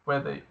 where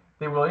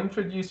they will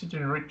introduce you to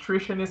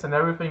nutritionists and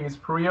everything is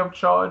free of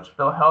charge.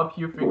 They'll help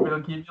you. They'll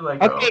give you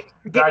like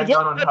a guide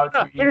on how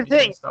to eat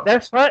and stuff.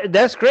 That's fine.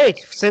 That's great.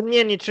 Send me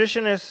a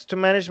nutritionist to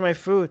manage my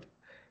food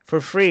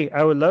for free.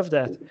 I would love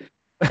that.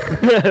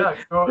 Yeah,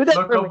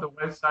 look up the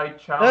website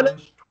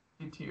Challenge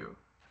 22.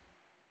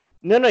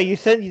 No. You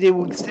said they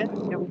would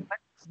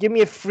give me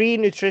a free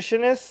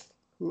nutritionist.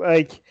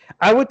 Like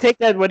I would take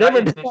that whatever.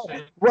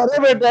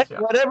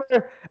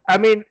 I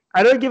mean,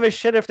 I don't give a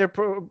shit if they're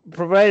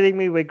providing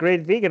me with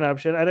great vegan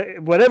option.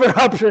 Whatever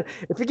option.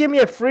 If you give me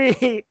a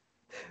free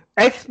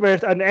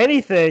expert on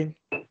anything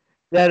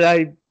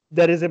that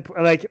is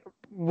like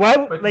why?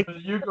 But like,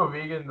 will you go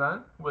vegan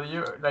then? Will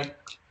you like?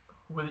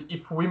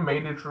 If we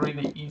made it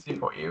really easy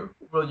for you,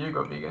 will you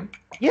go vegan?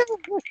 Yeah.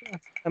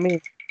 I mean,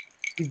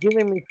 you're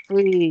giving me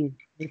free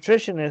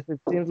nutritionist.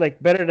 It seems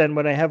like better than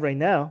what I have right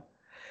now.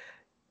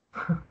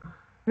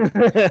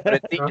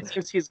 But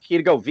it seems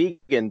he'd go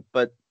vegan,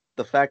 but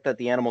the fact that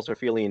the animals are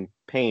feeling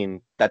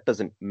pain, that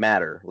doesn't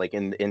matter. Like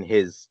in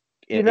his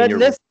in your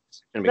no.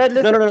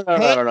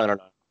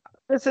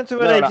 Listen to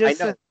what I just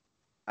said.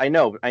 I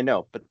know,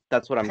 but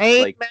that's what I'm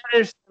pain like.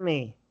 Matters to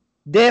me.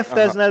 Death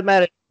does not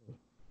matter.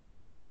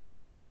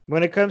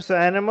 When it comes to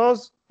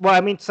animals, well,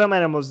 I mean, some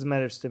animals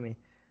matters to me,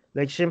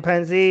 like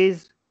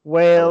chimpanzees,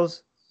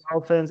 whales,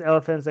 dolphins,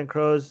 elephants, and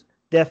crows.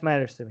 Death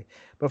matters to me.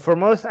 But for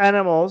most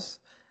animals,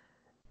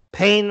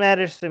 pain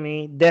matters to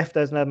me. Death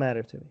does not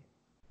matter to me.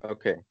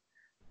 Okay.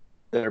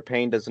 Their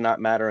pain does not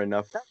matter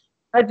enough.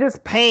 Not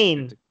just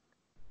pain.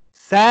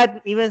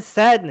 Even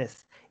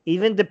sadness,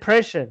 even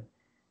depression,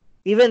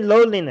 even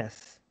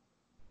loneliness.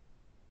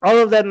 All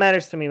of that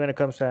matters to me when it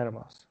comes to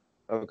animals.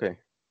 Okay.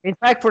 In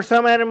fact, for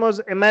some animals,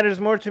 it matters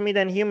more to me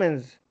than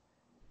humans.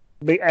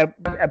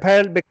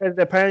 Apparently, because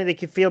apparently they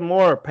can feel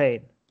more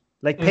pain,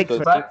 like pigs.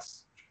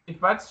 If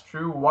that's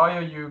true, why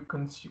are you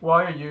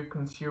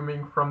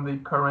consuming from the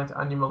current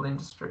animal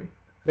industry?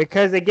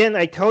 Because again,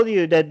 I told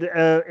you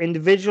that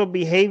individual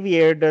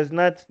behavior does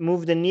not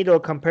move the needle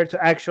compared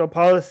to actual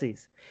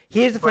policies.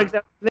 Here's, for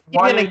example,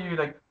 why are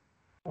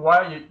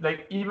you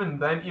like even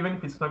then, even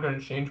if it's not going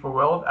to change the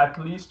world, at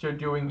least you're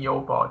doing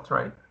your part,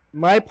 right?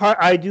 My part,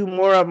 I do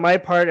more of my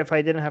part if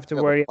I didn't have to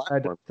worry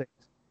about those things.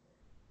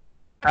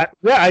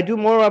 I do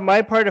more of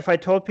my part if I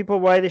told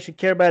people why they should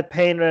care about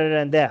pain rather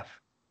than death.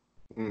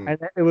 And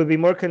it would be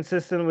more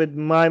consistent with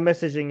my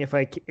messaging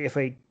if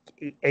I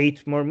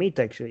ate more meat,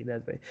 actually,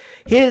 that way.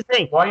 Here's the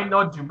thing. Why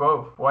not do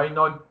both? Why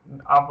not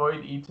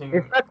avoid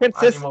eating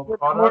animal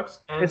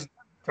products and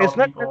tell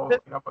people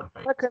about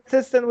pain? It's not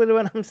consistent with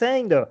what I'm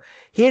saying, though.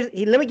 Let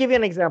me give you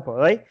an example,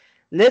 right?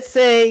 Let's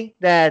say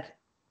that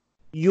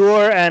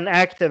you're an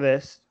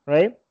activist,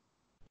 right?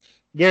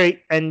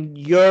 And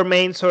your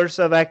main source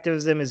of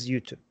activism is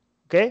YouTube,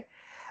 okay?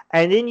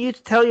 And then you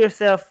tell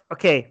yourself,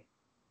 okay,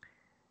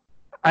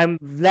 I'm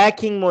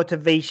lacking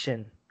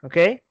motivation,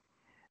 okay?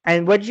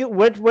 And what's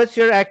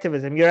your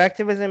activism? Your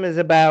activism is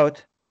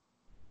about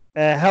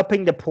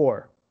helping the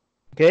poor,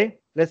 okay?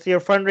 Let's say you're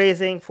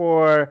fundraising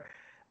for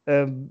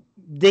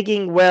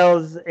digging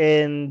wells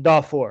in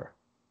Darfur,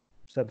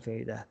 something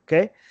like that,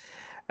 okay?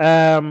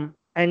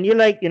 And you're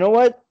like, you know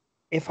what?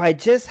 If I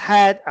just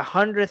had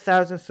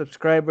 100,000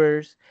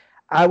 subscribers,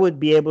 I would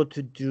be able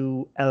to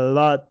do a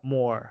lot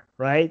more,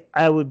 right?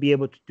 I would be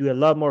able to do a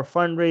lot more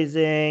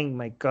fundraising.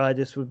 My God,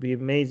 this would be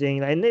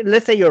amazing. And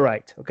let's say you're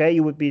right, okay?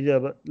 You would be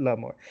a lot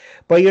more.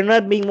 But you're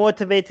not being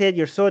motivated.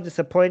 You're so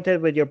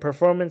disappointed with your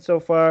performance so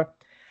far.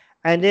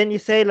 And then you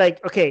say,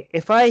 like, okay,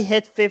 if I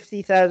hit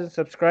 50,000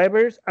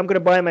 subscribers, I'm going to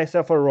buy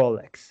myself a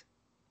Rolex.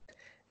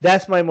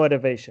 That's my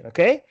motivation,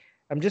 okay?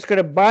 I'm just going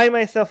to buy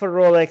myself a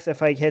Rolex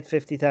if I hit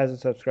 50,000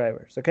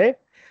 subscribers, okay?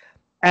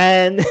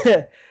 And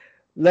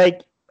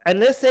and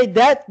let's say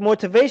that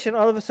motivation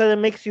all of a sudden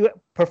makes you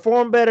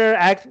perform better,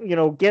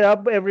 get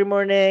up every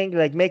morning,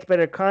 like make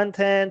better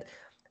content,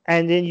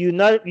 and then you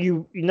not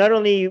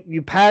only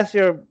pass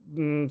your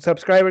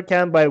subscriber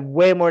count by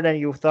way more than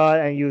you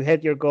thought, and you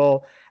hit your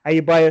goal, and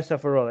you buy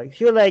yourself a Rolex.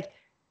 You're like,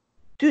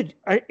 dude,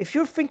 if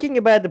you're thinking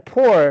about the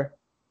poor,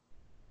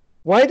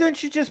 why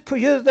don't you just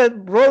use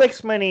that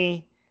Rolex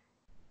money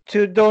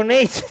to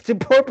donate to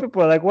poor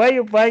people? Like, why are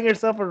you buying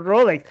yourself a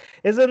Rolex?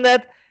 Isn't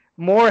that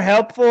more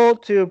helpful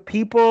to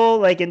people,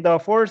 like in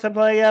Darfur or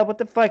something like that? What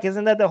the fuck?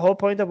 Isn't that the whole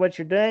point of what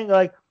you're doing?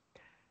 Like,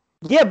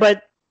 yeah,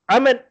 but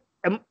I'm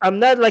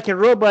not like a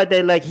robot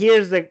that, like,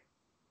 here's the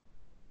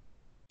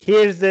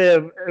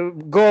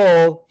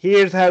goal,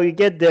 here's how you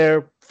get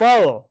there,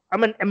 follow.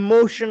 I'm an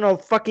emotional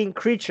fucking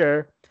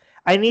creature.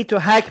 I need to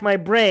hack my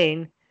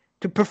brain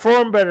to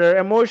perform better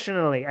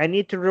emotionally. I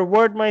need to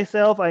reward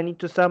myself. I need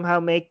to somehow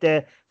make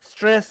the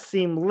stress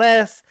seem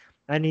less.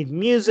 I need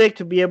music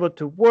to be able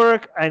to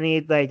work. I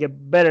need like a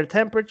better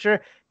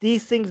temperature.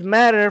 These things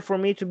matter for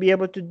me to be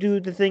able to do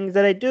the things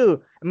that I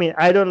do. I mean,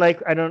 I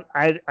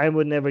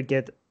would never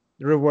get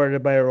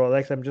rewarded by a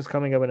Rolex. I'm just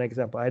coming up with an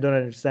example. I don't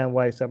understand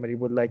why somebody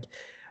would like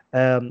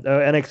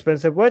an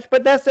expensive watch,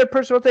 but that's their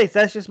personal taste.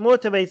 That just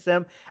motivates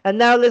them. And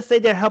now let's say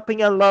they're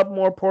helping a lot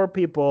more poor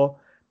people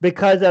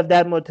because of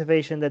that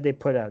motivation that they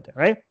put out there,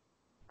 right?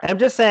 I'm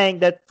just saying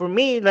that for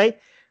me,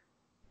 like,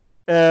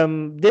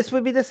 this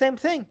would be the same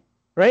thing,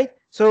 right?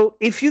 So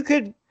if you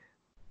could,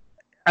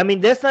 I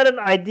mean, that's not an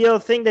ideal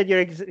thing that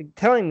you're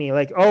telling me.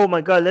 Like, oh my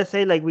God, let's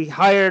say like we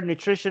hire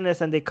nutritionists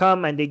and they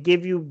come and they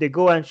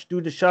go and do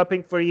the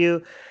shopping for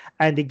you,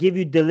 and they give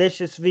you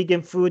delicious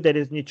vegan food that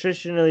is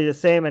nutritionally the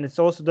same, and it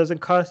also doesn't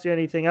cost you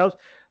anything else.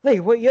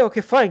 Like, well, yeah,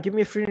 okay, fine, give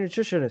me a free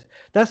nutritionist.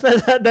 That's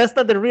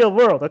not the real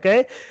world,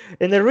 okay?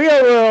 In the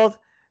real world,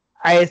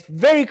 it's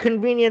very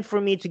convenient for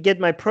me to get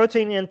my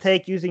protein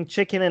intake using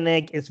chicken and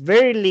egg. It's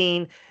very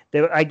lean.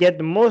 I get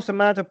the most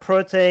amount of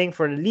protein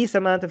for the least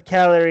amount of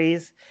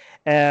calories.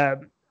 The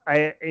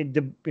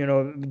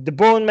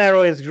bone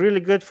marrow is really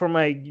good for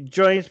my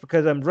joints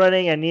because I'm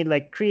running. I need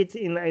like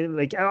creatine.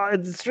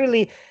 It's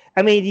really,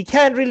 I mean, you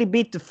can't really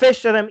beat the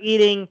fish that I'm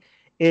eating.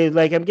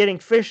 Like, I'm getting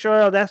fish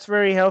oil. That's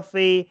very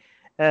healthy.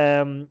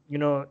 So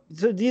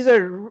these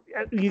are,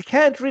 you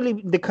can't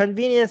really, the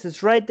convenience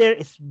is right there.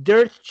 It's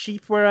dirt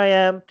cheap where I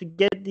am to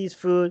get these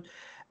food.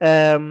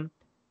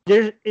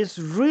 It's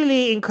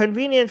really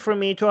inconvenient for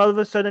me to all of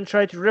a sudden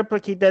try to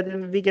replicate that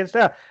in the vegan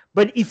style.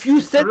 But if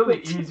you said, it's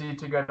really easy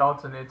to get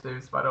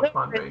alternatives that are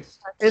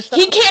plant-based.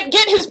 He can't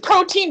get his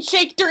protein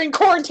shake during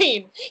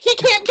quarantine. He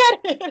can't get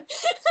it.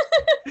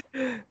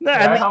 No,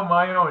 I have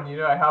my own.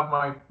 I have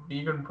my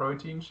vegan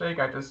protein shake.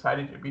 I just had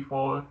it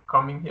before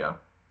coming here.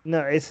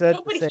 No, it's not.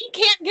 No, but he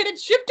can't get it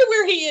shipped to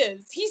where he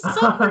is. He's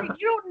suffering.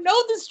 You don't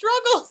know the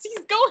struggles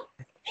he's going.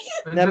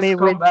 I mean,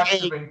 come back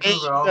to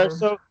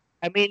Vancouver.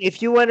 I mean,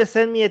 if you want to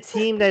send me a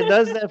team that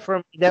does that for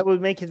me, that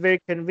would make it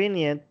very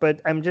convenient. But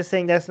I'm just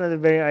saying that's not a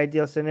very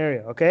ideal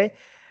scenario, okay?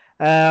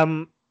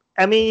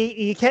 I mean,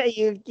 you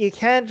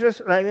can't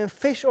just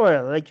fish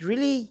oil. Like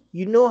really,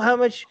 you know how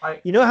much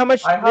I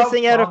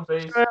missing out of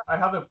fish oil? I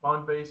have a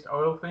plant-based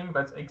oil thing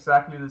that's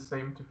exactly the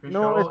same to fish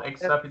No, oil,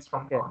 except it's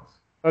from okay. plants.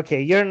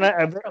 Okay, you're not.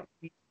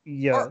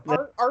 Yeah.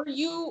 Are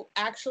you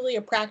actually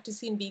a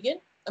practicing vegan?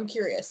 I'm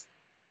curious.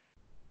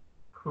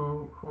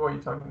 Who are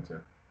you talking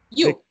to?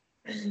 You.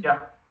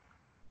 Yeah.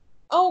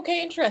 Oh,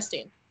 okay,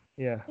 interesting.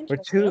 Yeah, we're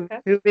Interesting,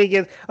 two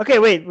vegans. Okay,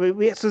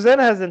 wait.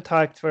 Susanna hasn't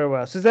talked for a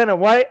while. Susanna,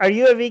 why are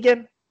you a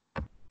vegan?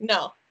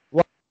 No.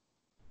 Why?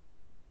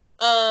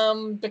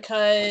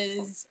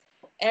 Because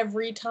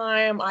every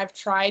time I've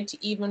tried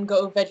to even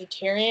go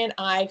vegetarian,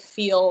 I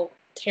feel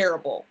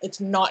terrible. It's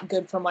not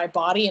good for my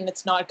body and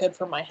it's not good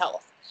for my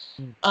health.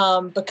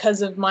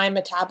 Because of my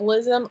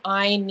metabolism,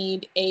 I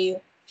need a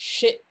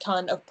shit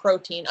ton of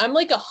protein. I'm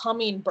like a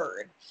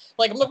hummingbird.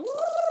 Like, I'm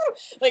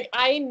like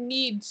I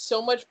need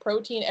so much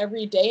protein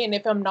every day, and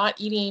if I'm not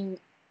eating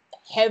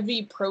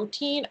heavy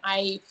protein,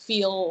 I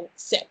feel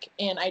sick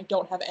and I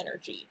don't have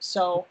energy.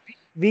 So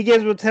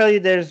vegans will tell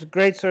you there's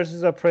great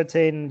sources of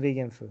protein in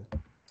vegan food.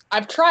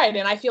 I've tried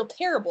and I feel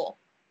terrible.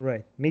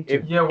 Right, me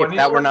too. If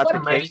that were not the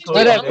case,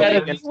 I'm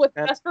gonna do what's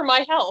best for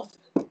my health.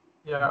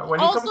 Yeah, when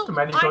it comes to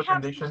medical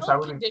conditions, I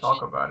wouldn't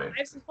talk about it. I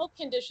have some health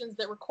conditions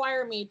that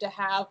require me to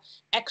have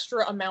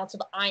extra amounts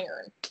of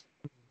iron.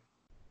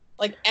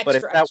 Like extra. But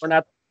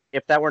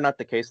if that were not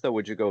the case, though,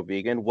 would you go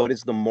vegan? What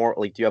is the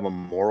moral? Like, do you have a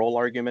moral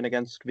argument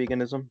against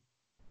veganism?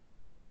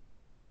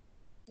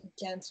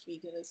 Against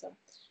veganism.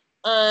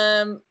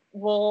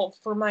 Well,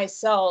 for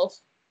myself,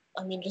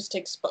 I mean, just to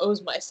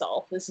expose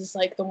myself, this is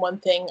like the one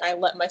thing I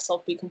let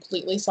myself be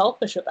completely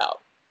selfish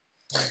about.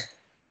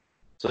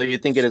 So you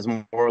think it is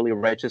morally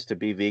righteous to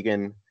be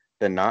vegan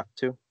than not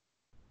to?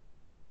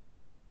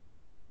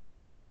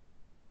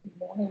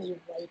 Morally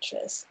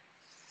righteous.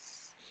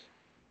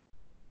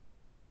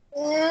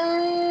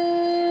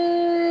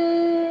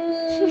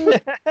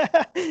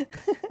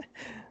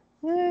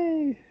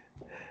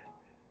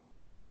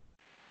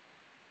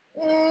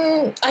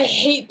 I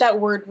hate that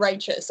word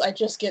righteous. I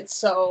just get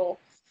so.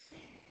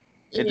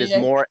 It is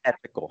more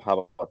ethical.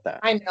 How about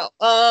that? I know.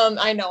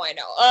 I know.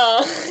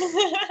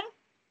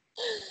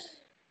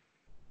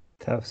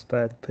 Tough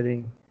spot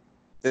putting.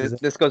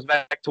 This goes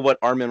back to what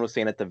Armin was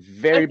saying at the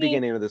very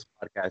beginning of this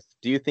podcast.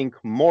 Do you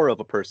think more of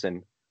a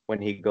person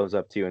when he goes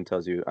up to you and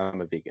tells you,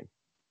 I'm a vegan?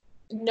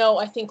 No,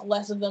 I think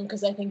less of them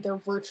because I think they're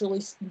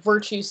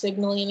virtue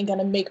signaling and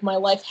gonna make my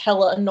life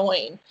hella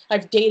annoying.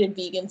 I've dated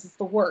vegans; it's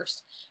the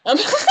worst.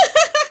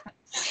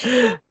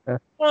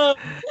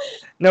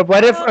 No,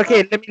 what if?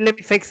 Okay, let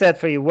me fix that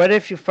for you. What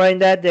if you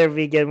find out they're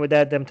vegan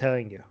without them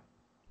telling you,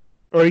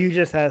 or you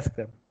just ask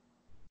them,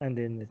 and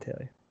then they tell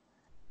you?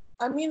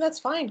 I mean, that's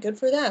fine. Good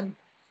for them.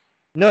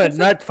 No, it's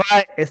not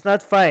fine. It's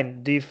not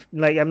fine. Do you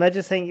like? I'm not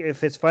just saying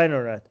if it's fine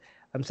or not.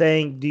 I'm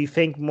saying, do you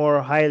think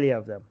more highly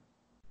of them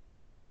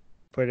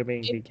for the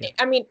being vegan?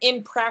 I mean,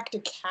 in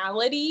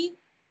practicality,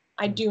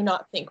 I do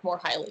not think more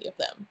highly of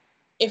them.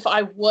 If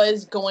I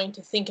was going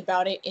to think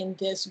about it in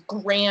this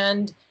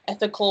grand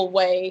ethical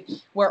way,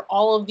 where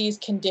all of these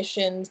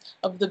conditions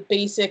of the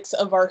basics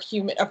of our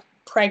of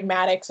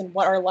pragmatics and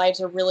what our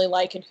lives are really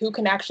like and who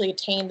can actually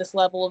attain this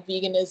level of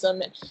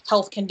veganism and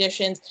health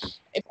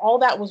conditions, if all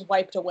that was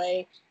wiped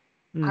away,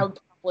 I would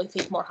probably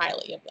think more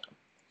highly of them.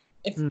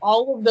 If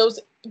all of those,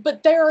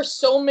 but there are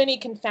so many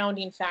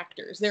confounding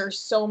factors. There are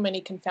so many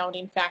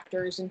confounding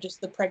factors in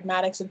just the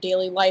pragmatics of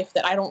daily life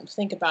that I don't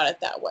think about it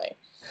that way.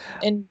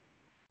 And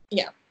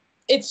yeah,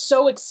 it's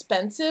so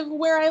expensive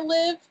where I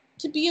live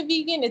to be a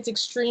vegan. It's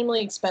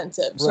extremely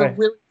expensive. So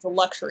really it's a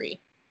luxury.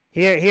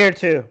 Here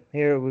too.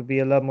 Here it would be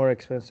a lot more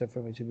expensive for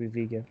me to be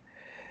vegan.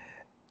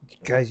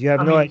 Guys, you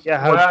have no idea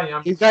how. Where I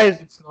am, you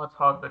guys, it's not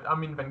hard, but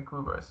I'm in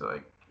Vancouver, so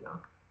like, yeah.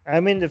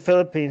 I'm in the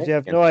Philippines. You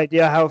have no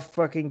idea how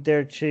fucking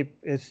dirt cheap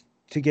it's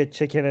to get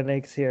chicken and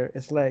eggs here.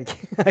 It's like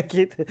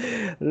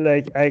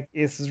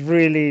it's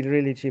really,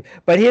 really cheap.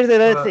 But here's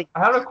another thing. I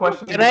have a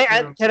question. Can I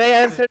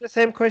answer the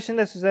same question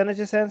that Susanna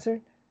just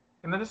answered?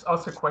 Can I just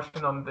ask a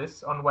question on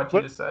what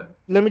you just said?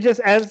 Let me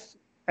just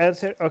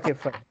answer. Okay,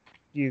 fine.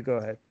 You go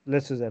ahead.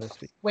 Let Susanna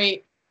speak.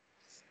 Wait.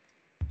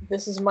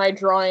 This is my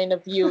drawing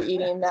of you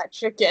eating that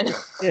chicken.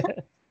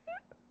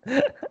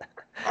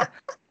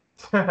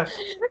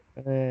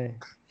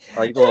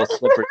 Like a little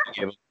slipper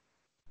you gave.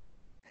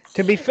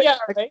 To be fair,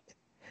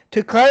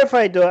 to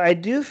clarify though, I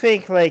do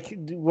think like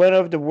one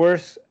of the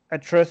worst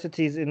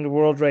atrocities in the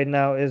world right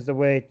now is the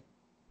way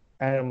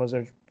animals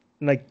are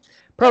like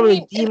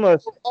probably the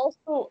most.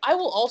 I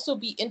will also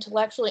be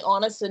intellectually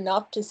honest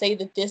enough to say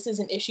that this is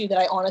an issue that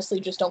I honestly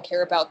just don't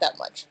care about that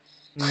much.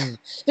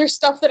 There's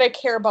stuff that I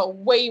care about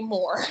way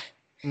more.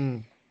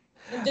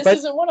 This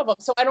isn't one of them,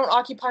 so I don't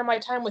occupy my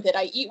time with it.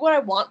 I eat what I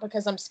want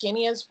because I'm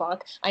skinny as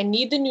fuck. I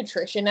need the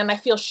nutrition, and I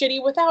feel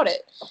shitty without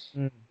it.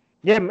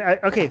 Yeah,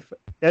 okay,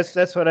 that's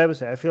what I would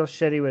say. I feel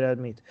shitty without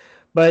meat.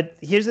 But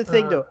here's the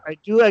thing, though. I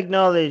do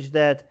acknowledge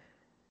that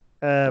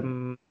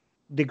the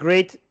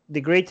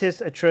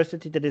greatest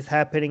atrocity that is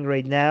happening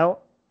right now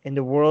in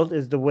the world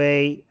is the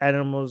way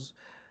animals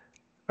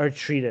are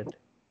treated.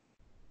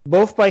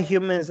 both by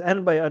humans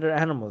and by other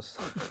animals.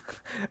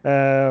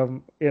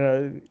 In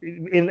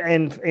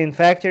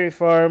factory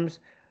farms,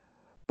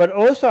 but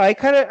also I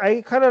kind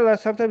of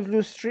sometimes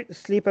lose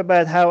sleep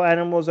about how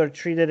animals are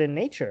treated in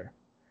nature.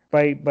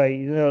 By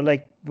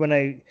like when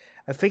I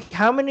think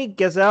how many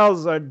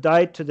gazelles are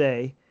died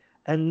today,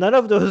 and none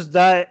of those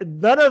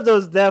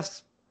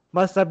deaths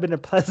must have been a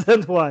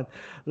pleasant one.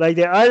 Like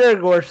they either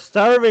were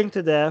starving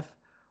to death,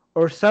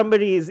 or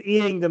somebody is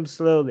eating them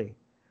slowly.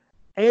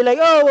 And you're like,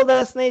 oh, well,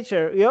 that's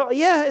nature.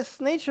 Yeah,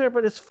 it's nature,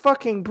 but it's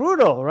fucking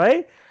brutal,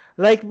 right?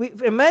 Like,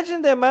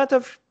 imagine the amount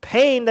of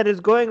pain that is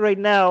going right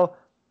now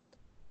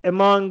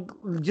among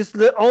just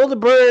all the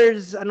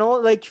birds and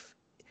all, like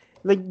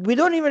we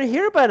don't even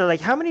hear about it.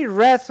 Like, how many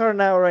rats are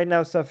right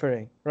now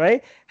suffering,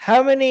 right?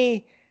 How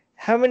many,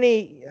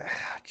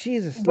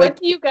 Jesus. What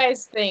do you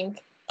guys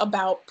think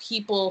about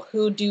people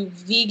who do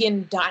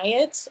vegan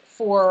diets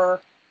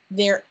for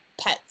their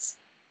pets?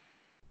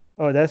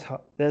 Oh, that's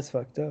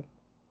fucked up.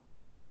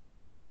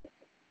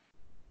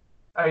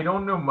 I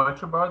don't know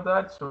much about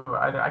that, so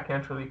I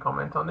can't really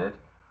comment on it.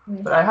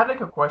 Mm-hmm. But I had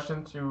like a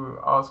question to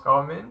ask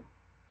Armin.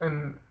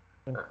 And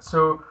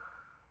so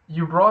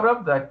you brought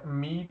up that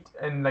meat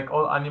and like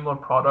all animal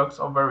products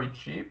are very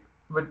cheap,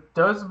 but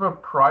does the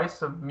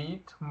price of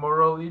meat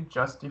morally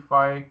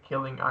justify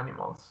killing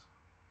animals?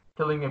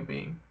 Killing a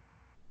being?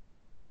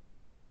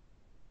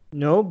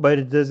 No, but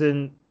it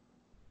doesn't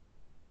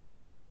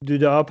do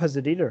the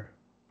opposite either.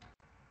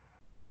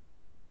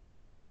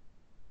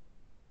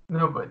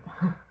 No, but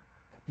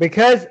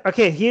because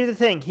okay, here's the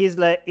thing.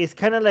 It's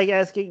kind of like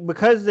asking,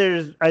 because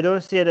I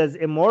don't see it as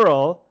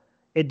immoral.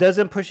 It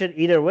doesn't push it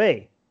either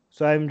way.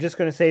 So I'm just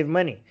going to save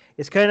money.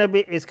 It's kind of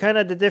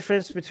the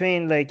difference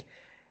between like,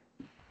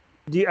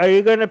 are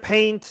you going to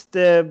paint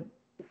the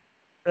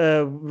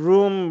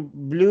room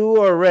blue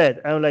or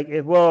red? I'm like,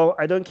 well,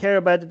 I don't care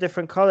about the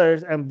different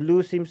colors, and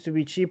blue seems to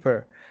be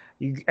cheaper.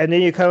 And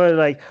then you come in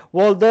like,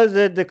 well, does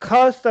the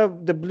cost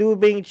of the blue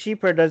being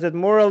cheaper, does it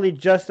morally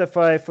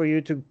justify for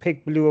you to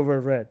pick blue over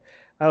red?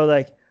 I was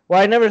like,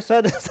 well, I never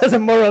saw this as a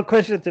moral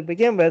question to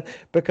begin with,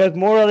 because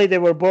morally they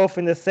were both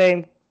in the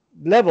same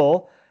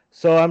level,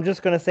 so I'm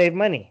just going to save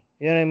money.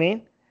 You know what I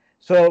mean?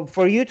 So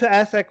for you to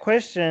ask that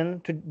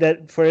question,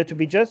 for it to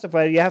be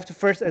justified, you have to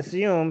first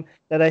assume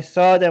that I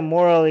saw them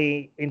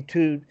morally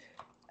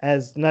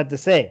as not the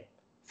same.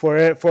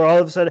 For all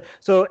of a sudden,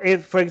 so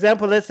if, for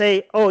example, let's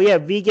say, oh yeah,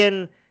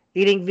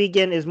 eating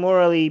vegan is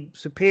morally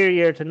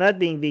superior to not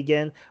being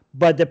vegan,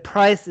 but the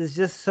price is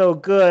just so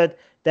good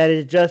that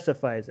it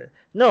justifies it.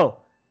 No,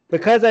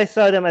 because I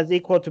saw them as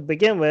equal to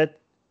begin with,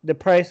 the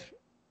price,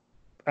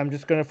 I'm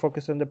just going to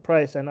focus on the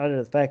price and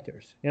other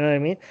factors. You know what I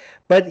mean?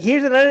 But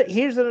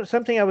here's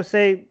something I would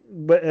say,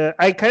 but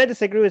I kind of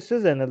disagree with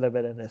Susan a little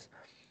bit on this.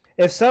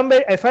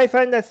 If I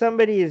find that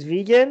somebody is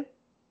vegan,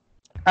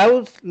 I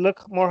would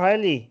look more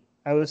highly.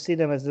 I would see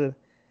them as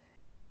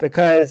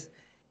because.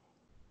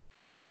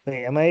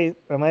 Wait, am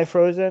I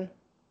frozen?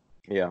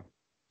 Yeah.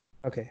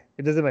 Okay,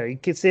 it doesn't matter. You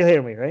can still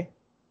hear me, right?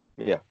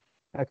 Yeah.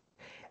 Okay.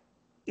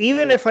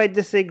 Even if I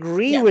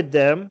disagree with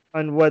them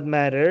on what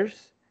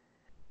matters,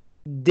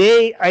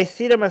 I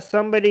see them as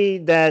somebody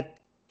that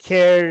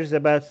cares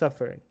about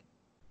suffering.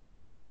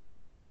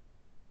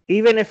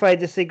 Even if I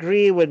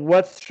disagree with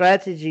what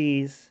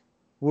strategies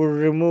will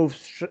remove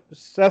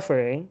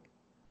suffering,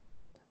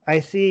 I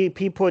see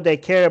people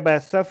that care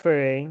about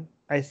suffering,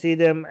 I see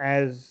them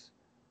as,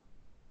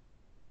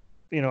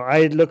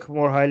 I look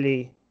more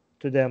highly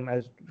to them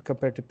as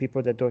compared to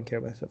people that don't care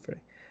about suffering.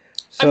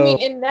 So, I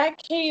mean, in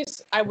that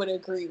case, I would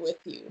agree with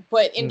you.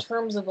 But in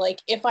terms of,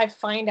 like, if I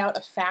find out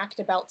a fact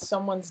about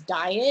someone's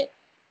diet,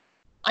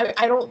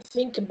 I don't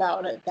think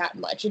about it that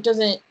much. It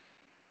doesn't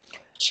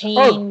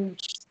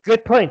change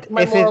good point.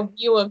 My moral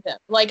view of them.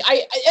 Like,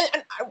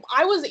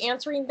 I was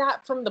answering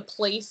that from the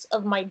place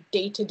of my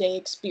day-to-day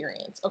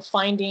experience of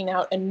finding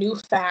out a new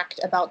fact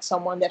about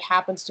someone that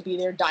happens to be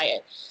their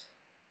diet.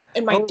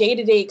 In my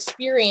day-to-day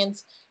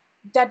experience,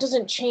 that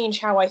doesn't change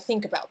how I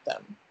think about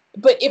them.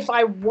 But if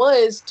I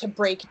was to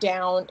break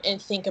down and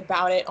think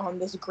about it on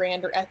this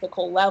grander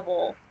ethical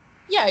level,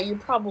 yeah, you're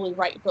probably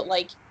right. But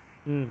like,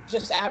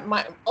 just at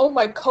my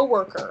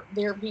coworker,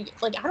 they're vegan.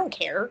 Like, I don't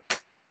care.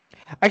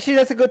 Actually,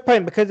 that's a good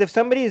point, because if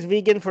somebody is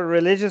vegan for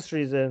religious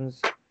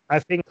reasons, I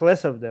think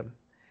less of them.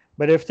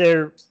 But if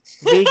they're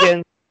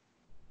vegan,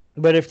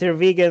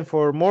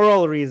 for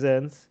moral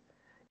reasons,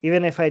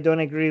 even if I don't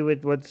agree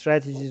with what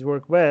strategies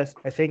work best,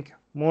 I think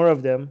more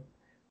of them,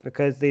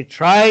 because they're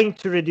trying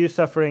to reduce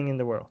suffering in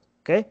the world.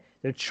 Okay?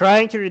 They're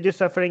trying to reduce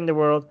suffering in the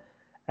world,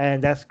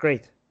 and that's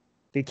great.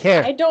 They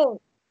care. I don't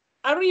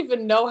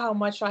even know how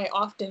much I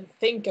often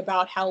think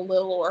about how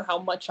little or how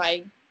much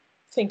I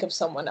think of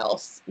someone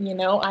else.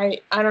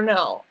 I don't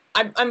know.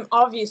 I'm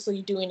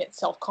obviously doing it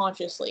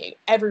self-consciously.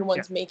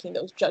 Everyone's making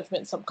those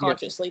judgments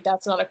subconsciously. Yeah.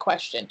 That's not a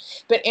question.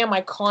 But am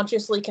I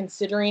consciously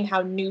considering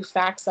how new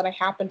facts that I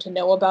happen to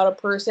know about a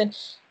person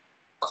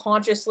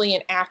consciously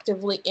and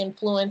actively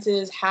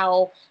influences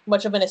how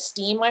much of an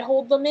esteem I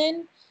hold them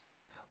in?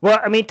 Well,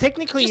 I mean,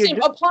 technically,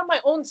 upon my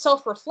own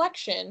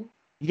self-reflection,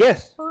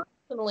 Yes.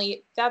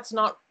 Personally, that's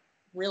not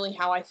really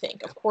how I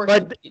think. Of course,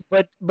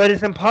 but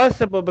it's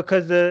impossible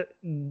because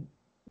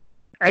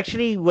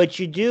actually what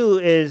you do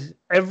is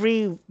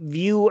every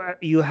view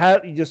you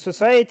have, your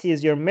society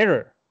is your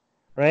mirror,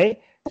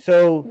 right?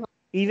 So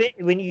even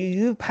when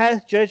you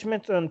pass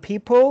judgment on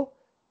people,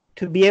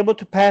 to be able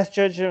to pass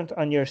judgment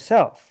on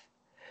yourself.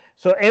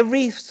 So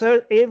every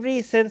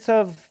sense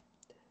of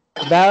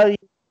value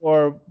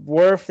or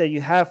worth that you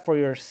have for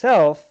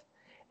yourself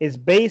is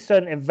based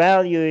on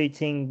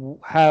evaluating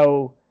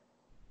how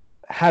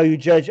you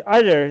judge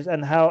others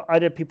and how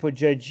other people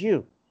judge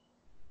you.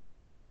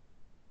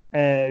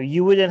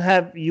 You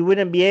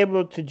wouldn't be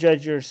able to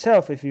judge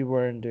yourself if you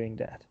weren't doing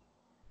that.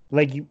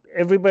 Like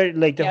everybody,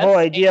 like the whole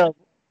idea.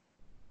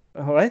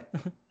 What?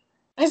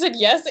 I said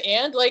yes,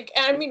 and like,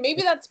 I mean,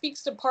 maybe that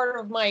speaks to part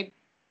of my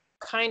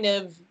kind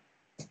of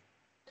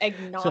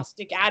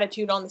agnostic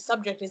attitude on the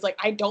subject. Is like,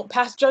 I don't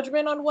pass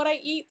judgment on what I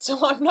eat,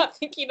 so I'm not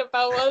thinking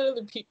about what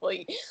other people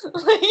eat.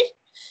 Like,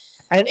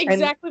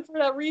 exactly for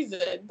that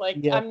reason. Like,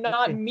 yeah, I'm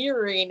not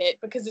mirroring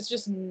it because it's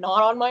just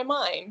not on my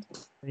mind.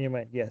 In your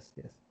mind, yes.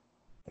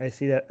 I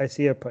see that. I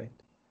see your point.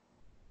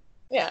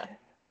 Yeah.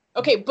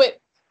 Okay,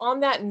 but on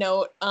that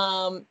note,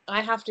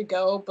 I have to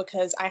go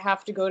because I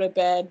have to go to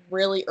bed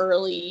really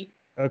early.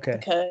 Okay.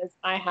 Because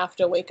I have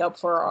to wake up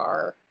for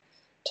our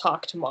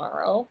talk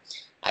tomorrow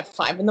at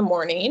 5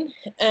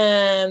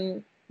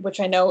 a.m, which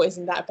I know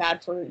isn't that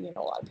bad for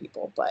a lot of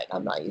people, but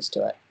I'm not used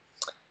to it.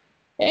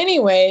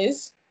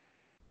 Anyways,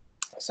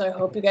 so I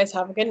hope you guys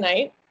have a good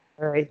night.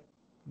 All right.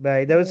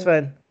 Bye. That was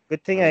fun.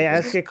 Good thing I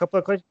asked you a couple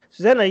of questions.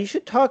 Susanna, you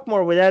should talk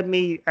more without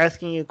me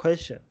asking you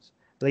questions.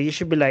 Like, you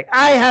should be like,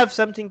 I have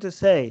something to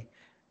say.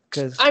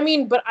 I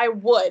mean, but I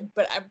would,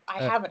 but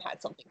I haven't had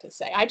something to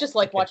say. I just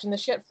like watching the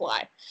shit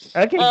fly.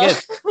 Okay, good.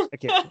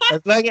 Okay,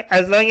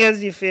 as long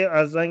as you feel,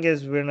 as long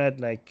as we're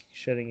not like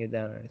shutting you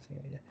down or anything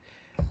like that.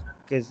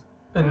 Because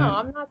no,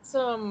 I'm not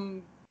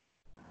some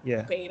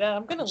beta.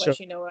 I'm gonna let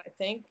you know what I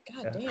think.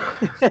 God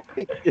damn.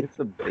 It's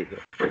a beta.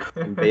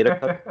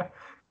 Beta.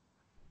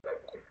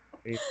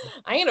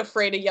 I ain't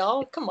afraid of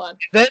y'all. Come on.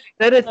 Is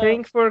that a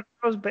thing for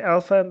girls?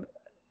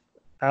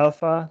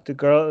 Alpha. The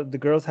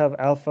girls have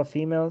alpha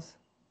females.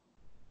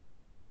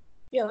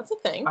 Yeah, that's a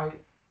thing. I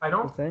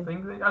don't think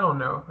I don't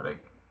know,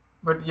 like,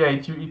 but yeah,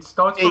 it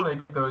starts from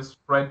like those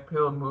red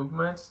pill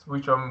movements,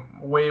 which are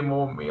way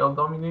more male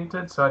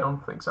dominated. So I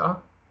don't think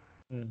so.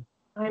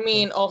 I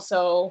mean,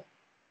 also,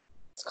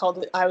 it's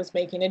called "I was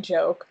making a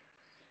joke."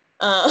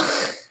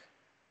 Okay,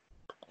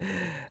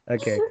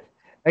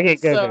 good.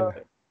 So,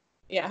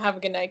 yeah, have a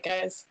good night,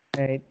 guys.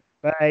 All right,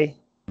 bye.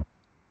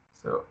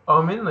 So,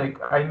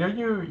 like, I know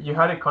you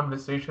had a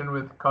conversation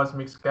with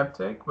Cosmic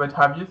Skeptic, but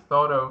have you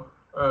thought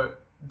of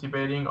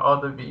debating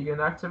other vegan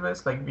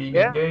activists, like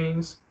Vegan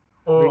Gains,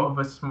 or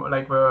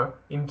the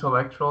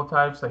intellectual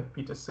types like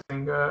Peter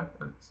Singer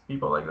and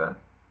people like that?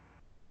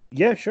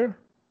 Yeah, sure.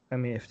 I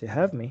mean, if they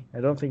have me, I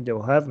don't think they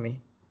will have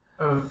me.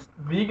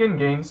 Vegan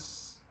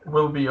Gains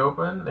will be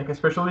open, like,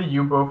 especially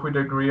you both would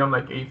agree on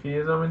like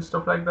atheism and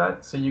stuff like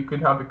that, so you could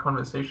have a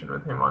conversation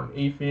with him on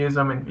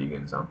atheism and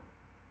veganism.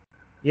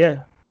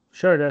 Yeah,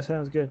 sure, that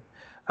sounds good.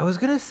 I was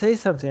gonna say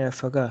something, I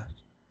forgot.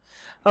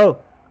 Oh,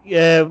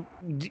 yeah.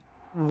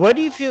 What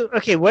do you feel?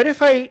 Okay, what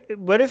if I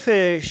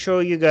show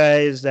you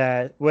guys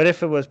that? What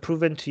if it was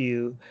proven to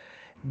you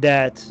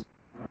that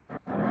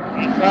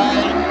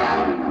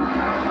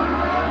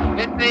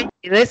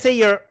let's say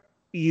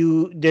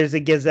there's a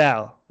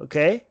gazelle,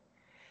 okay,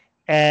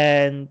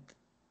 and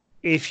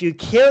if you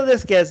kill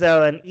this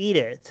gazelle and eat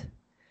it,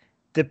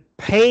 the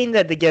pain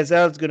that the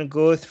gazelle is going to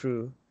go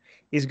through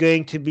is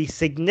going to be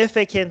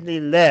significantly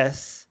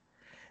less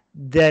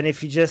than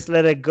if you just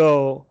let it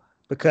go,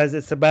 because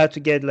it's about to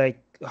get like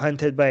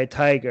hunted by a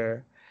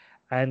tiger,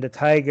 and the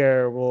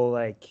tiger will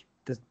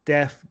the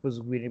death was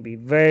going to be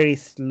very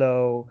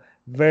slow,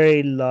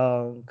 very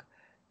long.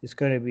 It's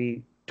going to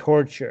be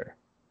torture.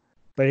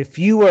 But if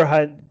you were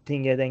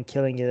hunting it and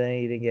killing it and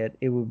eating it,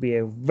 it would be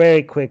a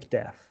very quick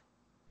death.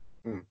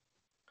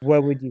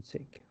 What would you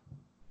think?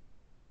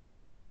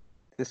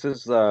 This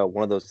is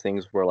one of those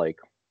things where like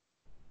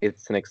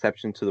it's an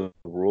exception to the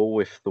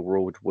rule. If the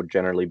rule would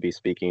generally be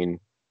speaking,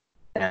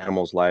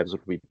 animals' lives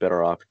would be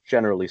better off,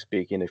 generally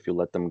speaking, if you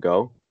let them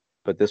go.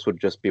 But this would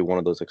just be one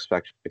of those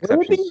exceptions to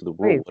the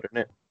rule, wouldn't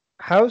it?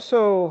 How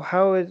so?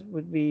 How it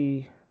would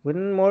be?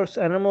 Wouldn't most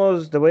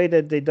animals, the way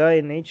that they die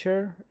in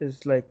nature,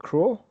 is like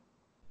cruel?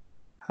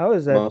 How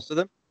is that? Most of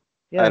them?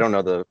 Yeah. I don't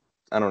know the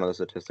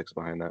statistics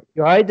behind that.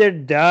 You either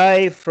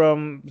die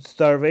from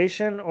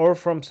starvation or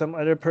from some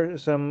other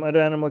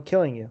animal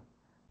killing you.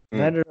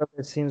 Neither of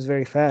it seems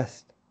very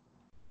fast.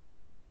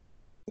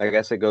 I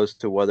guess it goes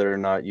to whether or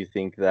not you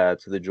think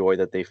that the joy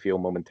that they feel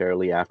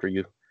momentarily after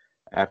you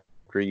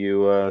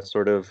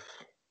sort of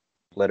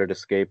let it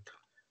escape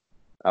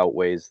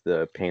outweighs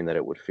the pain that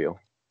it would feel.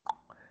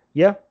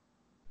 Yeah,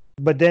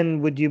 but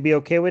then would you be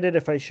okay with it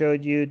if I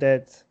showed you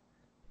that?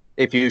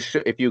 If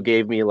you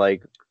gave me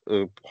like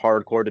a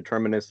hardcore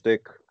deterministic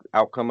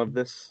outcome of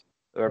this,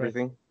 of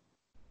everything.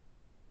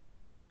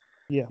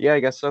 Yeah. Yeah, I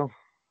guess so.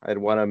 I'd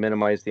want to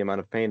minimize the amount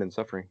of pain and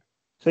suffering.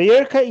 So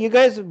you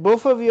guys,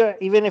 both of you,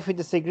 even if we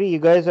disagree, you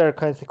guys are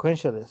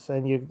consequentialists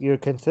and you're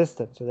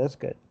consistent. So that's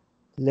good.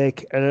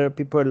 Like a lot of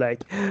people are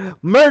like,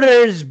 murder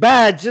is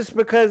bad just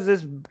because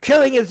this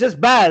killing is just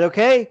bad.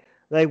 Okay,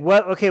 like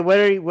what? Okay,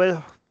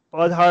 what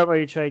harm are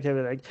you trying to be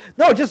like?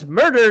 No, just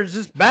murder is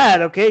just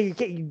bad. Okay,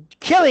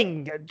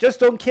 killing, just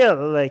don't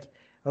kill. Like,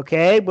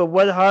 okay, but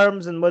what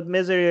harms and what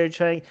misery are you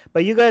trying?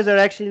 But you guys are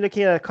actually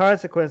looking at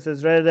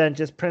consequences rather than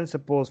just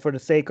principles for the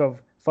sake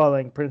of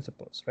following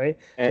principles, right?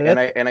 And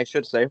I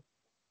should say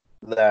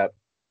that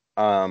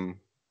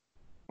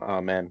oh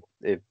man,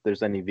 if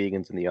there's any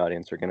vegans in the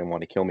audience, they're gonna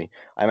want to kill me.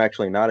 I'm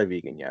actually not a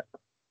vegan yet.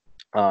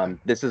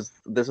 This is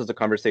a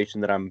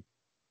conversation that I'm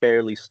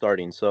barely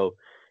starting. So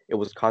it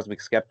was Cosmic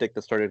Skeptic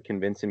that started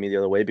convincing me the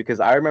other way, because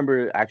I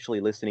remember actually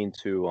listening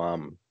to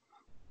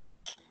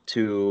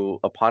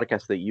a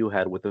podcast that you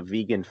had with a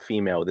vegan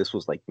female. This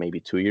was like maybe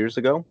 2 years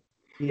ago.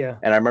 Yeah.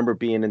 And I remember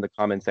being in the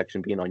comment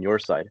section, being on your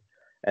side.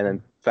 And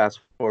then fast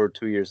forward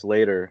 2 years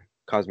later,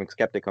 Cosmic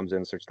Skeptic comes in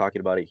and starts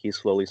talking about it. He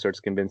slowly starts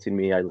convincing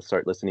me. I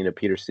start listening to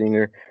Peter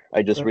Singer.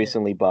 I just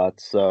recently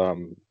bought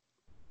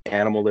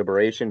Animal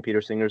Liberation,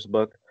 Peter Singer's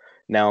book.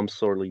 Now I'm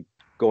slowly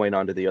going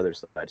on to the other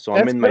side. So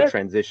I'm in my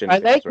transition. I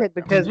like it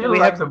because we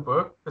like the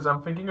book, because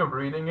I'm thinking of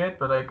reading it,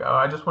 but like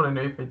I just want to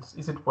know if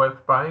is it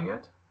worth buying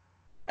it?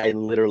 I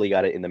literally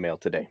got it in the mail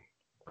today.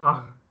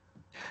 Oh.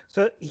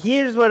 So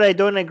here's what I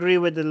don't agree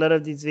with a lot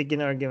of these vegan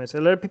arguments.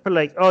 A lot of people are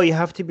like, oh, you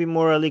have to be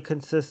morally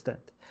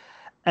consistent.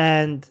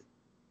 And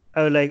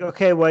I was like,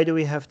 okay, why do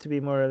we have to be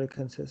morally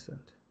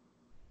consistent?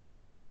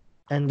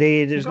 And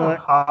there's no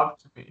have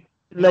to be.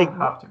 You don't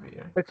have to be.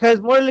 Yeah. Because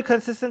morally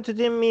consistent to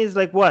them means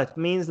like what?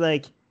 Means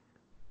like,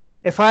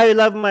 if I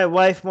love my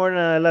wife more than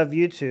I love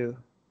you two,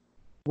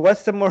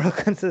 what's the moral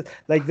consist?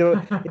 Like,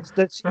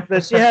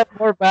 does she have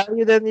more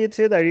value than you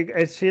two?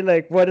 Is she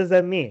like, what does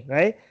that mean,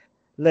 right?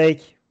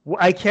 Like,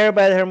 I care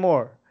about her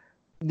more.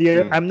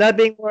 I'm not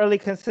being morally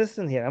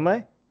consistent here, am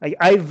I?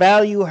 I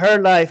value her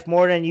life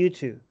more than you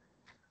two.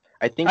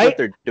 I think what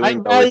they're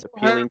doing though is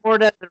appealing more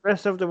than the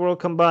rest of the world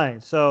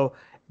combined. So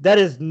that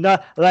is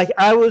not like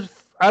I would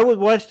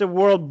watch the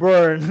world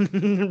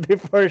burn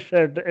before she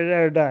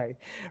died,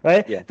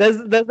 right? Yeah.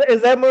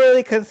 Is that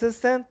morally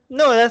consistent?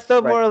 No, that's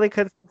not morally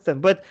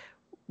consistent. But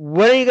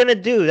what are you gonna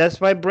do? That's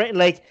my brain.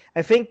 Like,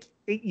 I think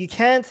you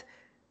can't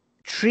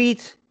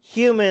treat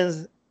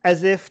humans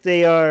as if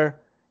they are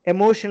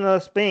emotional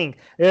beings.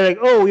 They're like,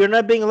 oh, you're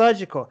not being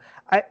logical.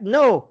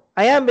 No,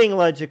 I am being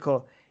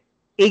logical.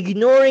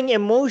 Ignoring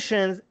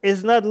emotions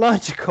is not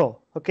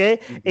logical. Okay,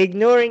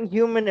 ignoring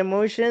human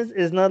emotions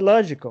is not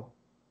logical.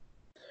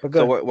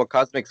 So what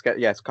Cosmic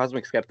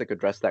Skeptic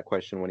addressed that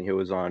question when he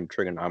was on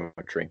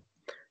Trigonometry.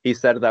 He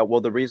said that,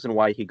 well, the reason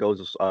why he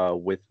goes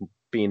with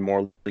being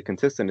morally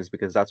consistent is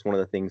because that's one of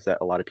the things that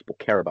a lot of people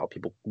care about.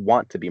 People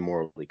want to be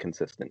morally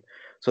consistent.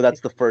 So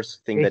that's the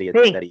first thing they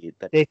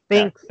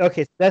think.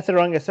 Okay, that's the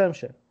wrong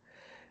assumption.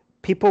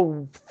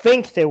 People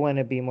think they want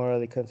to be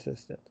morally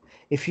consistent.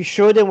 If you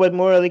show them what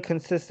morally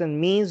consistent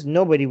means,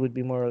 nobody would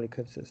be morally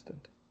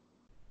consistent.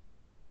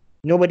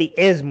 Nobody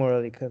is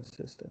morally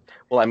consistent.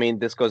 Well, I mean,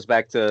 this goes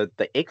back to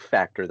the ick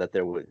factor that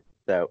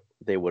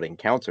they would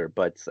encounter.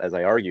 But as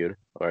I argued,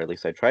 or at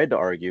least I tried to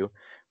argue,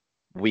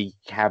 we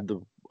have the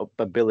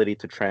ability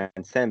to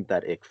transcend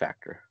that ick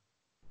factor.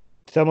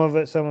 Some of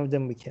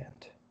them we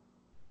can't.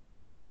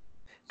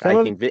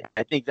 I think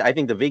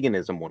the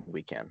veganism one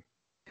we can.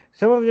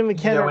 Some of them we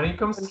can. Yeah, when it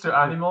comes to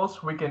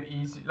animals, we can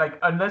easily, like,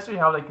 unless we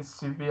have like a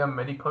severe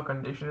medical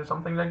condition or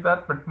something like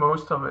that. But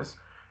most of us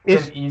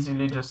can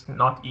easily just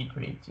not eat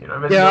meat. You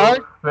know,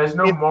 there's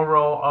no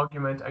moral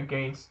argument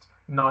against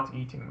not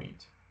eating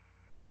meat.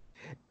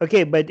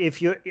 Okay, but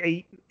if you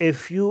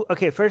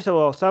first of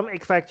all, some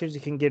ick factors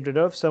you can get rid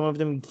of. Some of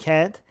them you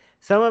can't.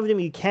 Some of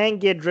them you can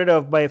get rid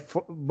of by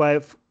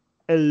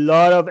a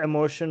lot of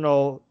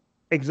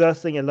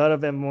exhausting a lot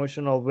of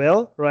emotional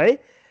will,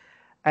 right?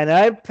 And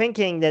I'm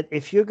thinking that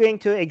if you're going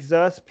to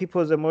exhaust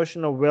people's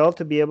emotional will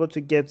to be able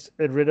to get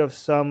rid of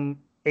some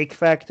ick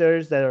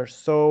factors that are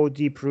so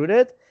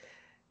deep-rooted,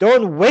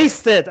 don't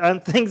waste it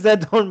on things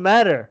that don't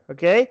matter,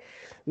 okay?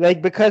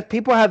 Like, because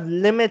people have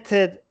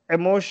limited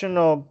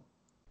emotional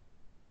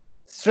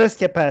stress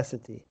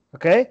capacity,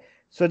 okay?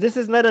 So this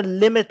is not a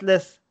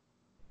limitless,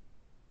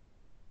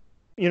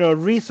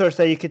 resource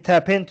that you could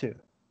tap into,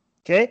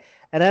 okay?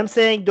 And I'm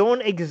saying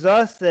don't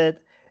exhaust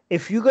it.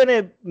 If you're going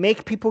to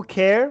make people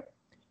care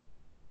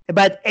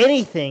about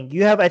anything,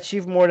 you have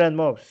achieved more than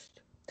most.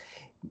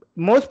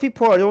 Most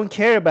people don't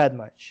care about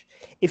much.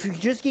 If you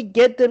just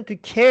get them to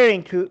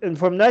caring and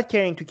from not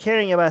caring to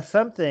caring about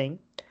something,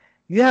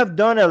 you have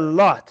done a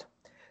lot.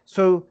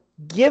 So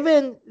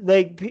given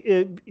like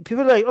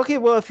people are like, okay,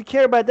 well, if you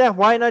care about that,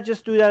 why not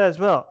just do that as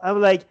well? I'm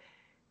like,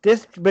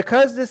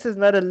 because this is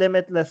not a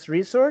limitless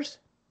resource,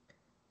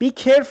 be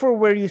careful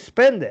where you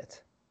spend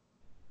it.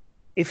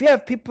 If you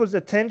have people's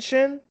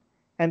attention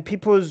and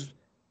people's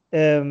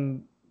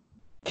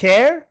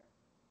care,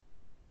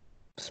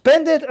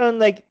 spend it on,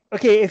 like,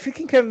 okay, if you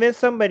can convince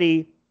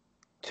somebody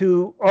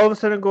to all of a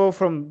sudden go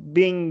from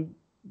being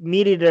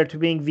meat eater to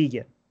being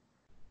vegan.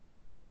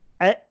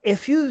 And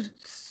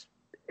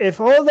if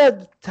all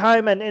that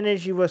time and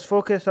energy was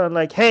focused on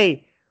like,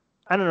 hey,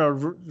 I don't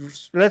know,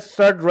 let's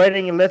start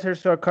writing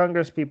letters to our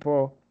Congress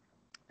people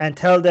and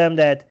tell them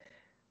that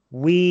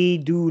we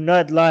do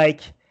not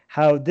like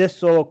how this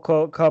sole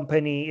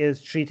company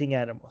is treating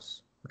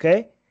animals.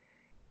 Okay?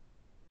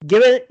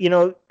 Given,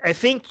 I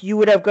think you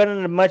would have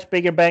gotten a much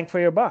bigger bang for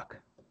your buck.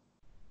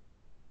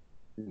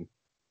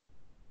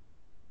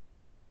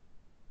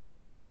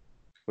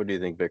 What do you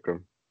think,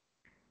 Vikram?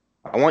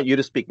 I want you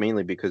to speak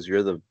mainly because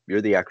you're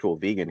the actual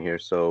vegan here,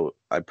 so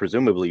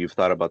presumably you've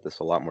thought about this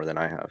a lot more than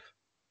I have.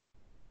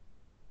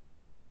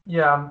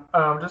 Yeah,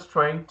 I'm just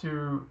trying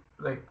to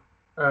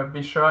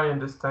be sure I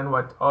understand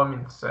what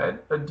Armin said.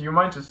 Do you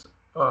mind just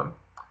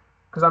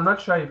because I'm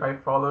not sure if I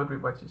followed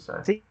with what you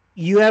said. See,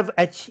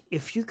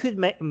 if you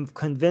could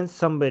convince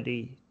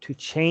somebody to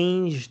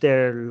change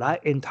their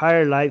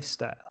entire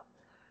lifestyle,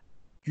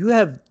 you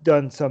have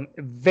done some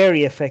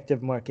very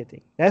effective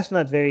marketing. That's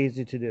not very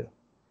easy to do.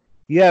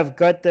 You have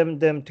got them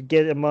to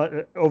get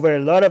over a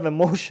lot of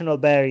emotional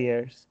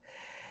barriers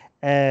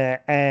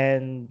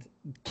and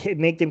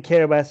make them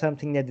care about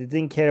something that they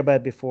didn't care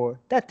about before.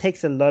 That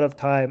takes a lot of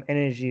time,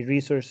 energy,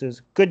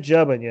 resources. Good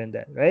job on you on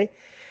that, right?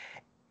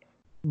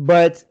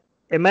 But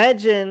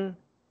imagine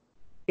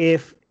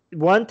if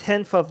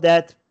 1/10 of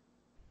that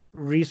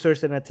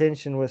resource and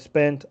attention was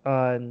spent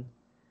on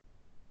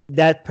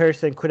that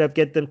person, could have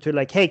get them to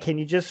like, hey, can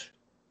you just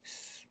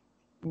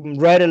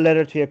write a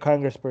letter to your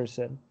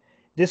congressperson?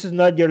 This is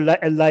not your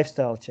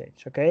lifestyle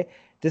change, okay?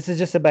 This is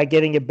just about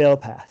getting a bill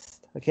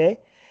passed, okay?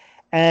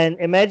 And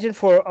imagine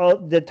for all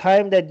the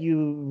time that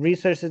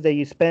resources that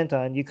you spent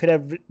on, you could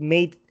have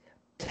made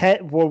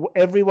for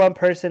every one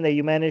person that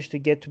you managed to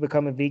get to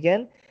become a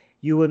vegan,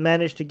 you would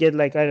manage to get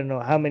like, I don't know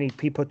how many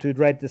people to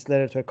write this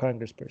letter to a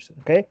congressperson,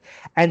 okay?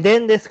 And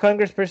then this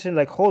congressperson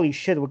like, holy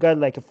shit, we got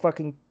like a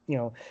fucking,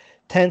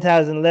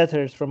 10,000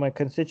 letters from my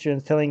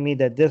constituents telling me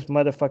that this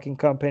motherfucking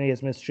company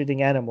is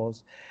mistreating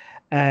animals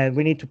and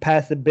we need to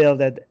pass a bill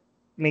that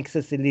makes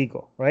this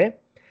illegal, right?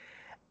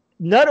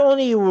 Not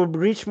only you will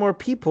reach more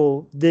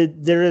people, the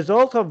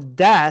result of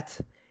that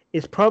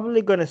is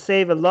probably going to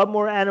save a lot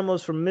more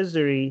animals from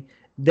misery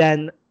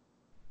than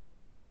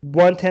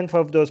 1/10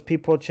 of those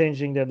people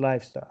changing their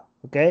lifestyle,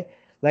 okay?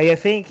 Like, I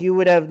think you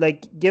would have,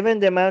 like, given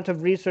the amount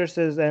of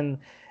resources and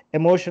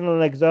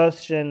emotional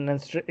exhaustion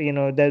and,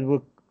 that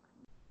would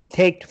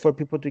take for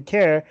people to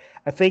care,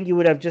 I think you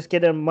would have just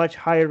get a much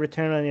higher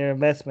return on your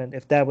investment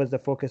if that was the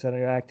focus on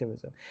your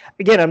activism.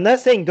 Again, I'm not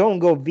saying don't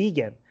go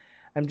vegan.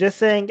 I'm just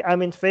saying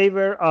I'm in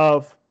favor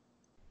of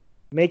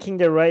making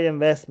the right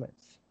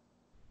investments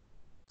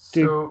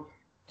to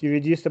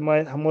reduce the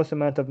most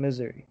amount of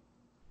misery.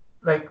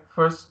 Like,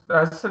 first,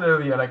 as I said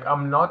earlier, like,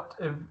 I'm not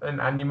an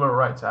animal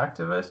rights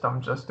activist, I'm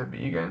just a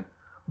vegan.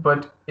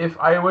 But if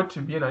I were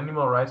to be an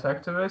animal rights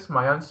activist,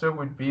 my answer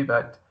would be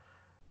that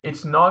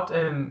it's not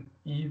an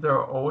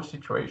either-or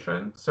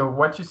situation. So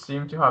what you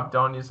seem to have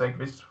done is like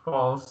this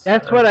false.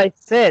 That's what I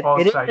said.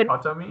 False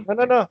dichotomy.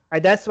 No.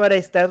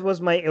 That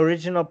was my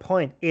original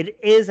point. It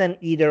is an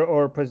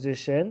either-or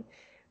position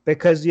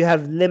because you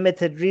have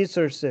limited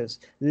resources,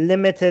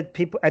 limited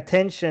people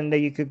attention that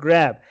you could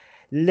grab,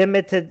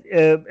 limited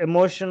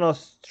emotional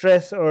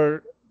stress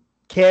or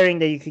caring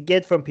that you could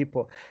get from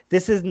people.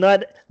 This is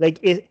not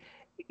like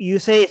you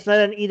say it's not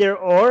an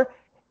either-or.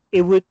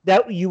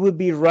 You would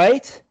be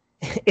right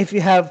if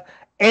you have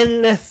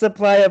endless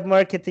supply of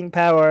marketing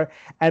power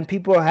and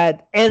people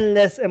had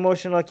endless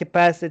emotional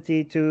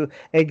capacity to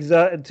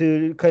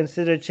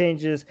consider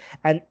changes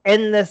and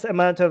endless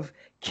amount of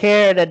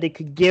care that they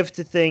could give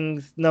to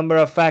things, number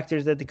of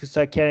factors that they could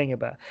start caring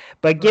about.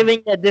 But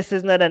given that this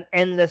is not an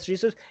endless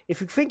resource,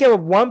 if you think of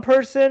one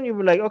person, you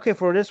were like, okay,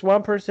 for this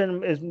one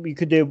person, you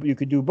could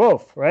do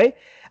both, right?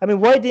 I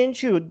mean, why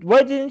didn't you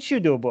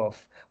do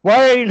both?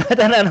 Why are you not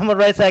an animal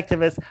rights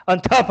activist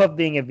on top of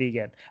being a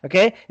vegan?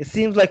 Okay, it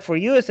seems like for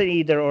you it's an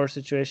either-or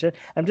situation.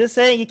 I'm just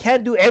saying you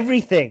can't do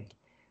everything,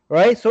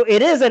 right? So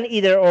it is an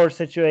either-or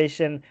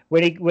situation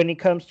when it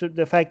comes to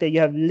the fact that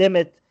you have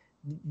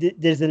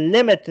there's a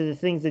limit to the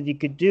things that you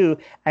could do,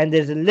 and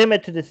there's a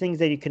limit to the things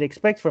that you could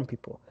expect from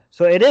people.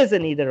 So it is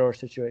an either-or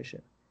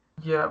situation.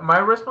 Yeah, my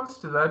response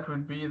to that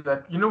would be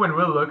that, when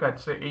we look at,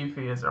 say,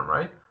 atheism,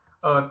 right?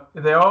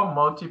 There are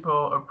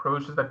multiple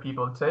approaches that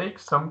people take.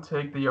 Some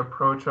take the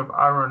approach of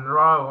Aaron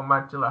Ra or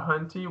Matt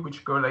Dillahunty,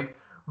 which go like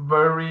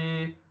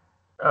very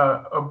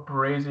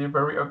abrasive,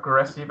 very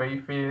aggressive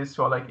atheists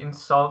who are like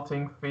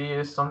insulting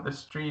theists on the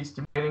streets,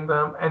 debating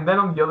them. And then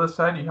on the other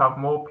side, you have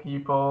more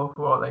people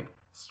who are like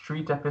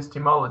street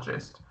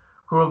epistemologists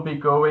who will be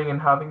going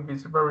and having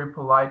these very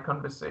polite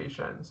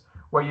conversations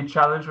where you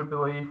challenge a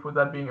belief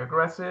without being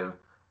aggressive.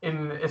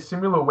 In a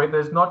similar way,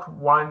 there's not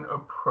one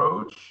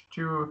approach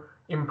to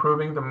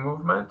improving the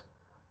movement.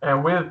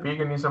 And with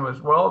veganism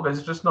as well,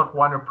 there's just not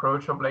one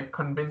approach of like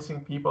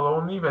convincing people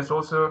only. There's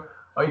also,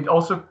 it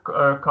also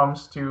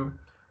comes to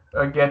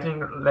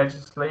getting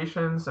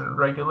legislations and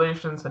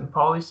regulations and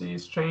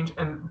policies changed,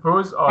 and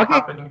those are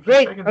happening. If you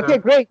great. check into, Okay,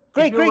 great.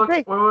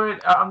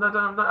 Wait, I'm not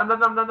done. I'm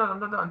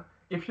not done.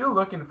 If you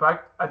look, in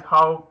fact, at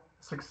how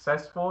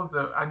successful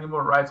the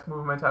animal rights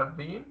movement have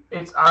been,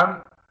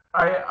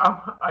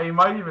 I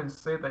might even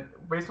say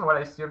that based on what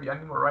I see of the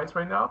animal rights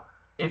right now,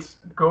 it's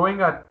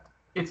going at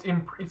it's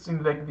in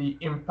like the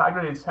impact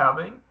that it's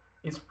having.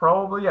 It's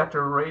probably at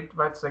a rate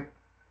that's like,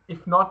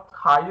 if not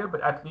higher,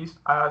 but at least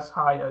as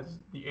high as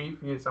the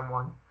atheism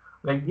one.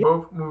 Like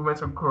both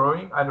movements are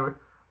growing.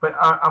 But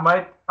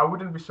I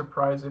wouldn't be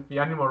surprised if the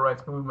animal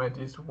rights movement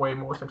is way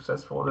more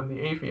successful than the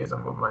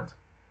atheism movement.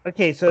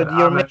 Okay, so But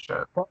you're I'm not making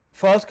sure.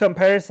 false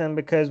comparison,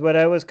 because what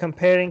I was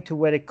comparing to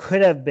what it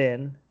could have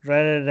been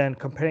rather than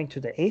comparing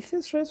to the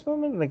atheist rights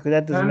movement, like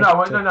that doesn't make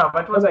sense. No.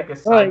 That was like a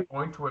side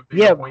point to a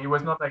bigger point. It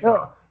was not like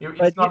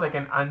it's not like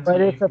an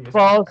but it's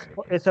anti-atheist.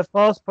 it's a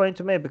false point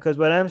to make, because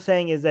what I'm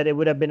saying is that it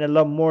would have been a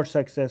lot more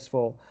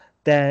successful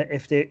than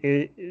if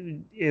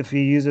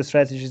you use the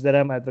strategies that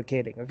I'm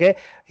advocating. Okay,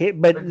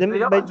 But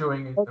they are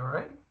doing it, though,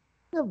 right?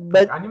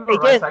 But animal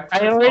again, rights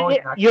I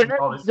already you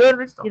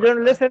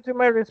don't listen to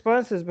my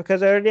responses,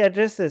 because I already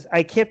addressed this.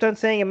 I kept on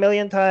saying a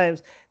million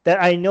times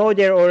that I know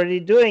they're already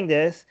doing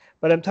this,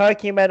 but I'm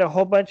talking about a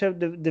whole bunch of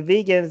the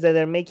vegans that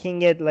are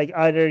making it like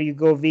either you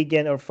go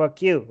vegan or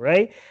fuck you,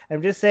 right?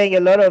 I'm just saying a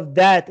lot of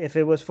that, if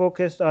it was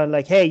focused on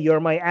like, hey, you're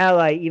my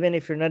ally, even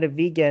if you're not a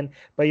vegan,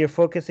 but you're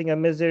focusing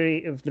on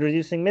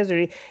reducing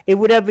misery, it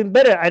would have been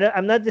better.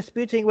 I'm not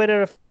disputing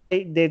whether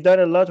they've done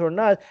a lot or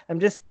not. I'm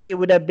just saying it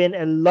would have been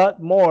a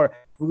lot more.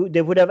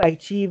 They would have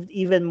achieved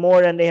even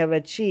more than they have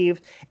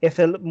achieved if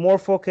more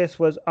focus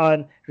was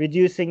on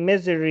reducing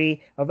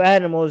misery of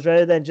animals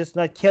rather than just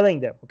not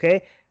killing them.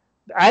 Okay,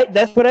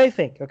 that's what I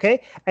think.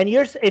 Okay, and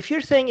if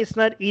you're saying it's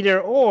not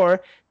either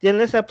or, then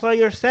let's apply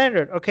your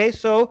standard. Okay,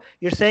 so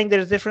you're saying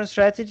there's different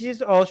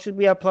strategies, all should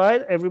be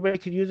applied, everybody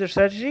could use their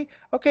strategy.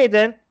 Okay,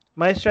 then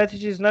my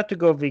strategy is not to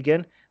go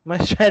vegan. My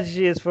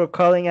strategy is for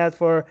calling out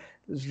for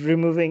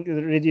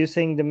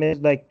reducing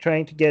like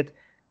trying to get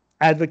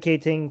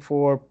advocating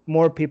for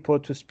more people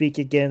to speak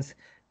against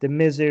the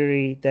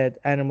misery that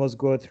animals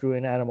go through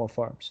in animal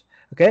farms.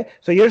 Okay,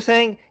 so you're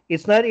saying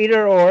it's not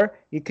either or,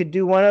 you could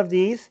do one of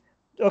these.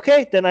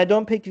 Okay, then I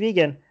don't pick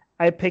vegan,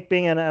 I pick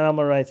being an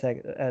animal rights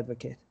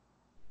advocate.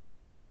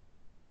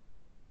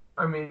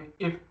 I mean,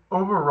 if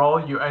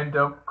overall you end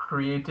up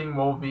creating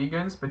more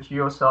vegans, but you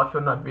yourself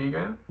you're not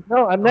vegan.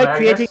 No, I'm not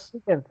creating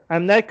vegans.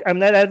 I'm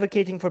not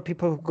advocating for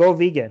people who go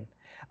vegan.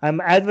 I'm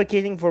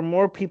advocating for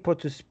more people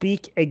to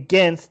speak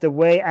against the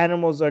way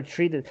animals are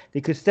treated.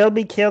 They could still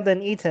be killed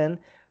and eaten,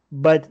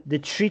 but the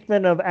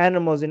treatment of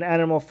animals in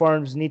animal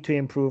farms need to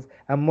improve,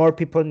 and more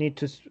people need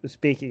to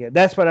speak again.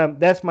 That's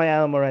my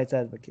animal rights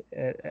advocate,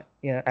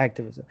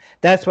 activism.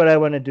 That's what I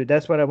want to do.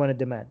 That's what I want to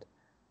demand.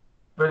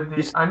 But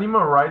the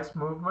animal rights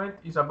movement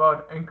is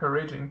about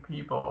encouraging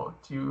people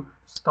to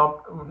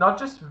stop, not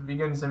just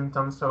veganism in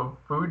terms of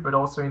food, but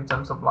also in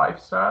terms of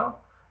lifestyle.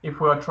 If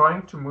we are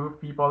trying to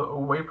move people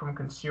away from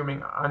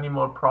consuming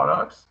animal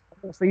products,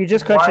 so you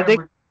just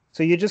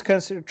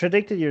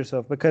contradicted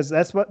yourself, because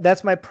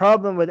that's my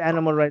problem with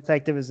animal rights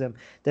activism.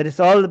 That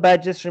it's all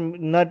about just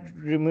not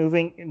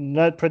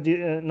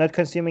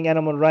consuming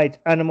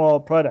animal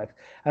products.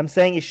 I'm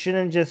saying it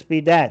shouldn't just be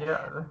that.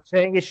 Yeah. I'm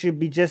saying it should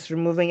be just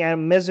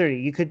removing misery.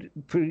 You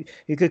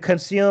could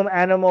consume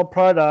animal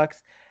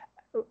products.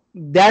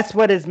 That's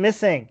what is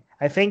missing.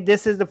 I think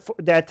this is the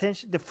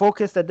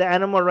focus that the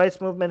animal rights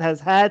movement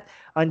has had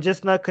on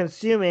just not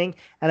consuming.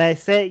 And I'm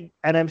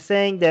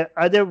saying that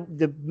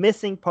the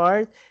missing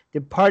part,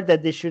 the part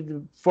that they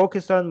should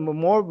focus on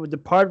more, the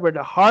part where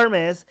the harm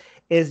is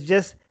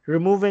just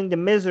removing the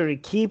misery,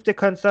 keep the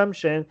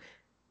consumption,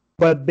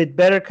 but with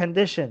better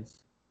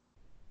conditions.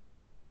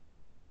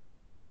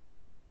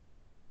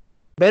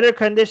 Better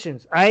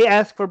conditions. I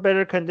ask for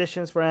better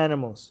conditions for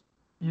animals.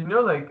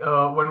 Like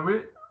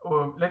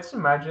let's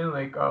imagine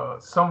like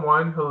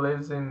someone who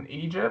lives in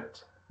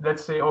Egypt,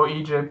 let's say, or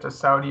Egypt or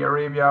Saudi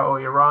Arabia or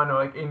Iran or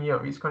like any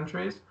of these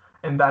countries,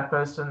 and that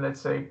person,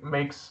 let's say,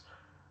 makes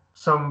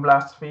some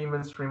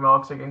blasphemous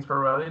remarks against the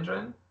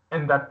religion,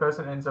 and that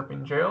person ends up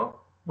in jail.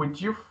 Would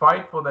you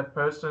fight for that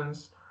person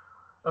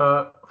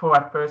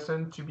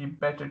to be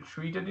better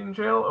treated in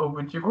jail, or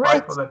would you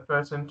fight for that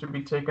person to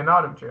be taken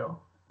out of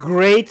jail?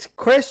 Great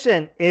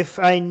question. If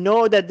I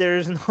know that there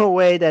is no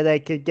way that I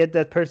could get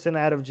that person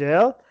out of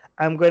jail,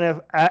 I'm going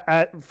to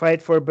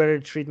fight for better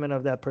treatment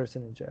of that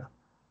person in jail.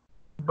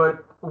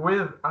 But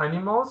with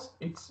animals,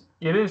 it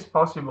is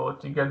possible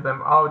to get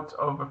them out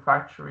of the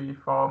factory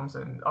farms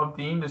and of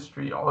the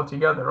industry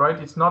altogether, right?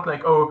 It's not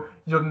like, oh,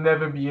 you'll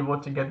never be able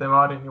to get them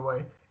out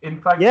anyway.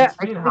 In fact, it's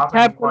been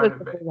happening quite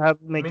a bit.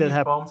 Many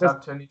farms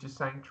have turned into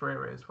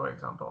sanctuaries, for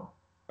example.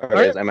 All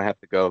right, guys, I'm going to have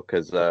to go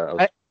because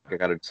I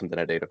got to do something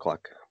at 8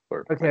 o'clock.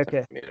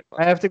 Okay.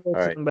 I have to go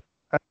soon, but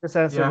I'll just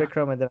answer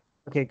Vikram and then.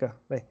 Okay, go.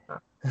 Bye.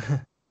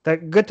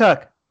 Good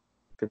talk.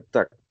 Good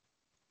talk.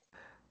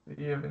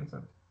 Yeah,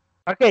 Vincent.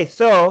 Okay,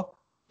 so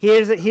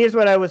here's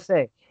what I would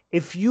say.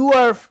 if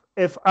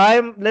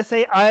let's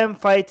say I am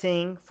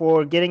fighting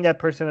for getting that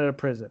person out of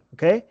prison,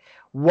 okay?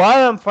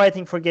 While I'm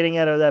fighting for getting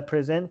out of that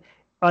prison,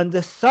 on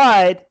the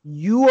side,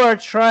 you are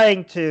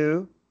trying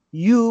to,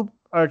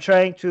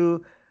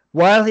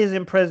 while he's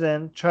in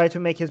prison, try to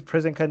make his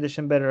prison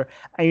condition better.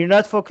 And you're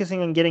not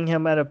focusing on getting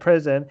him out of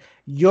prison.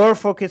 You're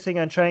focusing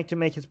on trying to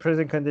make his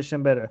prison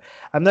condition better.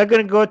 I'm not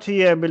going to go to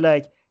you and be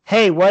like,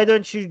 hey, why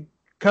don't you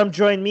come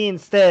join me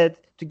instead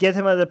to get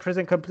him out of the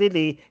prison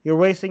completely? You're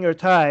wasting your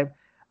time.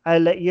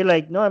 You're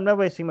like, no, I'm not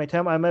wasting my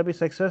time. I might be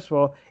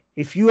successful.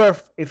 If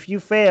you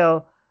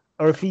fail,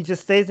 or if he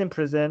just stays in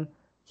prison,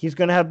 he's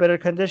going to have better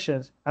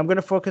conditions. I'm going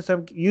to focus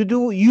on you.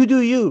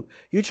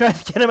 You try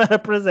to get him out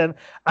of prison.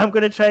 I'm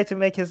going to try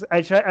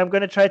to I'm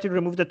going to try to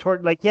remove the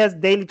torture. Like, he has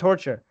daily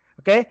torture.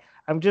 Okay.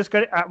 I'm just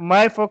going to,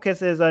 my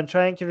focus is on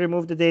trying to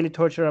remove the daily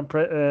torture.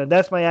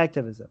 That's my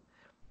activism,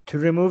 to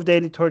remove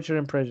daily torture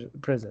in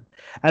prison.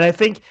 And I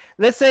think,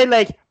 let's say,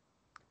 like,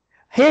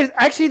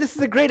 this is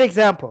a great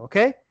example.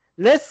 Okay.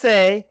 Let's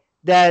say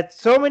that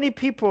so many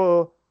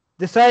people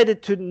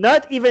decided to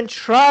not even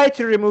try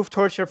to remove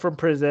torture from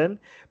prison,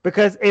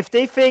 because if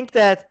they think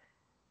that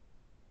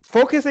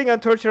focusing on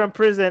torture in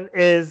prison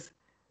is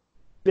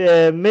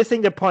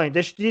missing the point,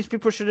 these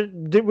people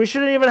we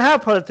shouldn't even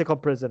have political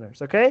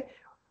prisoners, okay?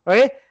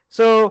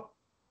 So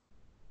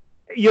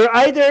you're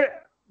either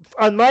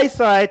on my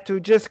side to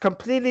just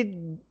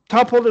completely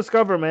topple this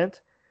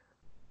government,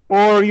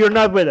 or you're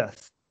not with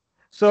us.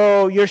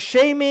 So you're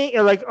shaming,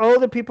 like, all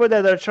the people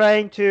that are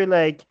trying to,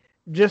 like,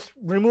 just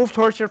remove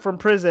torture from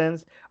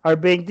prisons are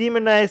being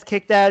demonized,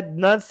 kicked out,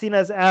 not seen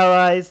as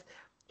allies,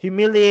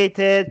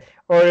 humiliated.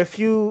 Or if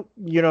you're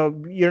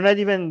not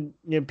even,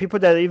 people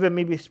that are even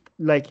maybe,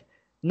 like,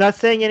 not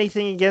saying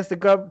anything against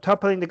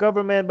toppling the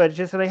government, but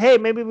just like, hey,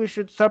 maybe we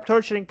should stop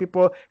torturing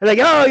people. They're like,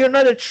 oh, you're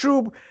not a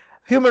true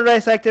human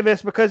rights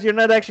activist because you're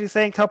not actually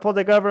saying topple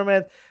the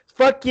government.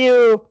 Fuck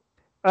you.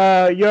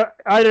 You're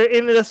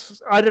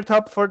either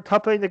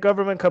toppling the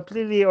government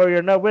completely, or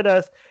you're not with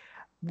us.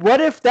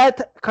 What if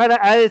that kind of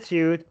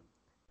attitude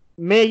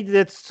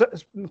created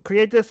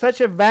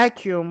such a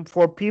vacuum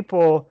for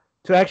people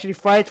to actually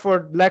fight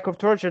for lack of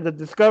torture, that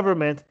this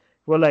government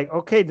were like,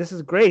 okay, this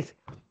is great.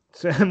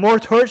 So, more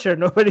torture.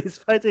 Nobody's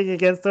fighting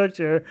against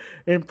torture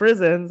in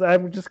prisons.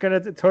 I'm just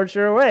going to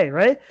torture away,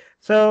 right?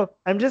 So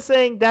I'm just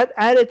saying that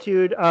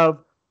attitude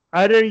of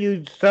either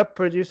you stop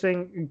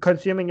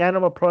consuming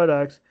animal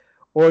products,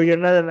 or you're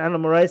not an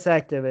animal rights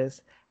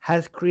activist,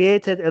 has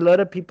created a lot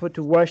of people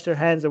to wash their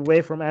hands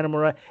away from animal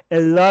rights. A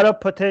lot of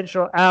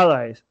potential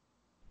allies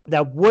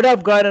that would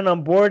have gotten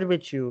on board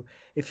with you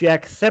if you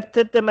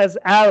accepted them as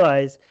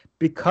allies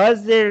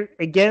because they're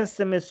against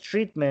the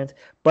mistreatment,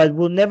 but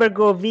will never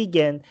go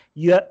vegan.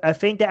 I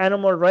think the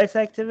animal rights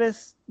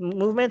activist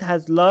movement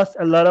has lost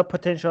a lot of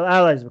potential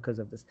allies because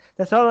of this.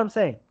 That's all I'm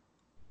saying.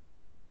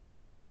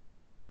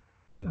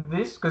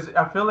 Because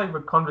I feel like the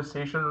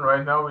conversation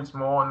right now is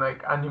more on,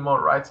 like, animal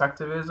rights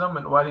activism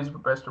and what is the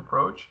best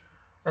approach.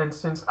 And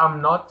since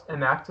I'm not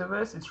an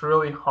activist, it's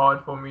really hard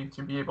for me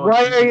to be able to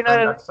defend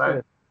that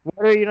side.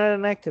 Why are you not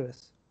an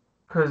activist?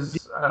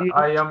 Because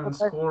I am in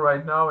school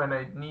right now and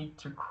I need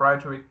to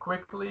graduate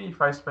quickly. If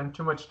I spend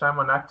too much time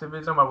on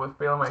activism, I will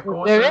fail my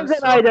courses. There is an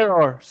either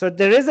or. So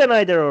there is an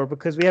either or,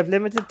 because we have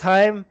limited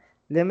time,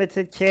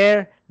 limited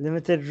care,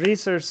 limited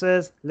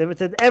resources,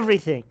 limited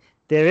everything.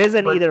 There is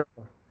an either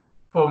or.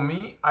 For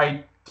me,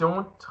 I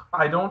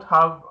don't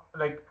have,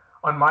 like,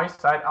 on my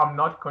side, I'm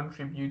not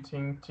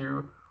contributing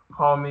to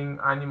harming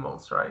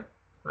animals, right?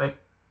 Like,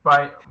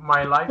 by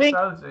my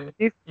lifestyle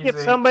is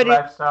a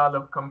lifestyle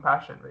of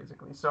compassion,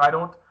 basically. So I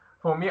don't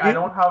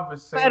have the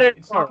same.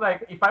 It's not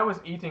like if I was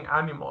eating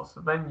animals,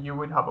 then you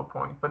would have a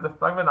point. But the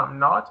fact that I'm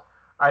not,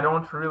 I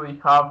don't really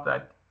have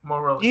that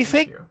moral issue. Do you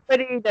think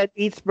somebody that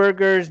eats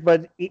burgers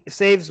but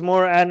saves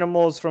more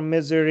animals from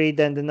misery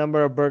than the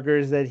number of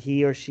burgers that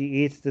he or she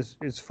eats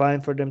is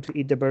fine for them to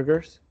eat the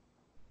burgers?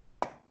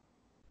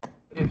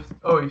 If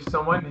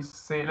someone is,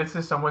 say, let's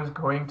say someone's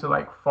going to,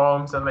 like,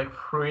 farms and, like,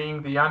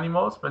 freeing the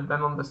animals, but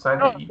then on the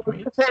side they eat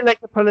meat. Say, like,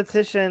 a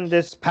politician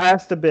just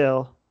passed a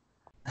bill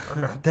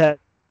that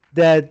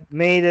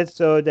made it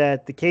so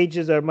that the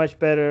cages are much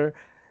better.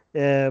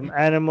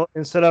 Animal,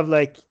 instead of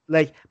like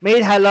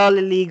made halal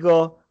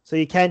illegal, so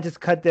you can't just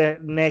cut their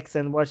necks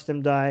and watch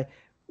them die.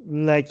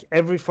 Like,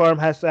 every farm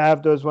has to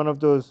have those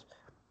those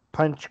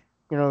puncture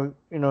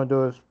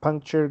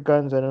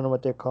guns. I don't know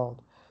what they're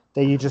called.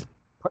 That you just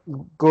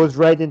goes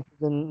right into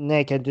the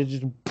neck and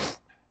just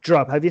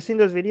drop. Have you seen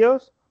those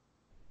videos?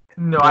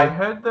 No, I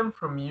heard them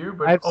from you,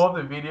 but all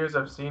the videos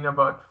I've seen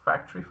about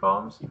factory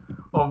farms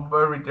are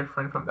very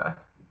different from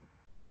that.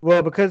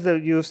 Well, because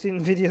you've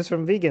seen videos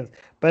from vegans,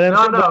 but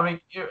I mean,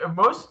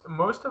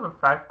 most of the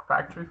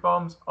factory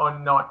farms are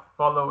not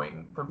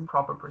following the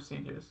proper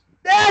procedures.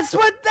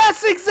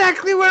 That's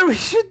exactly where we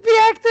should be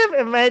active.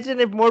 Imagine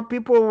if more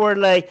people were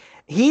like,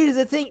 here's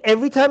the thing,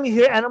 every time you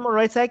hear animal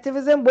rights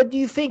activism, what do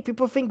you think?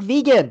 People think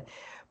vegan.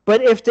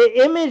 But if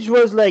the image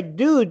was like,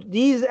 dude,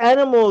 these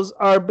animals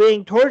are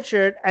being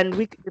tortured,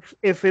 and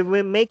if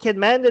we make it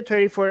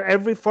mandatory for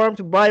every farm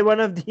to buy one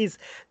of these,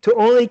 to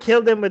only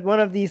kill them with one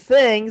of these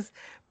things,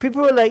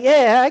 people were like,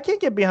 yeah, I can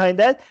get behind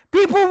that.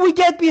 People will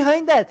get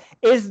behind that.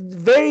 It's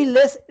very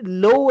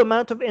low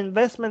amount of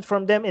investment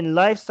from them in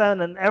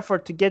lifestyle and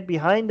effort to get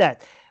behind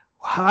that.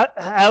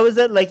 How is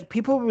that? Like,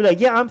 people will be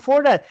like, yeah, I'm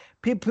for that.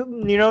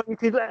 People, you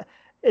could,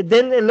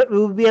 then it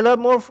would be a lot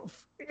more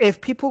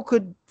if people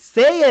could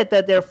say it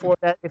that they're for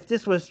that. If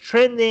this was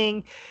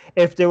trending,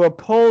 if there were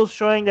polls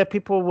showing that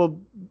people will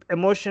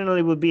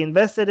emotionally would be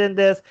invested in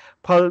this,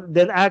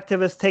 then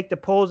activists take the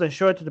polls and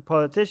show it to the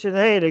politicians.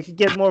 Hey, they could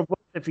get more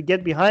votes if you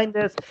get behind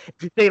this.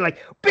 If you say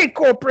like big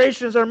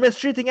corporations are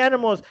mistreating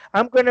animals,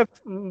 I'm gonna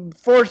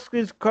force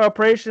these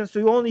corporations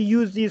to only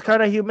use these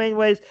kind of humane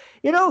ways.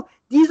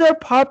 These are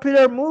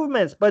popular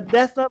movements, but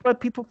that's not what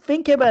people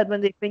think about when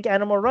they think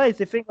animal rights.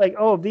 They think like,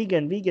 oh,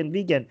 vegan, vegan,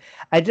 vegan.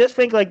 I just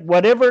think like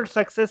whatever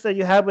success that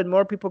you have with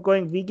more people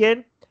going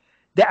vegan,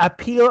 the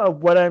appeal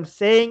of what I'm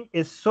saying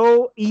is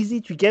so easy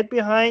to get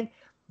behind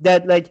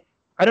that, like,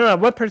 I don't know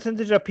what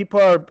percentage of people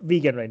are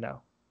vegan right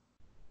now.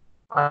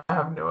 I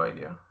have no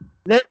idea.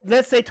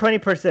 Let's say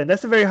 20%.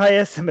 That's a very high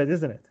estimate,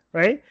 isn't it?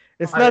 Right?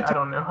 It's not. I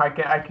don't know. I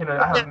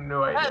have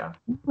no idea.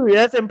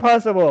 That's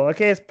impossible.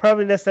 Okay, it's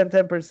probably less than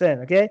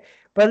 10%. Okay,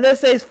 but let's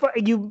say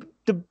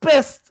the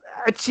best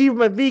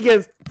achievement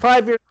vegans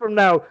 5 years from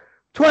now,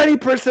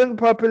 20%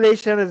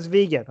 population is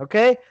vegan.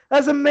 Okay,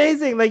 that's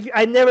amazing. Like,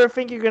 I never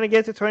think you're gonna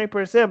get to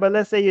 20%, but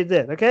let's say you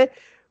did. Okay,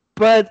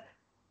 but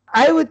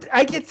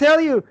I can tell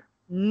you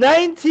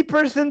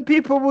 90%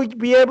 people would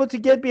be able to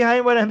get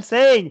behind what I'm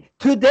saying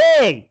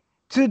today.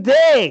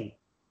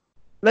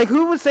 Like,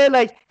 who would say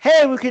like,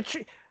 hey, we could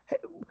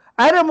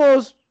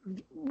animals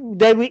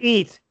that we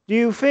eat, do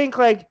you think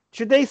like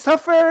should they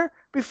suffer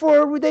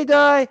before they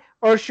die,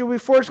 or should we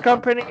force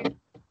companies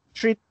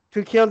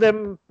to kill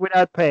them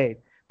without pain?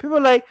 People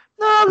are like,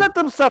 no, let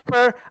them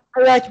suffer.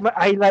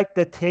 I like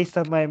the taste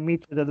of my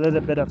meat with a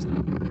little bit of.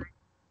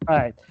 All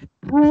right,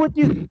 who would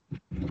you?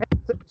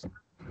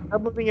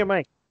 I'm moving your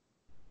mic.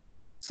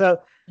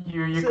 So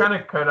you kind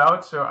of cut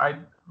out. So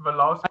the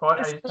last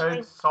part I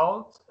heard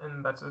salt,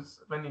 and that's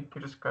just when you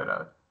could just cut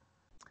out.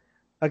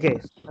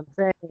 Okay, so I'm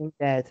saying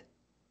that,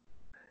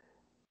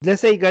 let's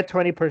say you got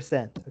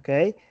 20%,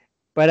 okay?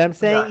 But I'm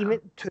saying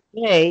even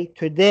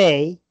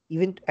today,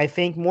 even I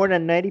think more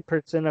than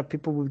 90% of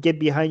people will get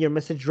behind your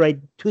message right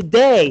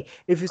today.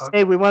 If you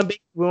say we want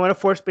to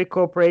force big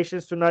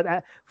corporations to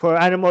not for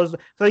animals.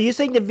 So you're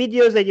saying the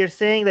videos that you're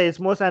saying that it's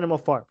most animal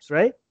farms,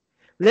 right?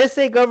 Let's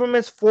say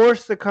governments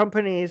force the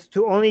companies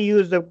to only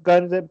use the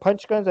guns, the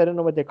punch guns, I don't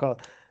know what they're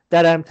called,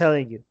 that I'm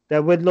telling you,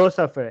 that with low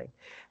suffering.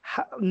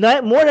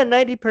 More than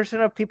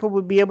 90% of people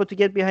would be able to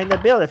get behind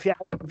that bill if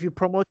you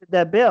promoted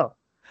that bill.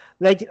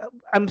 Like,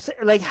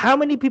 how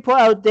many people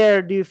out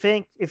there do you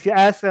think, if you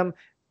ask them,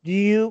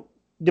 the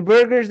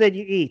burgers that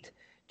you eat,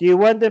 do you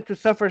want them to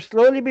suffer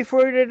slowly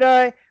before they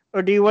die,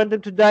 or do you want them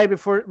to die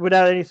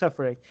without any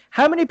suffering?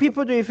 How many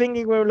people do you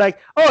think were like,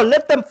 oh,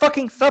 let them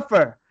fucking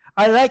suffer?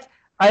 I like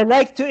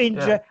to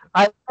enjoy. Yeah.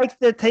 I like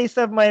the taste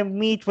of my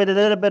meat with a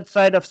little bit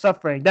side of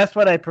suffering. That's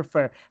what I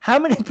prefer. How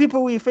many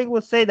people do you think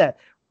will say that?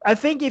 I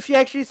think if you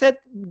actually said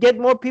get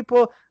more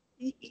people,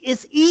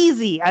 it's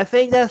easy. I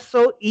think that's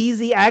so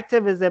easy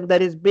activism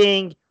that is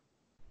being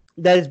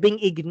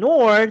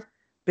ignored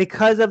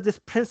because of this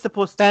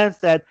principle stance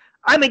that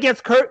I'm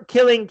against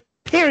killing.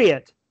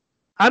 Period.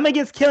 I'm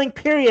against killing.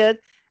 Period.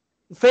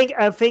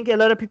 I think a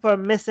lot of people are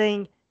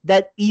missing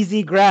that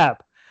easy grab.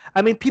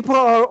 I mean, people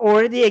are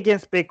already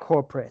against big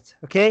corporates.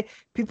 Okay,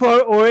 people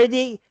are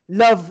already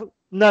love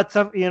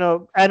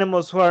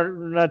animals who are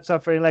not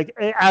suffering, like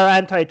are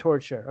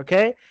anti-torture.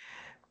 Okay,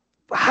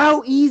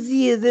 how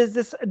easy is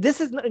this? This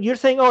is you're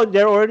saying, oh,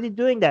 they're already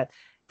doing that.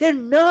 They're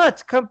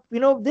not.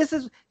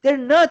 They're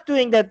not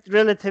doing that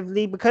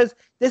relatively, because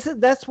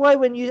that's why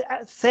when you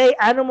say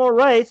animal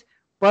rights,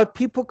 what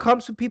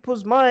comes to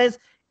people's minds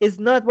is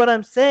not what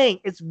I'm saying.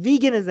 It's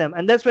veganism,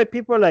 and that's why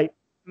people are like,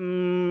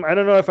 I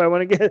don't know if I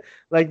want to get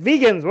like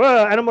vegans.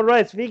 Well, animal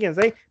rights, vegans.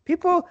 Like,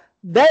 people,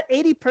 that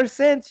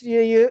 80%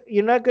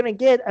 you're not gonna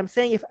get. I'm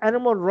saying if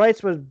animal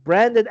rights was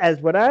branded as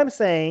what I'm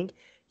saying,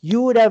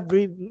 you would have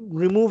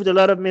removed a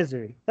lot of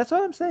misery. That's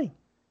what I'm saying.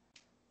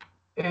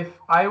 If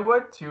I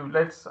were to,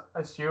 let's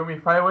assume,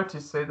 if I were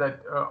to say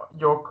that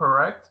you're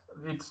correct,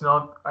 it's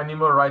not,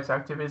 animal rights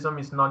activism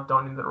is not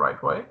done in the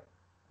right way,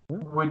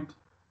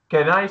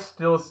 can I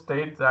still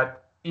state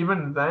that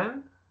even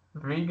then,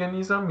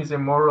 veganism is a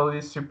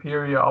morally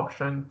superior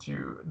option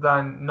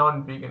than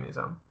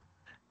non-veganism?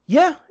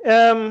 Yeah,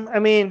 I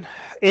mean,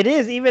 it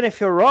is, even if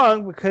you're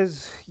wrong,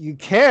 because you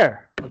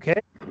care. Okay,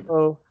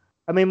 so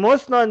I mean,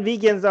 most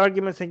non-vegans'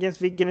 arguments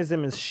against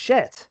veganism is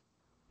shit.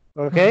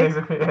 Okay.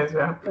 Yes,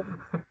 yeah.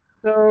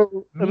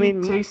 So meat, I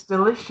mean, tastes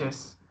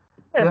delicious.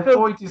 Yeah,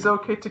 therefore, it is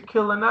okay to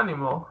kill an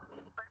animal.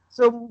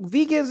 So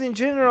vegans in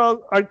general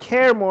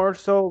care more,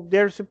 so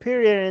they're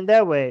superior in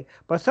that way.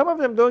 But some of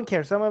them don't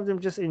care. Some of them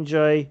just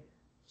enjoy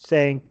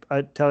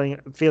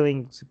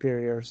feeling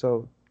superior.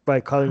 So by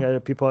calling other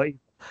people,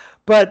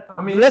 but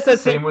I mean, it's the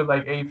same with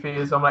like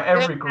atheism. Like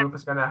every group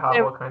is gonna have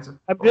all kinds of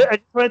people. I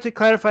just wanted to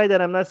clarify that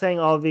I'm not saying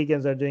all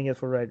vegans are doing it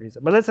for the right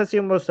reason, but let's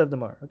assume most of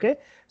them are. Okay,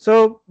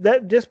 so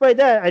that just by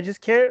that, I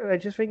just think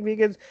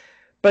vegans.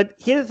 But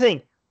here's the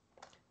thing: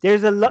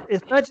 there's a lot.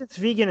 It's not just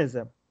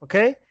veganism.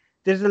 Okay,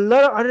 there's a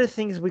lot of other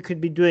things we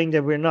could be doing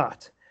that we're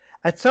not.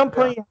 At some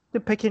point, you have to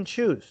pick and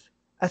choose.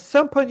 At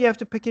some point, you have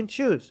to pick and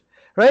choose,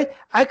 right?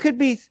 I could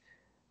be.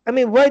 I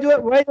mean, why do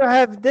I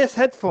have this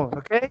headphone?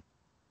 Okay.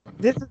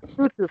 This is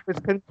Bluetooth. It's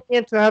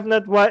convenient to have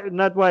not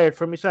wired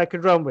for me, so I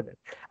could run with it.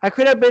 I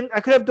could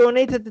have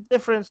donated the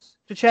difference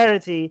to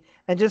charity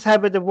and just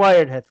have it a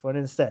wired headphone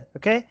instead.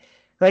 Okay,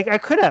 like I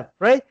could have,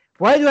 right?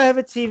 Why do I have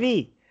a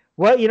TV?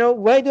 Why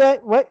do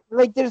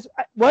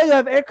I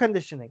have air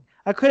conditioning?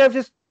 I could have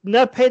just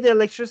not paid the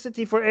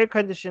electricity for air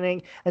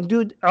conditioning and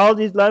do all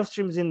these live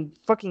streams in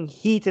fucking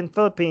heat in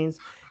Philippines,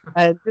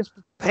 and just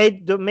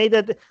made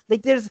that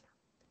like there's.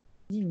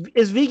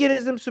 Is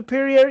veganism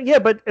superior? Yeah,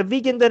 but a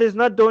vegan that is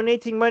not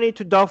donating money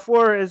to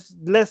Darfur is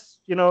less,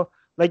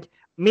 like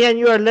me and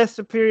you are less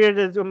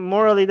superior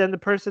morally than the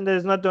person that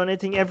is not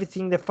donating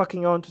everything they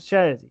fucking own to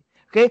charity.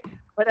 Okay?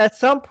 But at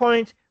some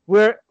point,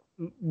 we're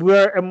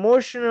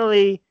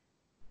emotionally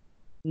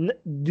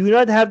do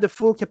not have the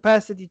full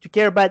capacity to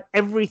care about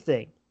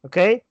everything.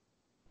 Okay?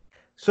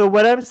 So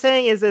what I'm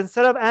saying is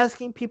instead of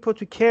asking people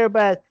to care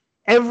about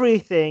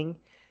everything,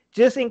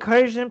 just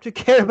encourage them to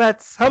care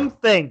about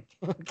something,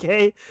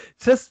 okay?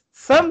 Just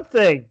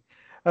something,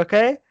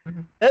 okay?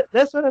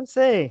 That's what I'm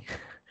saying.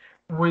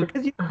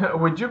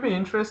 Would you be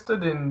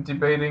interested in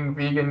debating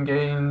vegan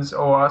gains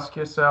or Ask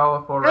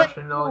Yourself or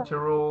Rationality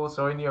Rules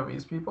or any of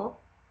these people?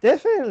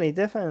 Definitely.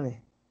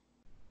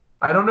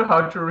 I don't know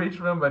how to reach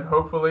them, but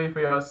hopefully if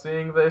they are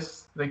seeing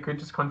this, they could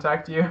just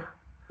contact you.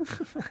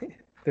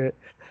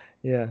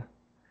 Yeah.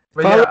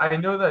 But yeah, I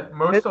know that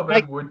most of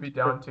them would be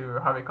down to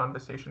have a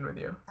conversation with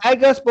you.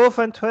 Tag us both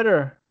on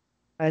Twitter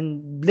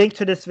and link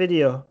to this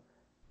video.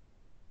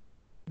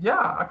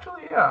 Yeah,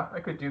 actually, yeah, I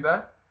could do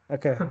that.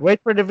 Okay,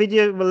 wait for the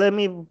video. Well, let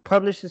me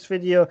publish this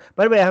video.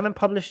 By the way, I haven't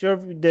published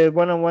the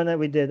one-on-one that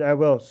we did. I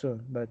will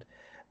soon, but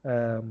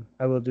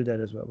I will do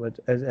that as well. But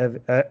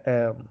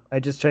I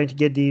just trying to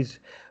get these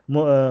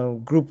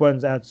group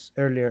ones out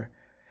earlier.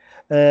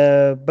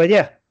 But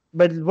yeah.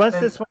 But once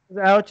this one is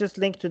out, just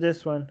link to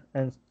this one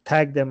and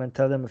tag them and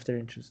tell them if they're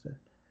interested.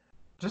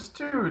 Just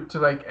to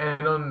like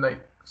end on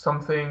like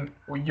something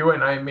you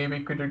and I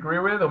maybe could agree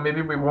with, or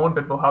maybe we won't,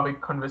 but we'll have a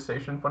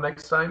conversation for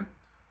next time.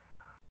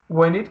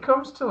 When it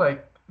comes to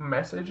like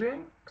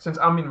messaging, since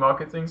I'm in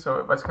marketing,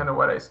 so that's kind of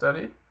what I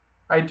study,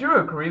 I do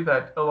agree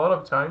that a lot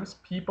of times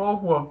people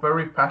who are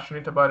very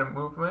passionate about a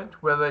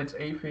movement, whether it's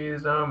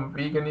atheism,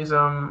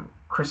 veganism,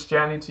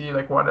 Christianity,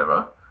 like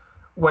whatever,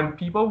 when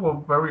people who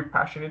are very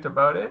passionate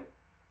about it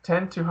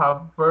tend to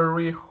have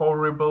very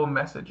horrible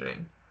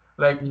messaging.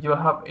 Like you'll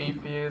have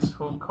atheists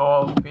who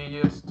call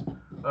theists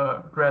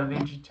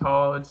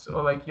religitards,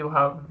 or like you'll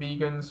have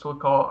vegans who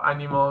call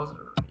animals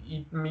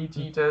meat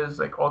eaters,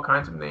 like all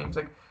kinds of names.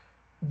 Like,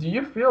 do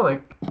you feel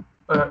like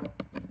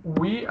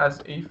we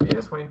as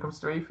atheists, when it comes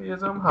to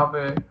atheism, have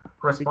a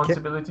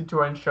responsibility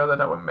to ensure that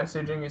our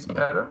messaging is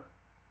better?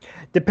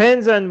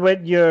 Depends on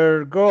what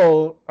your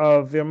goal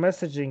of your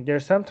messaging.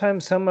 There's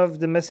sometimes some of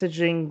the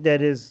messaging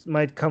that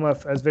might come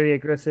off as very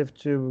aggressive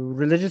to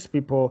religious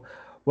people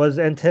was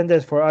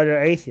intended for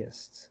other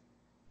atheists.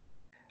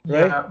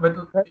 Right? Yeah, but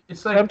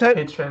it's like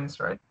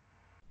pitch-ins, right?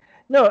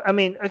 No, I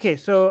mean, okay,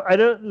 so I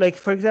don't, like,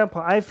 for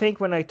example, I think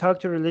when I talk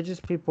to religious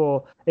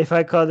people, if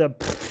I call them,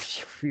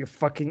 you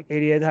fucking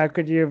idiot, how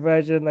could you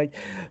imagine, like,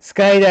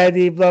 Sky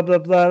Daddy, blah, blah,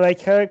 blah,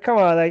 like, come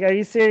on, like, are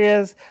you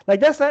serious? Like,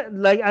 that's not,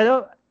 like,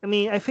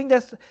 I think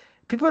that's,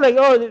 people are like,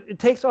 oh, it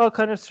takes all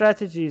kind of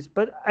strategies,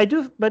 but I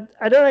don't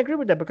agree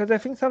with that, because I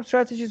think some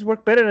strategies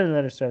work better than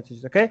other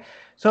strategies, okay?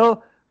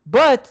 So,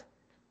 but,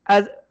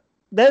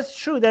 that's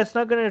true, that's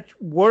not going to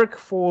work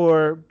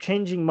for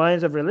changing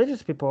minds of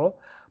religious people,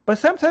 but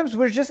sometimes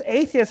we're just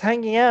atheists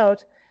hanging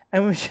out,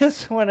 and we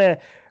just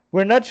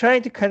we're not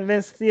trying to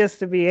convince theists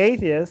to be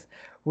atheists,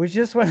 we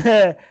just want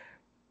to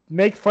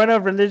make fun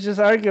of religious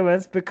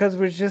arguments because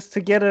we're just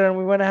together and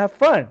we want to have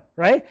fun,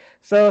 right?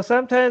 So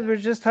sometimes we're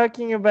just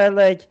talking about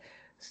like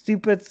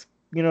stupid,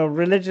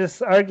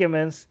 religious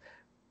arguments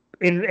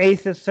in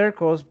atheist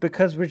circles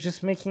because we're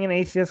just making an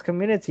atheist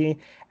community.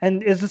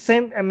 And it's the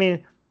same,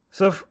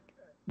 so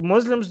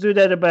Muslims do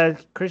that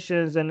about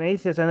Christians and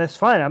atheists, and that's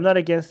fine. I'm not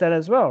against that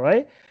as well,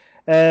 right?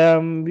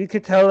 You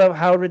could tell them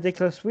how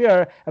ridiculous we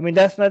are.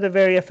 That's not a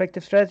very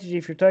effective strategy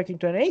if you're talking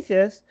to an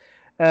atheist.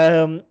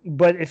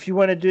 But if you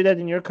want to do that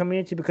in your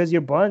community because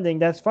you're bonding,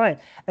 that's fine.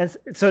 And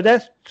so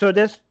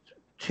that's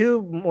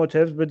two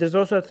motives, but there's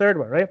also a third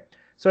one, right?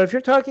 So if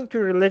you're talking to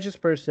a religious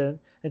person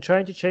and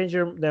trying to change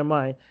their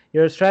mind,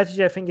 your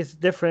strategy, I think, is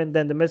different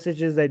than the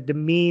messages, that the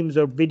memes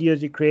or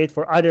videos you create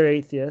for other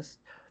atheists.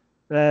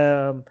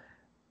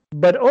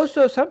 But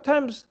also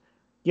sometimes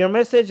your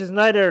message is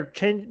neither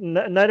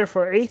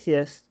for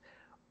atheists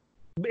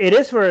It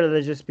is for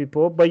religious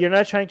people, but you're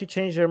not trying to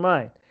change their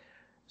mind.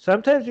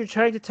 Sometimes you're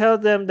trying to tell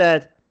them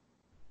that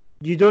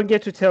you don't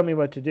get to tell me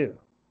what to do.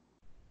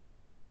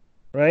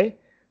 Right?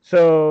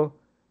 So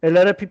a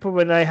lot of people,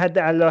 when I had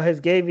the Allah is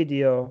gay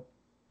video,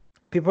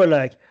 people are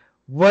like,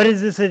 what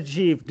is this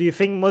achieve? Do you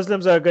think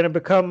Muslims are going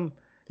to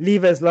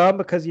leave Islam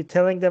because you're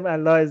telling them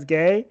Allah is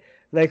gay?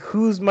 Like,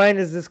 whose mind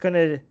is this going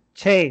to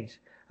change?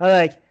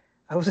 I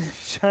wasn't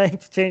trying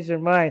to change their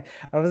mind.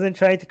 I wasn't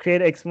trying to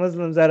create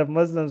ex-Muslims out of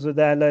Muslims with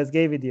the Allah is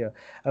gay video.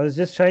 I was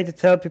just trying to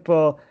tell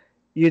people,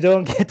 you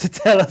don't get to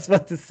tell us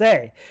what to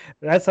say.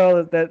 That's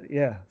all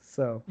yeah.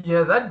 So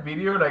yeah, that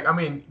video, like, I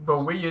mean, the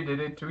way you did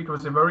it too, it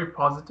was a very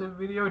positive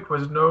video. It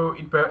was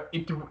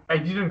I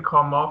didn't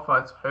come off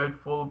as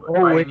hurtful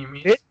by any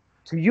means.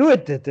 To you,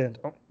 it didn't.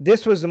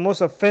 This was the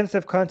most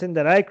offensive content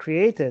that I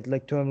created,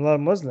 like, to a lot of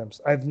Muslims.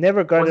 I've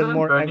never gotten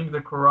more. Burning the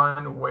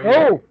Quran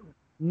way.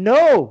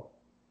 No.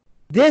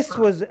 This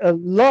was a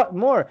lot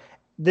more.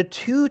 The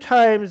 2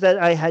 times that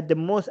I had the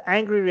most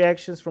angry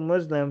reactions from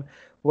Muslim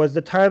was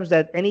the times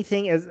that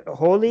anything as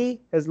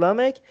holy,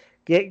 Islamic,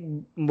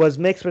 was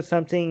mixed with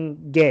something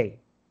gay,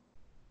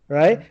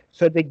 right? Mm-hmm.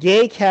 So the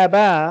gay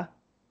Kaaba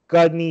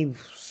got me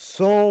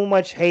so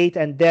much hate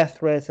and death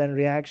threats and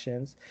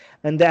reactions,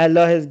 and the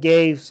Allah is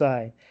gay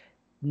side,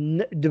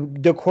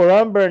 the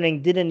Quran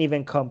burning didn't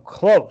even come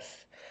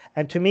close.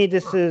 And to me,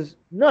 this is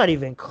not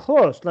even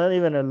close, not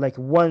even like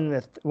one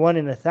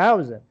in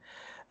 1,000.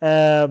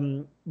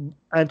 And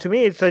to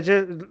me,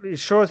 it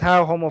shows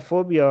how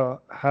homophobia,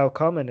 how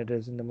common it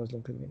is in the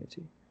Muslim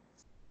community.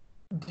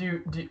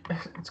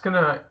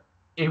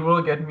 It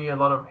will get me a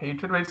lot of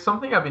hatred. It's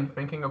something I've been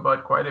thinking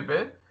about quite a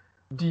bit.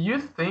 Do you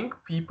think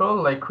people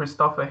like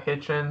Christopher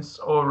Hitchens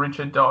or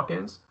Richard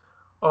Dawkins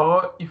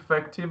are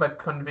effective at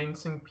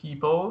convincing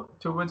people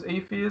towards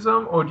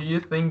atheism, or do you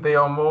think they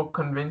are more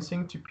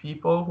convincing to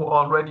people who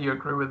already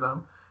agree with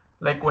them,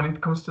 like when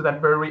it comes to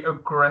that very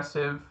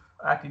aggressive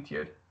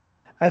attitude?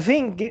 I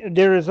think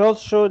the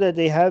results show that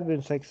they have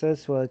been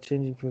successful at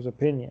changing people's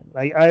opinion.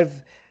 Like,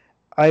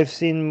 I've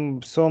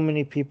seen so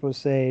many people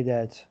say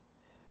that.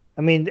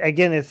 I mean,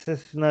 again, it's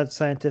just not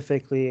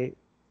scientifically,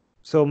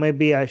 so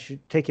maybe I should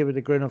take it with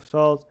a grain of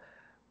salt.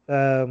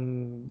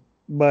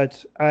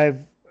 But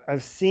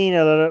I've seen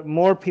a lot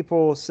more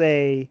people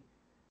say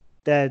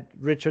that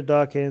Richard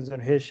Dawkins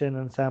and Hitchens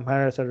and Sam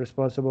Harris are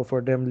responsible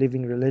for them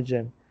leaving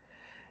religion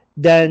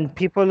than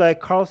people like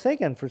Carl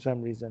Sagan for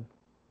some reason,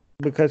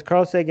 because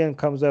Carl Sagan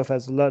comes off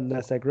as a lot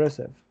less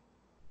aggressive.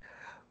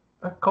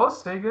 Carl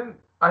Sagan,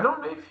 I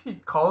don't know if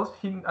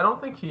I don't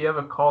think he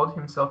ever called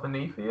himself an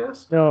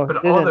atheist. No,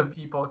 but other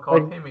people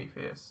called him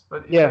atheist.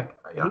 But yeah,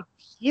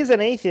 he's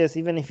an atheist,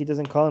 even if he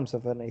doesn't call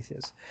himself an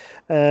atheist.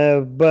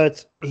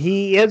 But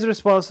he is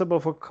responsible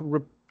for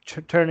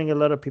turning a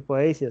lot of people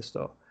atheists,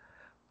 though.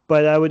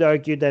 But I would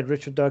argue that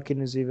Richard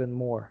Dawkins is even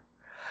more.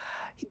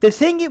 The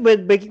thing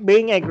with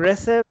being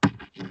aggressive,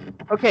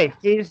 okay,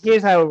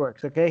 here's how it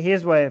works. Okay,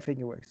 here's why I think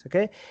it works.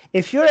 Okay,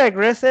 if you're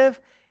aggressive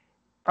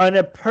on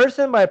a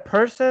person by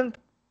person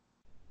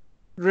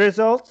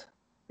result,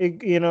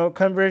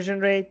 conversion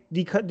rate,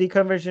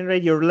 deconversion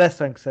rate, you're less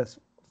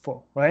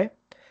successful, right?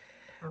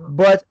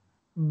 But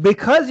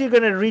because you're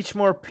going to reach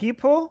more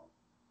people,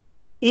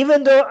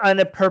 even though on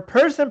a per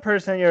person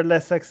you're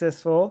less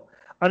successful,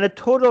 on a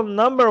total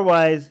number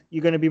wise,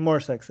 you're going to be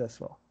more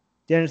successful.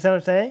 Do you understand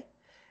what I'm saying?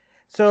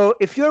 So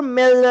if you're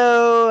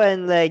mellow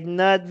and like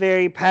not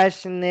very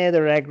passionate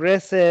or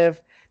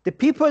aggressive, the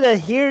people that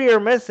hear your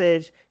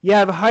message, you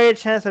have a higher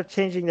chance of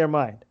changing their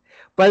mind.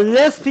 But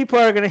less people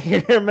are going to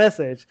hear your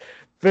message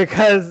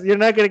because you're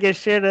not going to get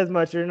shared as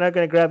much. You're not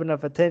going to grab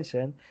enough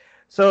attention.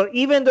 So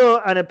even though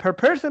on a per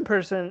person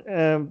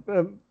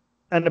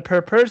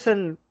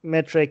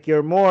metric,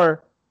 you're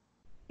more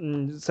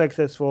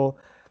successful,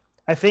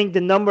 I think the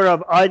number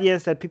of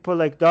audience that people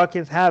like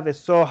Dawkins have is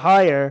so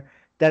higher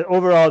that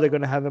overall they're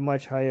going to have a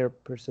much higher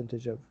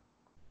percentage of.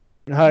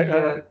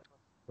 That's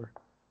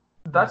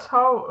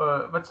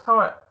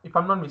how if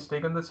I'm not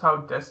mistaken, that's how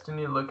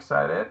Destiny looks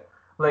at it.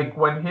 Like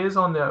when he's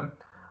on the,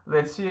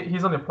 let's see,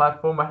 he's on a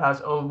platform that has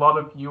a lot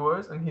of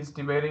viewers and he's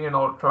debating an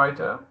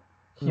alt-righter,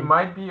 he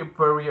might be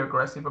very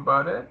aggressive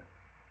about it.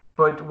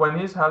 But when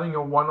he's having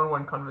a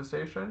one-on-one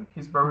conversation,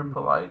 he's very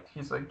polite.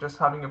 He's like just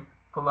having a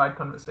polite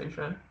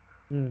conversation.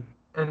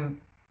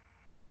 And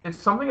it's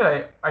something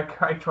that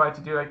I try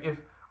to do. Like if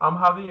I'm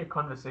having a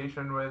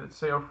conversation with,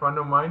 say, a friend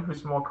of mine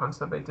who's more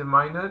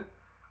conservative-minded,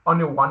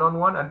 on a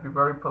one-on-one, I'd be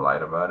very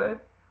polite about it.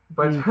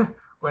 But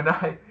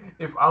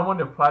if I'm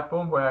on a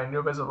platform where I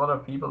know there's a lot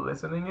of people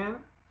listening in,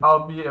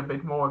 I'll be a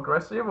bit more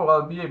aggressive, or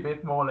I'll be a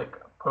bit more like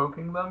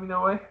poking them in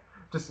a way.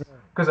 Just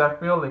because I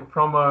feel like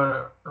from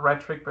a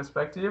rhetoric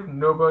perspective,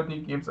 nobody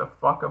gives a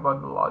fuck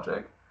about the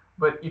logic.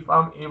 But if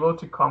I'm able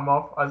to come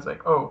off as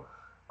like, oh,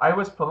 I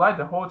was polite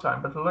the whole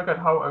time, but look at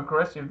how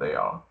aggressive they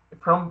are.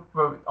 From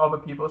other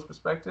people's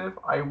perspective,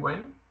 I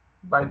win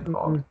by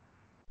default.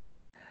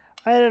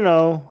 I don't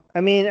know.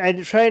 I mean, I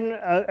try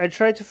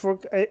to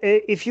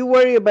if you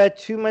worry about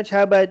too much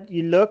how bad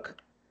you look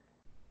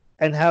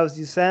and how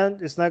you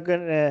sound, it's not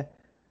gonna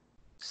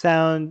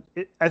sound.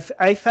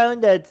 I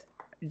found that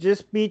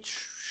just be.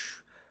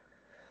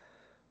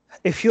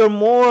 If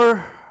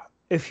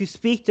you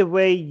speak the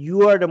way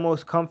you are the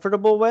most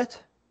comfortable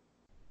with,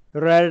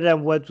 rather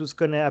than what was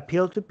going to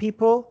appeal to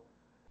people,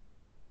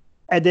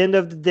 at the end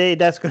of the day,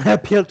 that's going to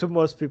appeal to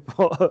most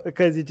people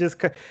because you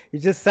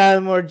just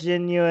sound more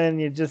genuine,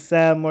 you just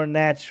sound more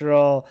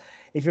natural.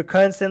 If you're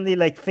constantly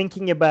like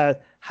thinking about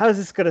how's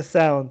this going to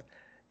sound,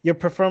 your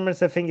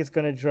performance, I think, is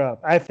going to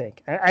drop. I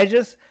think.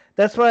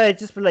 That's why I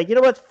just be like, you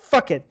know what?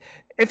 Fuck it.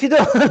 If you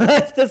don't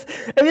like this,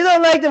 if you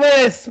don't like the way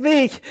I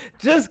speak,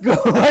 just go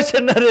watch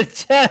another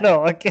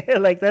channel. Okay,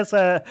 like that's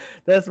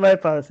my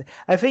policy.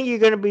 I think you're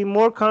gonna be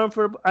more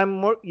comfortable.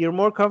 You're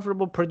more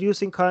comfortable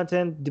producing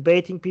content,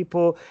 debating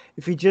people,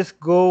 if you just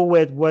go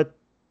with what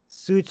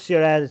suits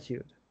your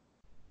attitude.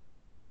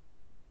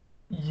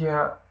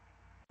 Yeah,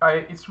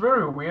 it's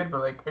very weird,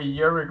 but like a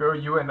year ago,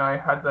 you and I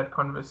had that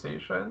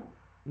conversation,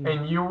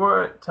 and you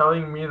were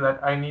telling me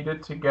that I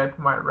needed to get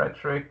my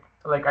rhetoric,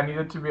 like I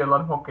needed to be a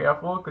lot more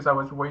careful because I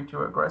was way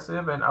too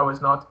aggressive and I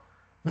was not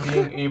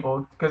being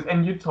able,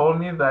 and you told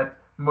me that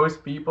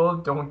most people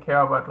don't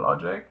care about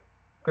logic,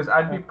 because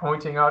I'd be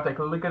pointing out like,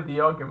 look at the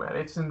argument,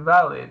 it's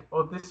invalid,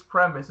 or this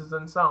premise is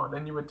unsound,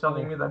 and you were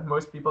telling me that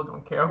most people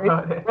don't care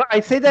about it. Well, I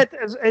say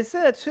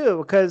that too,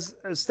 because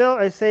still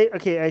I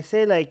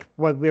say like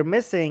what we're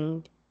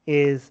missing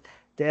is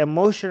the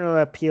emotional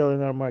appeal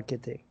in our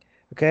marketing.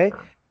 Okay,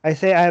 I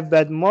say I have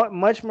been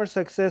much more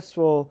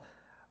successful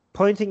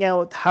pointing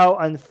out how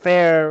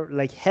unfair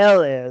like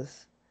hell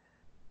is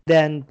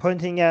than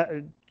pointing out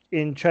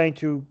in trying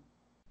to,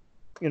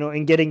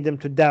 in getting them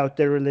to doubt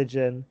their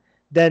religion,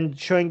 than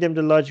showing them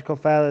the logical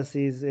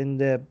fallacies in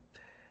the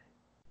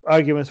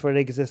arguments for the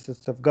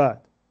existence of God.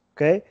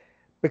 Okay,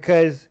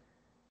 because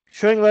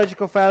showing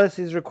logical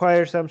fallacies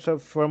requires some sort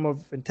of form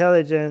of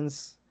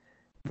intelligence,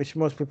 which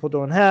most people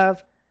don't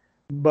have,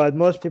 but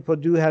most people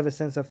do have a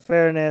sense of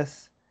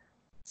fairness,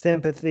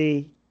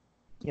 sympathy,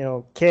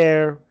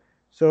 care.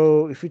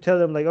 So if you tell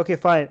them like, okay,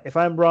 fine, if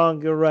I'm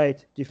wrong, you're right.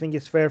 Do you think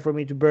it's fair for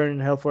me to burn in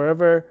hell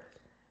forever?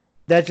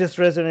 That just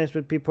resonates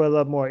with people a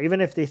lot more.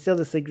 Even if they still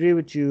disagree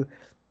with you,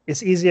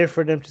 it's easier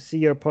for them to see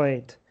your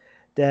point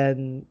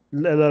than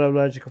a lot of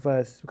logical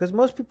fallacies. Because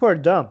most people are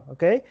dumb,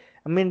 okay?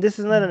 I mean, this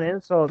is not an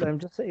insult. I'm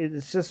just saying,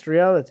 it's just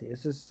reality.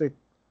 It's just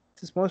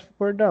most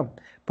people are dumb.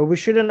 But we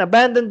shouldn't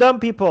abandon dumb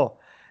people.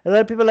 A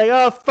lot of people are like,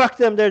 oh, fuck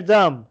them, they're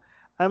dumb.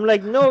 I'm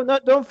like, no,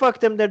 don't fuck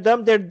them, they're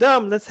dumb. They're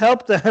dumb. Let's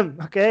help them,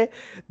 okay?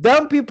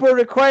 Dumb people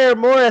require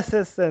more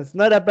assistance,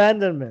 not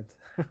abandonment.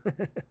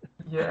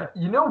 Yeah,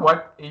 you know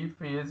what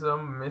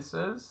atheism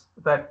misses?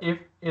 That if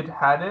it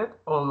had it,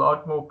 a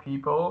lot more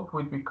people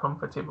would be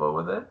comfortable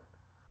with it.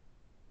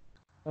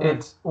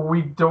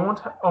 We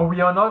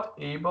are not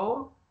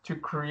able to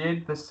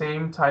create the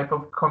same type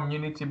of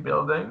community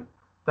building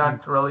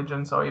that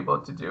religions are able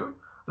to do.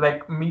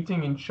 Like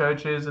meeting in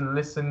churches and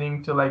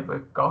listening to like the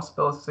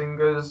gospel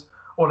singers,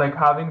 or like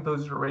having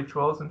those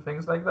rituals and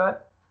things like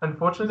that.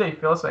 Unfortunately, it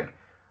feels like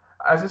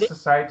as a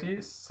society,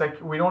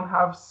 we don't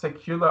have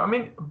secular. I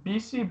mean,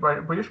 BC,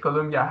 British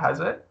Columbia has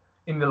it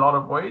in a lot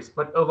of ways,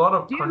 but a lot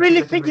of do you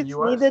really think it's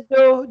needed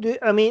though?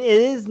 I mean,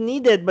 it is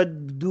needed,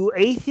 but do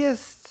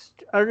atheists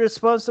are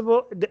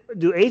responsible?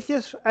 Do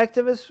atheist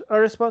activists are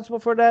responsible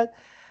for that?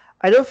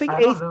 I don't think.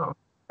 I don't know.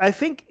 I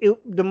think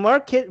the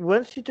market,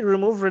 once you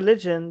remove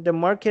religion, the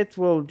market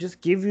will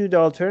just give you the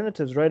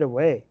alternatives right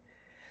away.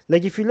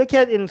 Like if you look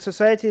at in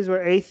societies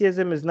where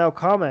atheism is now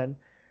common,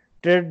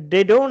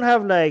 they don't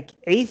have like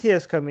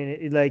atheist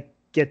community like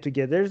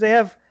get-togethers. They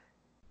have,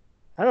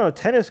 I don't know,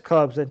 tennis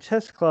clubs and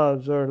chess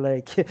clubs, or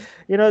like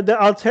the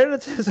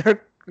alternatives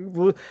are.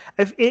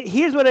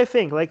 Here's what I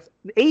think: like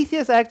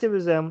atheist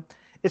activism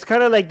is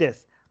kind of like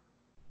this.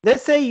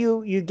 Let's say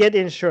you get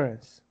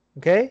insurance,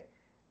 okay?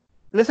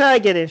 Let's say I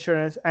get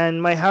insurance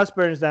and my house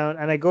burns down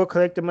and I go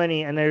collect the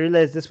money and I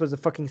realize this was a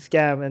fucking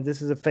scam and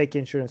this is a fake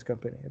insurance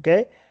company,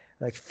 okay?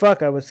 Like,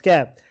 fuck, I was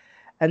scammed.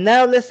 And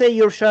now let's say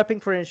you're shopping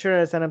for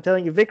insurance and I'm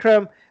telling you,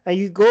 Vikram, and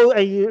you go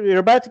and you're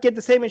about to get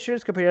the same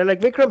insurance company. You're like,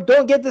 Vikram,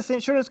 don't get this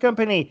insurance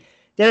company.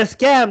 They're a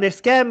scam. They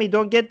scam me.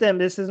 Don't get them.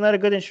 This is not a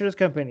good insurance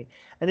company.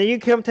 And then you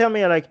come tell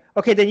me, like,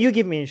 okay, then you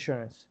give me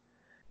insurance.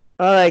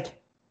 I'm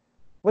like,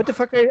 what the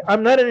fuck?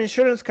 I'm not an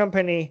insurance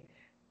company.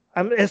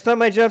 It's not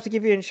my job to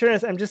give you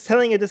insurance. I'm just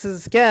telling you this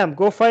is a scam.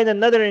 Go find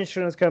another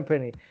insurance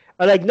company.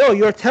 I'm like, no,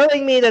 you're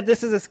telling me that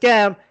this is a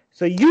scam,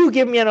 so you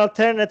give me an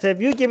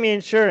alternative. You give me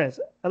insurance.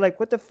 I'm like,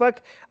 what the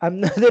fuck? I'm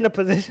not in a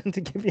position to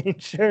give you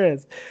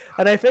insurance.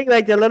 And I think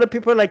like a lot of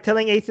people are like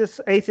telling atheist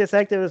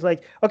activists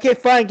like, okay,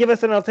 fine, give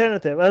us an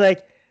alternative. I'm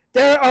like,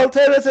 there are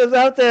alternatives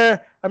out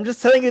there. I'm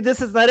just telling you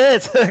this is not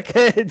it.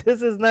 Okay,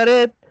 this is not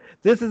it.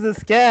 This is a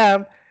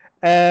scam.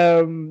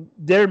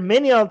 There are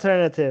many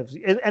alternatives,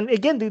 and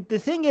again, the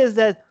thing is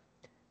that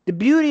the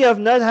beauty of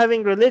not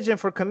having religion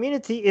for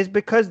community is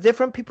because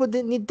different people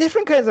need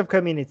different kinds of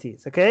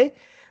communities. Okay,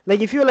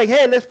 like if you're like,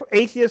 hey, let's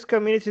atheist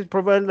communities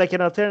provide like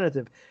an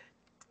alternative.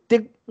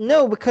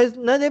 No, because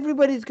not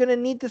everybody's gonna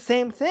need the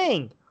same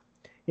thing.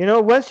 You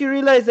know, once you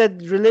realize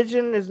that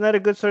religion is not a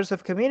good source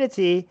of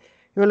community,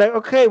 you're like,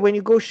 okay, when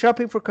you go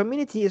shopping for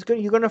community,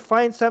 you're going to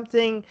find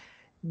something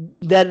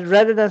that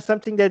rather than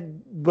something that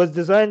was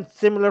designed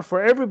similar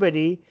for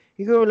everybody,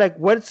 you go like,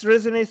 what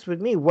resonates with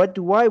me? What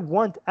do I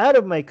want out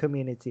of my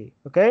community?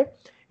 Okay?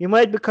 You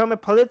might become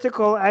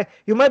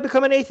you might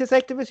become an atheist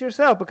activist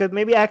yourself because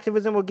maybe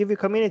activism will give you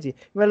community.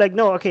 You're like,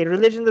 no, okay,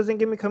 religion doesn't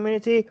give me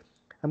community.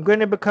 I'm going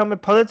to become a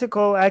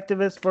political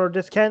activist for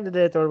this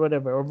candidate or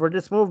whatever, or for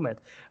this movement.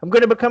 I'm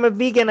going to become a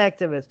vegan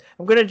activist.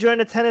 I'm going to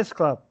join a tennis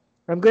club.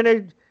 I'm going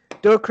to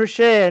do a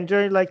crochet and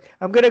join, like,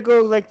 I'm going to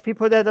go like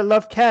people that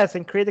love cats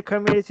and create a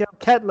community of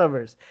cat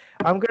lovers.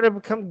 I'm going to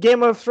become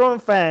Game of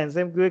Thrones fans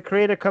and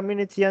create a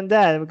community on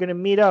that. And we're going to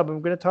meet up.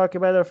 I'm going to talk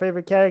about our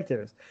favorite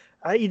characters.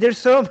 There's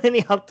so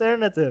many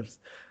alternatives.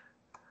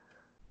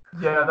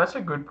 Yeah, that's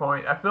a good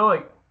point. I feel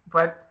like,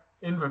 but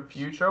in the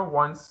future,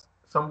 once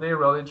someday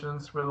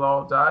religions will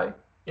all die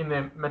in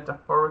a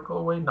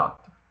metaphorical way,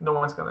 not no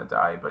one's gonna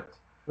die, but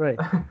right.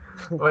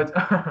 But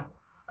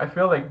I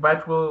feel like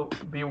that will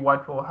be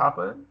what will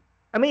happen.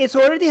 I mean, it's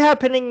already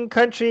happening in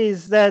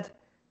countries that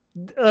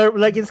are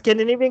like in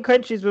Scandinavian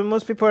countries where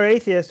most people are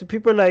atheists.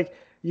 People are like,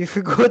 if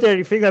you go there,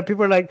 you think that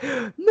people are like,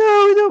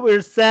 no,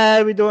 we're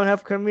sad, we don't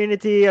have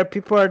community, or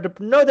people are,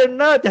 no, they're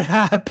not. They're the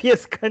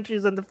happiest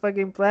countries on the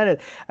fucking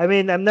planet. I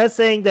mean, I'm not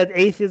saying that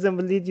atheism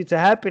will lead you to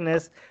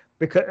happiness,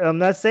 because I'm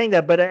not saying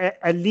that, but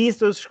at least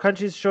those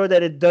countries show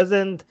that it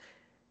doesn't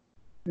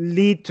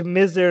lead to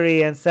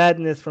misery and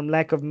sadness from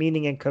lack of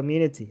meaning and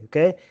community.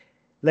 Okay,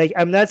 like,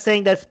 I'm not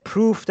saying that's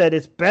proof that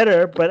it's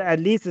better, but at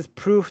least it's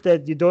proof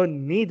that you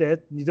don't need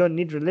it. You don't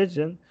need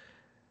religion.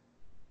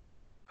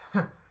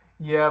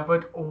 Yeah,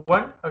 but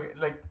okay,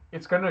 like,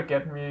 it's gonna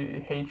get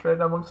me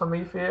hatred among some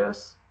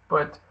atheists,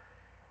 but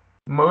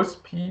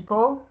most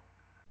people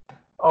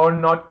are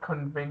not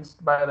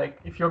convinced by, like,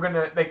 if you're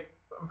gonna, like,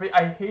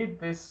 I hate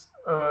this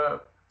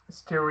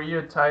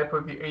stereotype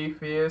of the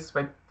atheist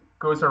that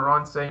goes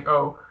around saying,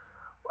 oh,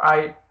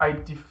 I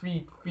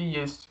defeat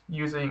theists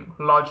using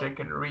logic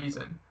and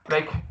reason.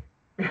 Like,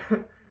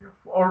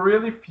 or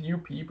really few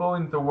people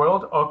in the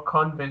world are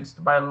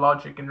convinced by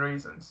logic and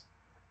reasons.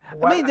 I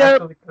mean,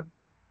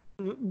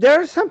 there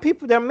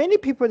are many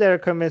people that are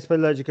convinced by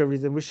logical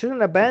reason. We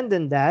shouldn't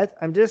abandon that.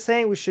 I'm just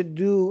saying we should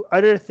do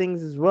other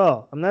things as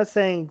well. I'm not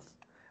saying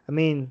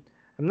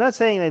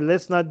that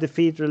let's not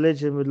defeat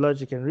religion with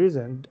logic and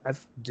reason.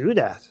 Do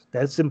that.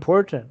 That's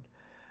important.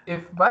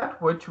 If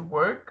that were to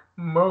work,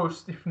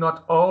 most, if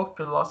not all,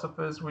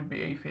 philosophers would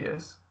be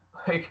atheists.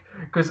 Like,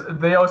 because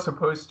they are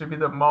supposed to be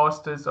the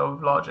masters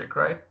of logic,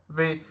 right?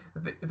 They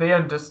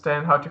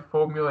understand how to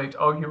formulate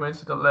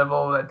arguments at a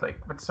level that,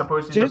 like, it's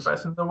supposed to be the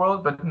best in the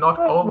world, but not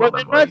all of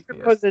them are atheists.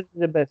 Supposed to be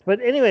the best.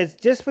 But anyways,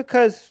 just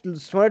because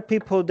smart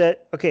people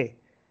at the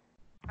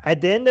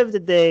end of the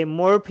day,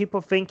 more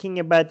people thinking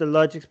about the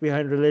logics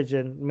behind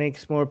religion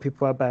makes more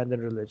people abandon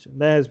religion.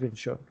 That has been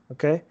shown.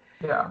 Okay.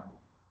 Yeah.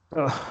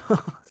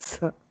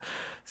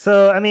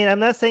 So I mean, I'm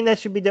not saying that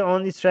should be the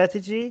only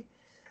strategy.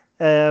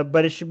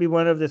 But it should be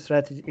one of the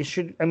strategies. It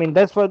should. I mean,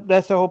 that's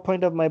the whole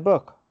point of my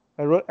book.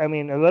 A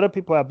lot of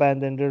people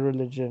abandoned their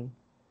religion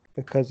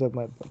because of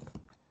my book.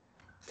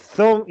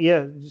 So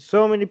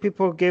many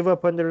people gave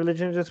up on their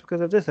religion just because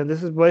of this. And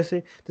this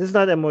is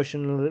not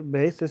emotional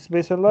based. It's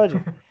based on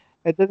logic.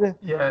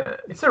 Yeah,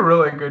 it's a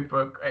really good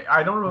book.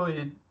 I don't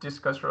really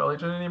discuss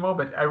religion anymore,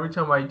 but every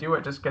time I do,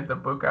 I just get the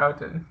book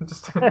out and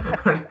just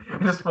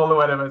just follow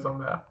whatever's on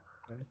there.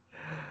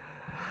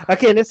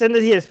 Okay, let's end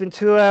it here. It's been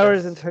 2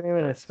 hours and 20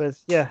 minutes, but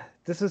yeah,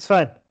 this was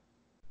fun.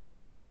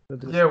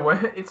 Yeah, well,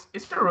 it's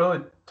a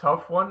really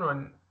tough one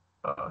when.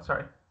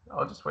 Sorry,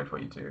 I'll just wait for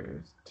you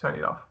to turn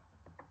it off.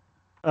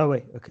 Oh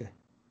wait, okay.